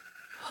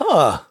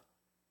 Huh.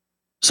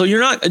 So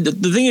you're not,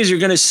 the thing is, you're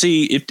going to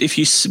see if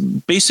you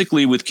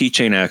basically with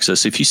keychain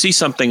access, if you see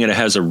something and it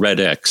has a red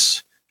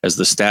X as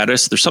the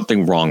status, there's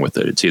something wrong with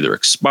it. It's either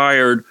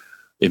expired,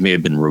 it may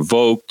have been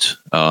revoked.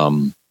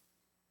 Those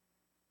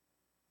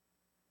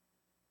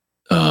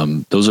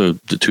are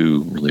the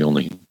two really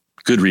only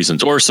good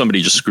reasons, or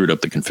somebody just screwed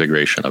up the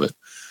configuration of it.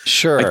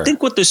 Sure. I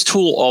think what this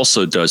tool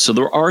also does, so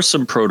there are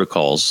some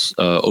protocols,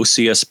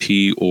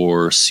 OCSP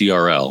or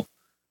CRL,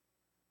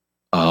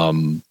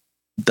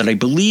 that I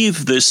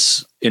believe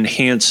this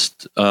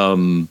enhanced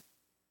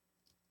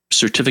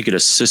certificate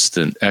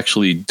assistant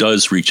actually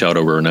does reach out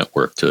over a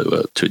network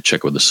to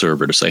check with the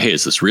server to say, hey,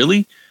 is this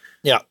really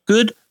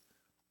good?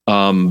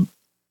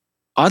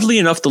 Oddly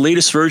enough, the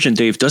latest version,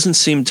 Dave, doesn't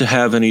seem to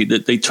have any.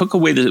 They took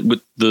away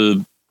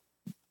the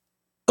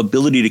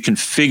ability to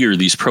configure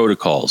these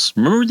protocols.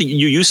 Remember that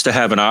you used to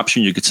have an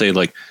option. You could say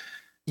like,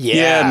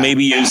 yeah,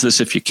 maybe use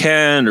this if you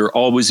can, or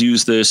always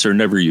use this, or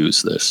never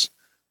use this.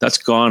 That's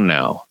gone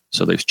now.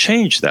 So they've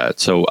changed that.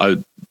 So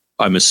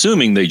I'm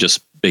assuming they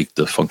just baked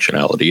the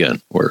functionality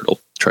in where it'll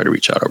try to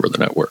reach out over the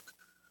network.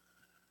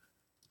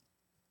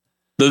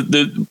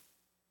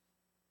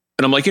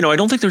 And I'm like, I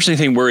don't think there's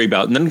anything to worry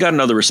about. And then got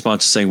another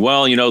response saying,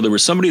 well, there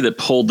was somebody that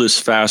pulled this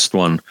fast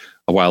one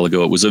a while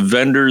ago. It was a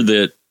vendor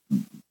that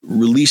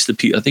released I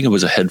think it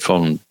was a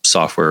headphone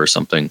software or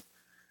something.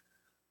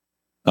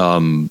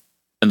 And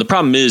the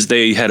problem is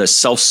they had a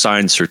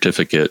self-signed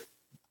certificate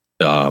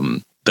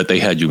that they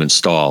had you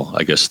install,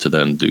 I guess, to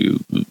then do,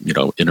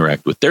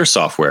 interact with their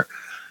software.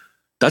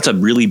 That's a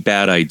really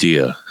bad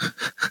idea.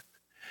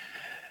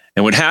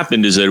 And what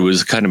happened is that it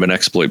was kind of an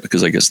exploit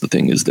because I guess the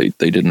thing is they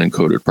didn't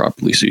encode it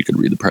properly so you could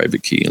read the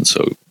private key. And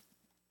so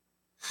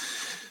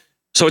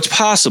it's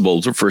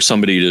possible for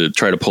somebody to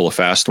try to pull a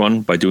fast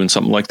one by doing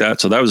something like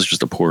that. So that was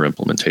just a poor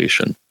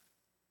implementation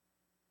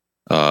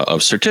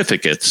of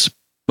certificates.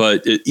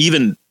 But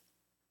even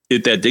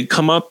if that did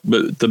come up,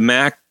 but the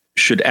Mac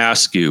should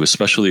ask you,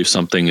 especially if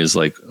something is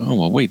like, oh,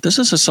 well, wait, this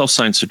is a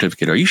self-signed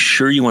certificate. Are you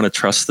sure you want to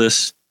trust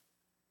this?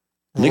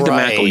 I think the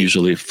Mac will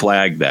usually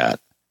flag that.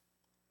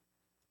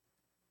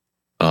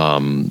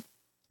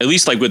 At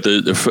least like with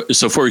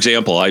so for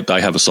example, I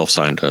have a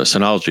self-signed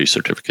Synology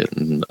certificate.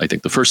 And I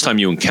think the first time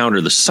you encounter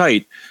the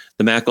site,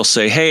 the Mac will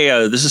say,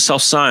 hey, this is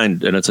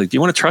self-signed. And it's like, do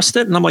you want to trust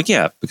it? And I'm like,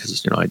 yeah,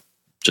 because, I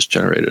just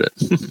generated it.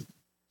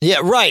 Yeah,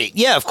 right.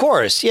 Yeah, of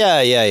course.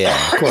 Yeah.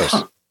 Of course.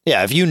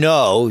 Yeah. If you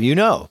know.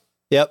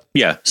 Yep.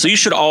 Yeah. So you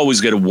should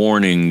always get a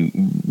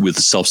warning with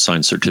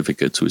self-signed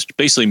certificates, which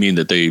basically mean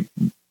that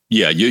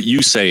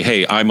you say,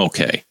 hey, I'm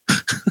okay.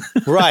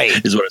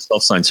 Right. Is what a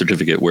self-signed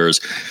certificate, whereas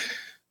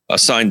a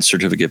signed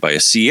certificate by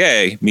a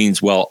CA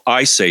means, well,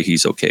 I say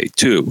he's okay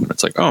too. And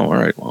it's like, oh, all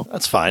right, well,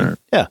 that's fine. Right.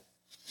 Yeah.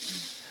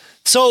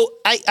 So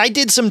I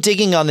did some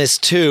digging on this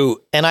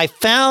too, and I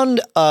found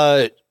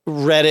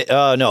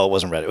Reddit. No, it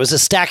wasn't Reddit. It was a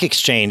Stack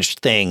Exchange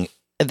thing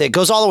that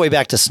goes all the way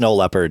back to Snow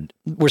Leopard,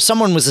 where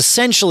someone was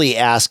essentially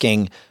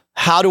asking,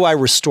 how do I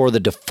restore the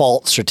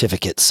default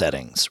certificate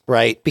settings?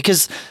 Right.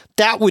 Because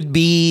that would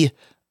be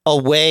a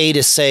way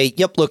to say,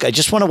 yep, look, I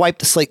just want to wipe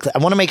the slate. I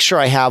want to make sure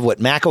I have what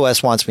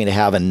macOS wants me to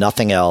have and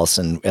nothing else.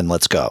 And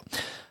let's go.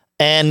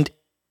 And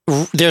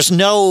there's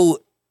no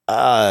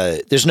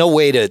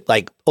way to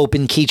like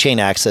open keychain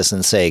access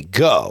and say,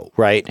 go,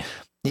 right?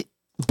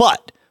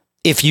 But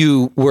if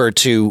you were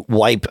to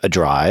wipe a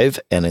drive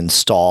and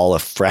install a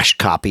fresh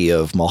copy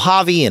of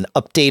Mojave and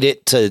update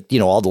it to,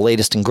 all the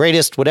latest and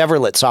greatest, whatever,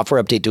 let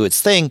software update do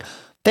its thing,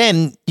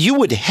 then you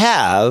would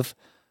have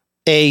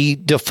a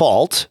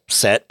default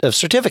set of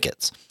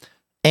certificates.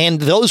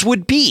 And those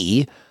would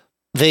be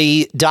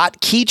the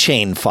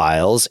 .keychain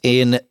files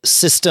in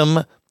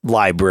system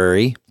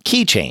library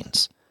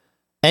keychains.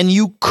 And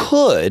you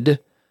could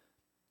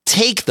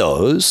take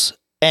those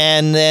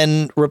and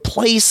then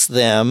replace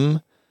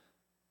them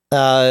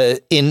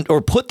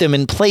or put them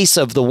in place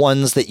of the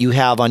ones that you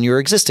have on your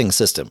existing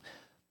system.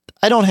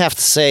 I don't have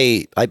to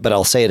say, but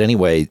I'll say it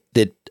anyway,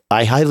 that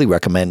I highly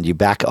recommend you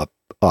back up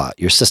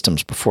your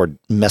systems before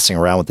messing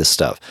around with this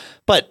stuff.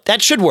 But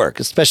that should work,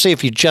 especially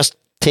if you're just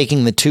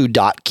taking the 2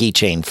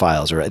 .keychain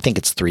files, or I think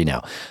it's 3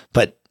 now,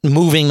 but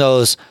moving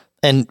those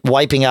and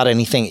wiping out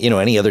anything,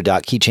 any other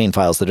 .keychain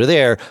files that are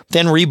there,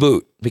 then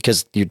reboot,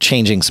 because you're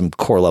changing some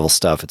core level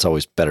stuff. It's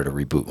always better to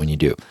reboot when you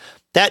do.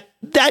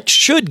 That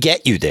should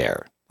get you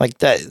there. Like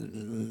that.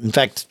 In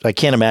fact, I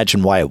can't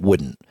imagine why it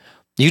wouldn't.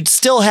 You'd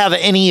still have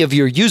any of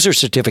your user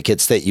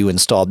certificates that you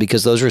installed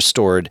because those are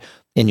stored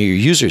in your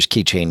user's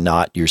keychain,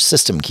 not your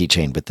system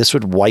keychain. But this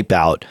would wipe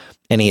out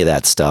any of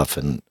that stuff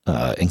and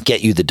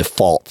get you the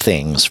default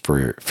things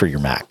for your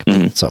Mac.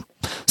 Mm-hmm. So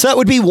that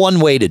would be one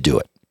way to do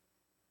it.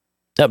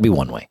 That'd be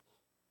one way.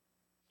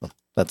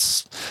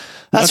 That's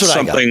what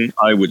something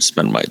I would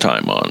spend my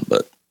time on,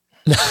 but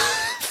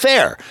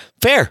fair.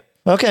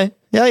 Okay.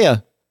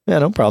 Yeah.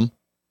 No problem.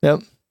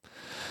 Yep.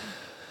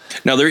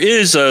 Now there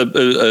is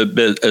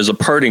as a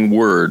parting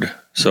word.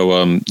 So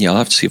I'll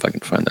have to see if I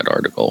can find that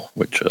article,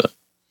 which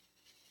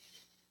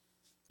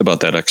about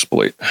that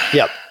exploit.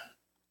 Yep.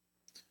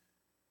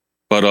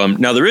 But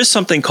now there is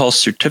something called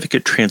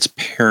certificate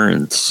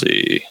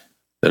transparency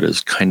that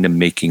is kind of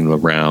making the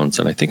rounds,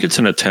 and I think it's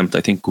an attempt.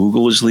 I think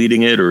Google is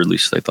leading it, or at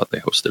least I thought they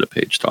hosted a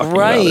page talking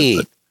about it.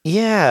 But,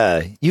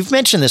 yeah, you've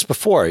mentioned this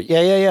before.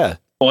 Yeah.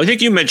 Well, I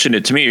think you mentioned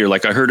it to me. You're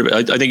like, I heard of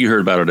it. I think you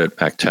heard about it at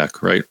Pack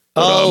Tech, right?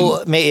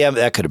 But,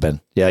 that could have been.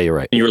 Yeah, you're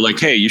right. And you were like,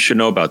 hey, you should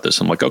know about this.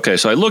 I'm like, okay.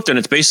 So I looked, and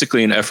it's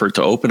basically an effort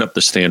to open up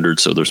the standard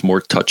so there's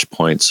more touch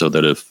points, so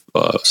that if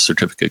a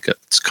certificate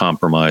gets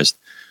compromised,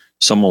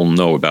 someone will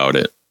know about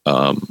it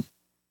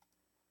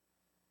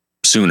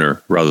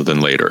sooner rather than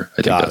later.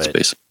 I think that's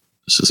basically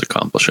what this is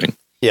accomplishing.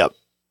 Yep.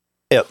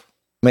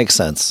 Makes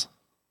sense.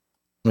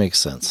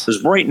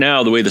 Because right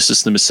now, the way the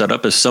system is set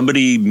up, if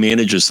somebody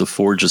manages to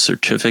forge a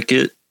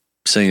certificate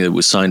saying it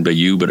was signed by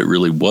you, but it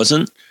really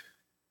wasn't,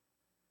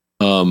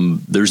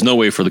 there's no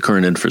way for the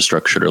current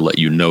infrastructure to let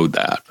you know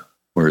that.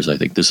 Whereas I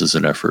think this is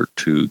an effort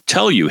to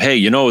tell you,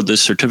 hey,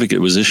 this certificate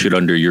was issued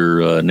under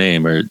your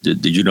name, or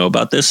did you know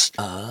about this?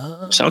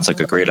 Sounds like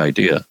a great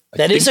idea.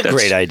 That is a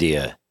great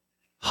idea.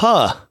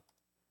 Huh.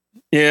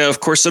 Yeah,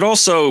 of course. It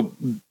also,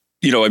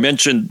 I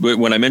mentioned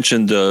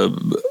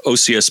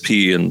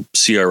OCSP and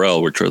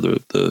CRL, which are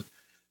the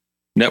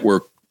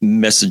network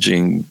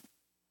messaging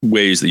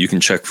ways that you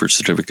can check for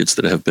certificates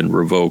that have been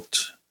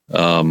revoked.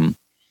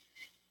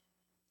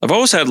 I've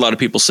always had a lot of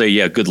people say,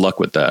 yeah, good luck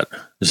with that.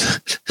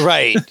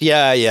 Right.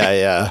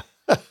 Yeah.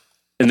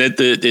 And that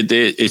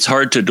it's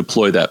hard to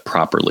deploy that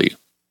properly.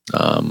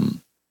 So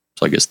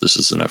I guess this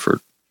is an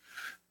effort.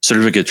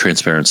 Certificate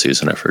transparency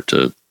is an effort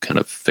to kind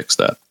of fix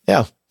that.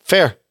 Yeah.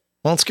 Fair.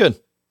 Well, it's good.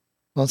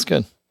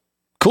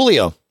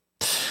 Coolio.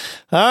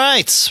 All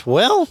right.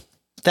 Well,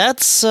 I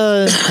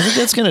think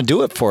that's going to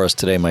do it for us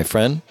today, my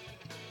friend.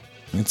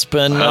 It's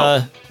been,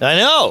 I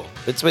know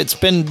it's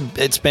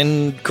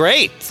been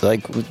great.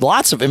 Like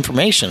lots of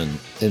information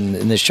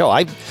in this show.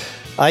 I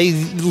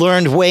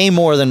learned way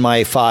more than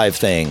my 5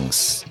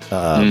 things.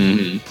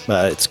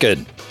 It's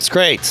good. It's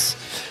great.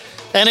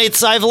 And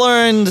I've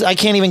learned, I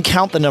can't even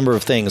count the number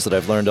of things that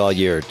I've learned all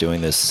year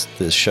doing this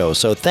show.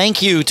 So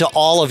thank you to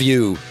all of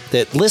you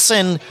that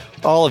listen,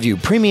 all of you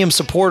premium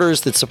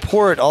supporters that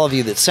support, all of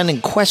you that send in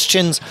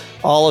questions,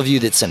 all of you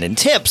that send in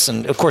tips,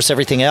 and of course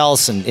everything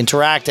else and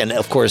interact. And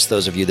of course,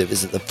 those of you that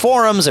visit the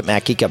forums at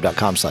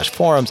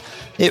macgeekup.com/forums.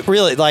 It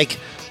really,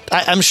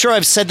 I'm sure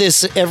I've said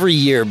this every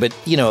year, but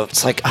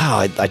it's like,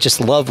 I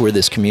just love where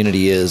this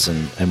community is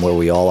and where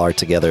we all are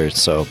together.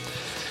 So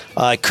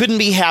I couldn't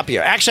be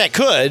happier. Actually, I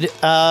could.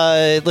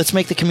 Let's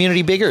make the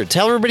community bigger.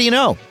 Tell everybody you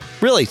know.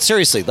 Really,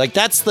 seriously.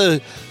 That's the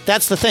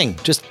thing.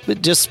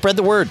 Just spread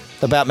the word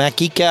about Mac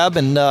Geek Gab,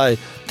 and the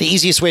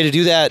easiest way to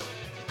do that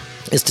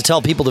is to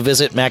tell people to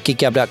visit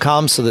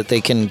macgeekgab.com so that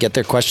they can get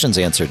their questions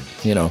answered.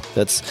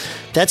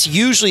 That's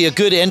usually a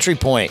good entry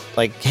point.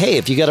 Like, hey,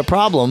 if you got a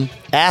problem,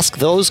 ask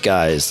those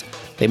guys.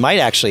 They might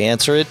actually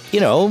answer it,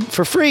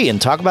 for free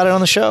and talk about it on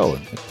the show.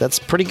 That's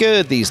pretty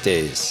good these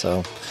days.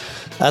 So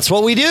that's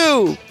what we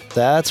do.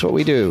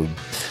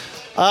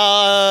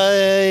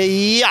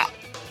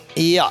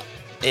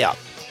 Yeah.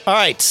 All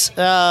right.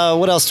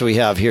 What else do we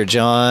have here,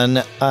 John?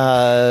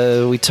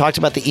 We talked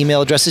about the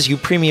email addresses. You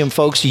premium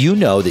folks, you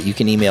know that you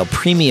can email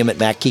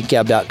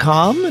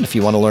premium@macgeekgab.com. And if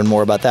you want to learn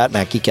more about that,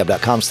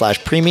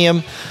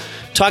 macgeekgab.com/premium.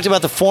 Talked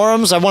about the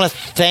forums. I want to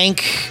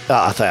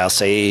I'll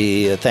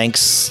say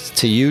thanks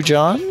to you,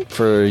 John,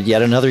 for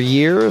yet another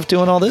year of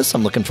doing all this.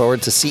 I'm looking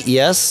forward to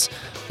CES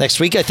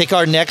next week. I think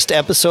our next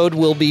episode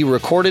will be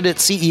recorded at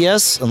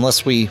CES,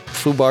 unless we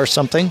foobar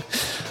something,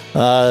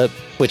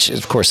 which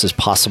of course is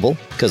possible,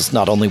 because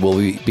not only will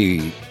we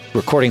be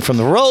recording from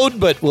the road,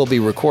 but we'll be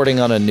recording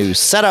on a new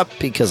setup,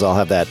 because I'll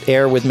have that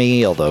Air with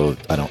me, although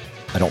I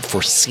don't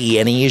foresee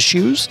any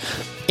issues.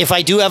 If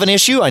I do have an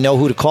issue, I know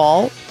who to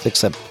call,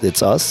 except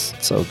it's us.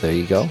 So there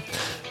you go.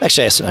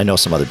 Actually, I know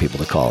some other people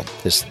to call.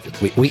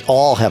 We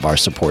all have our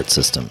support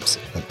systems,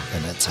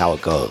 and that's how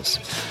it goes.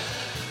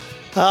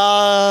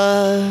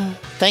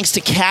 Thanks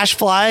to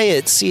CacheFly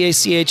at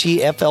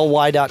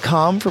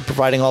CACHEFLY.com for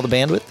providing all the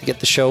bandwidth to get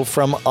the show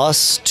from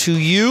us to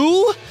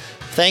you.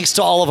 Thanks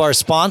to all of our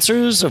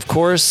sponsors, of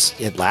course,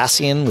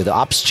 Atlassian with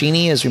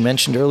Opsgenie, as we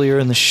mentioned earlier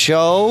in the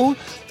show.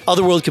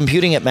 Otherworld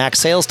Computing at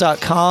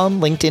MacSales.com.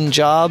 LinkedIn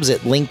Jobs at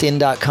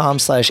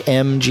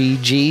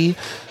LinkedIn.com/MGG.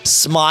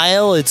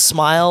 Smile at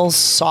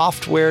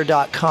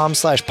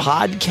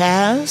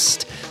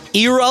SmileSoftware.com/podcast.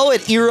 Eero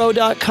at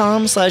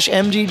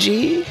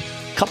Eero.com/MGG. A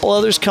couple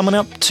others coming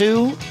up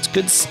too. It's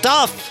good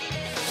stuff.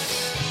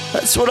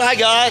 That's what I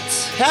got.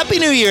 Happy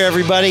New Year,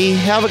 everybody.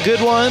 Have a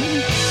good one.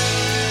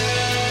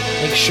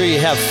 Make sure you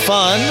have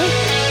fun.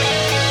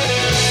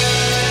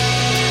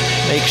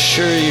 Make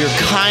sure you're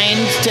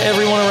kind to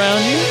everyone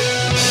around you.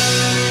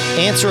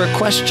 Answer a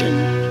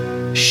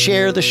question.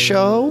 Share the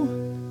show.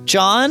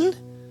 John,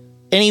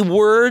 any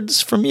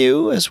words from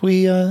you as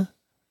we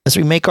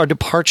make our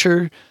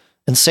departure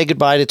and say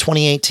goodbye to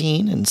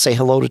 2018 and say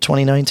hello to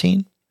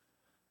 2019?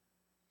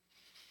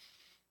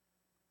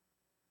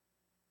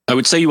 I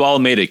would say you all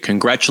made it.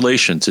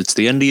 Congratulations. It's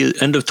the end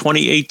of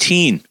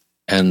 2018.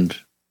 And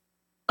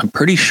I'm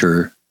pretty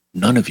sure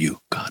none of you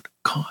got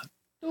caught.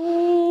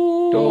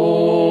 Don't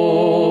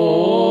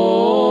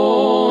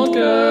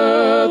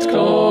get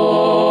caught.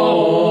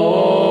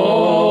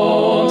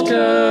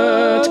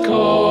 Get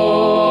caught.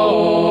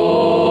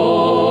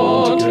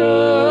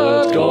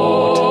 Get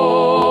caught.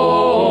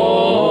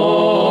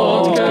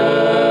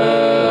 Get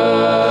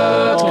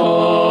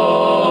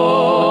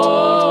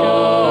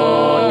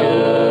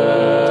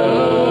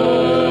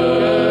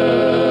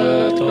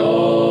caught.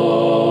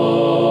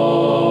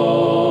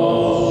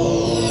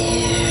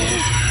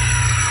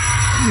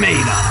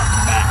 Made up.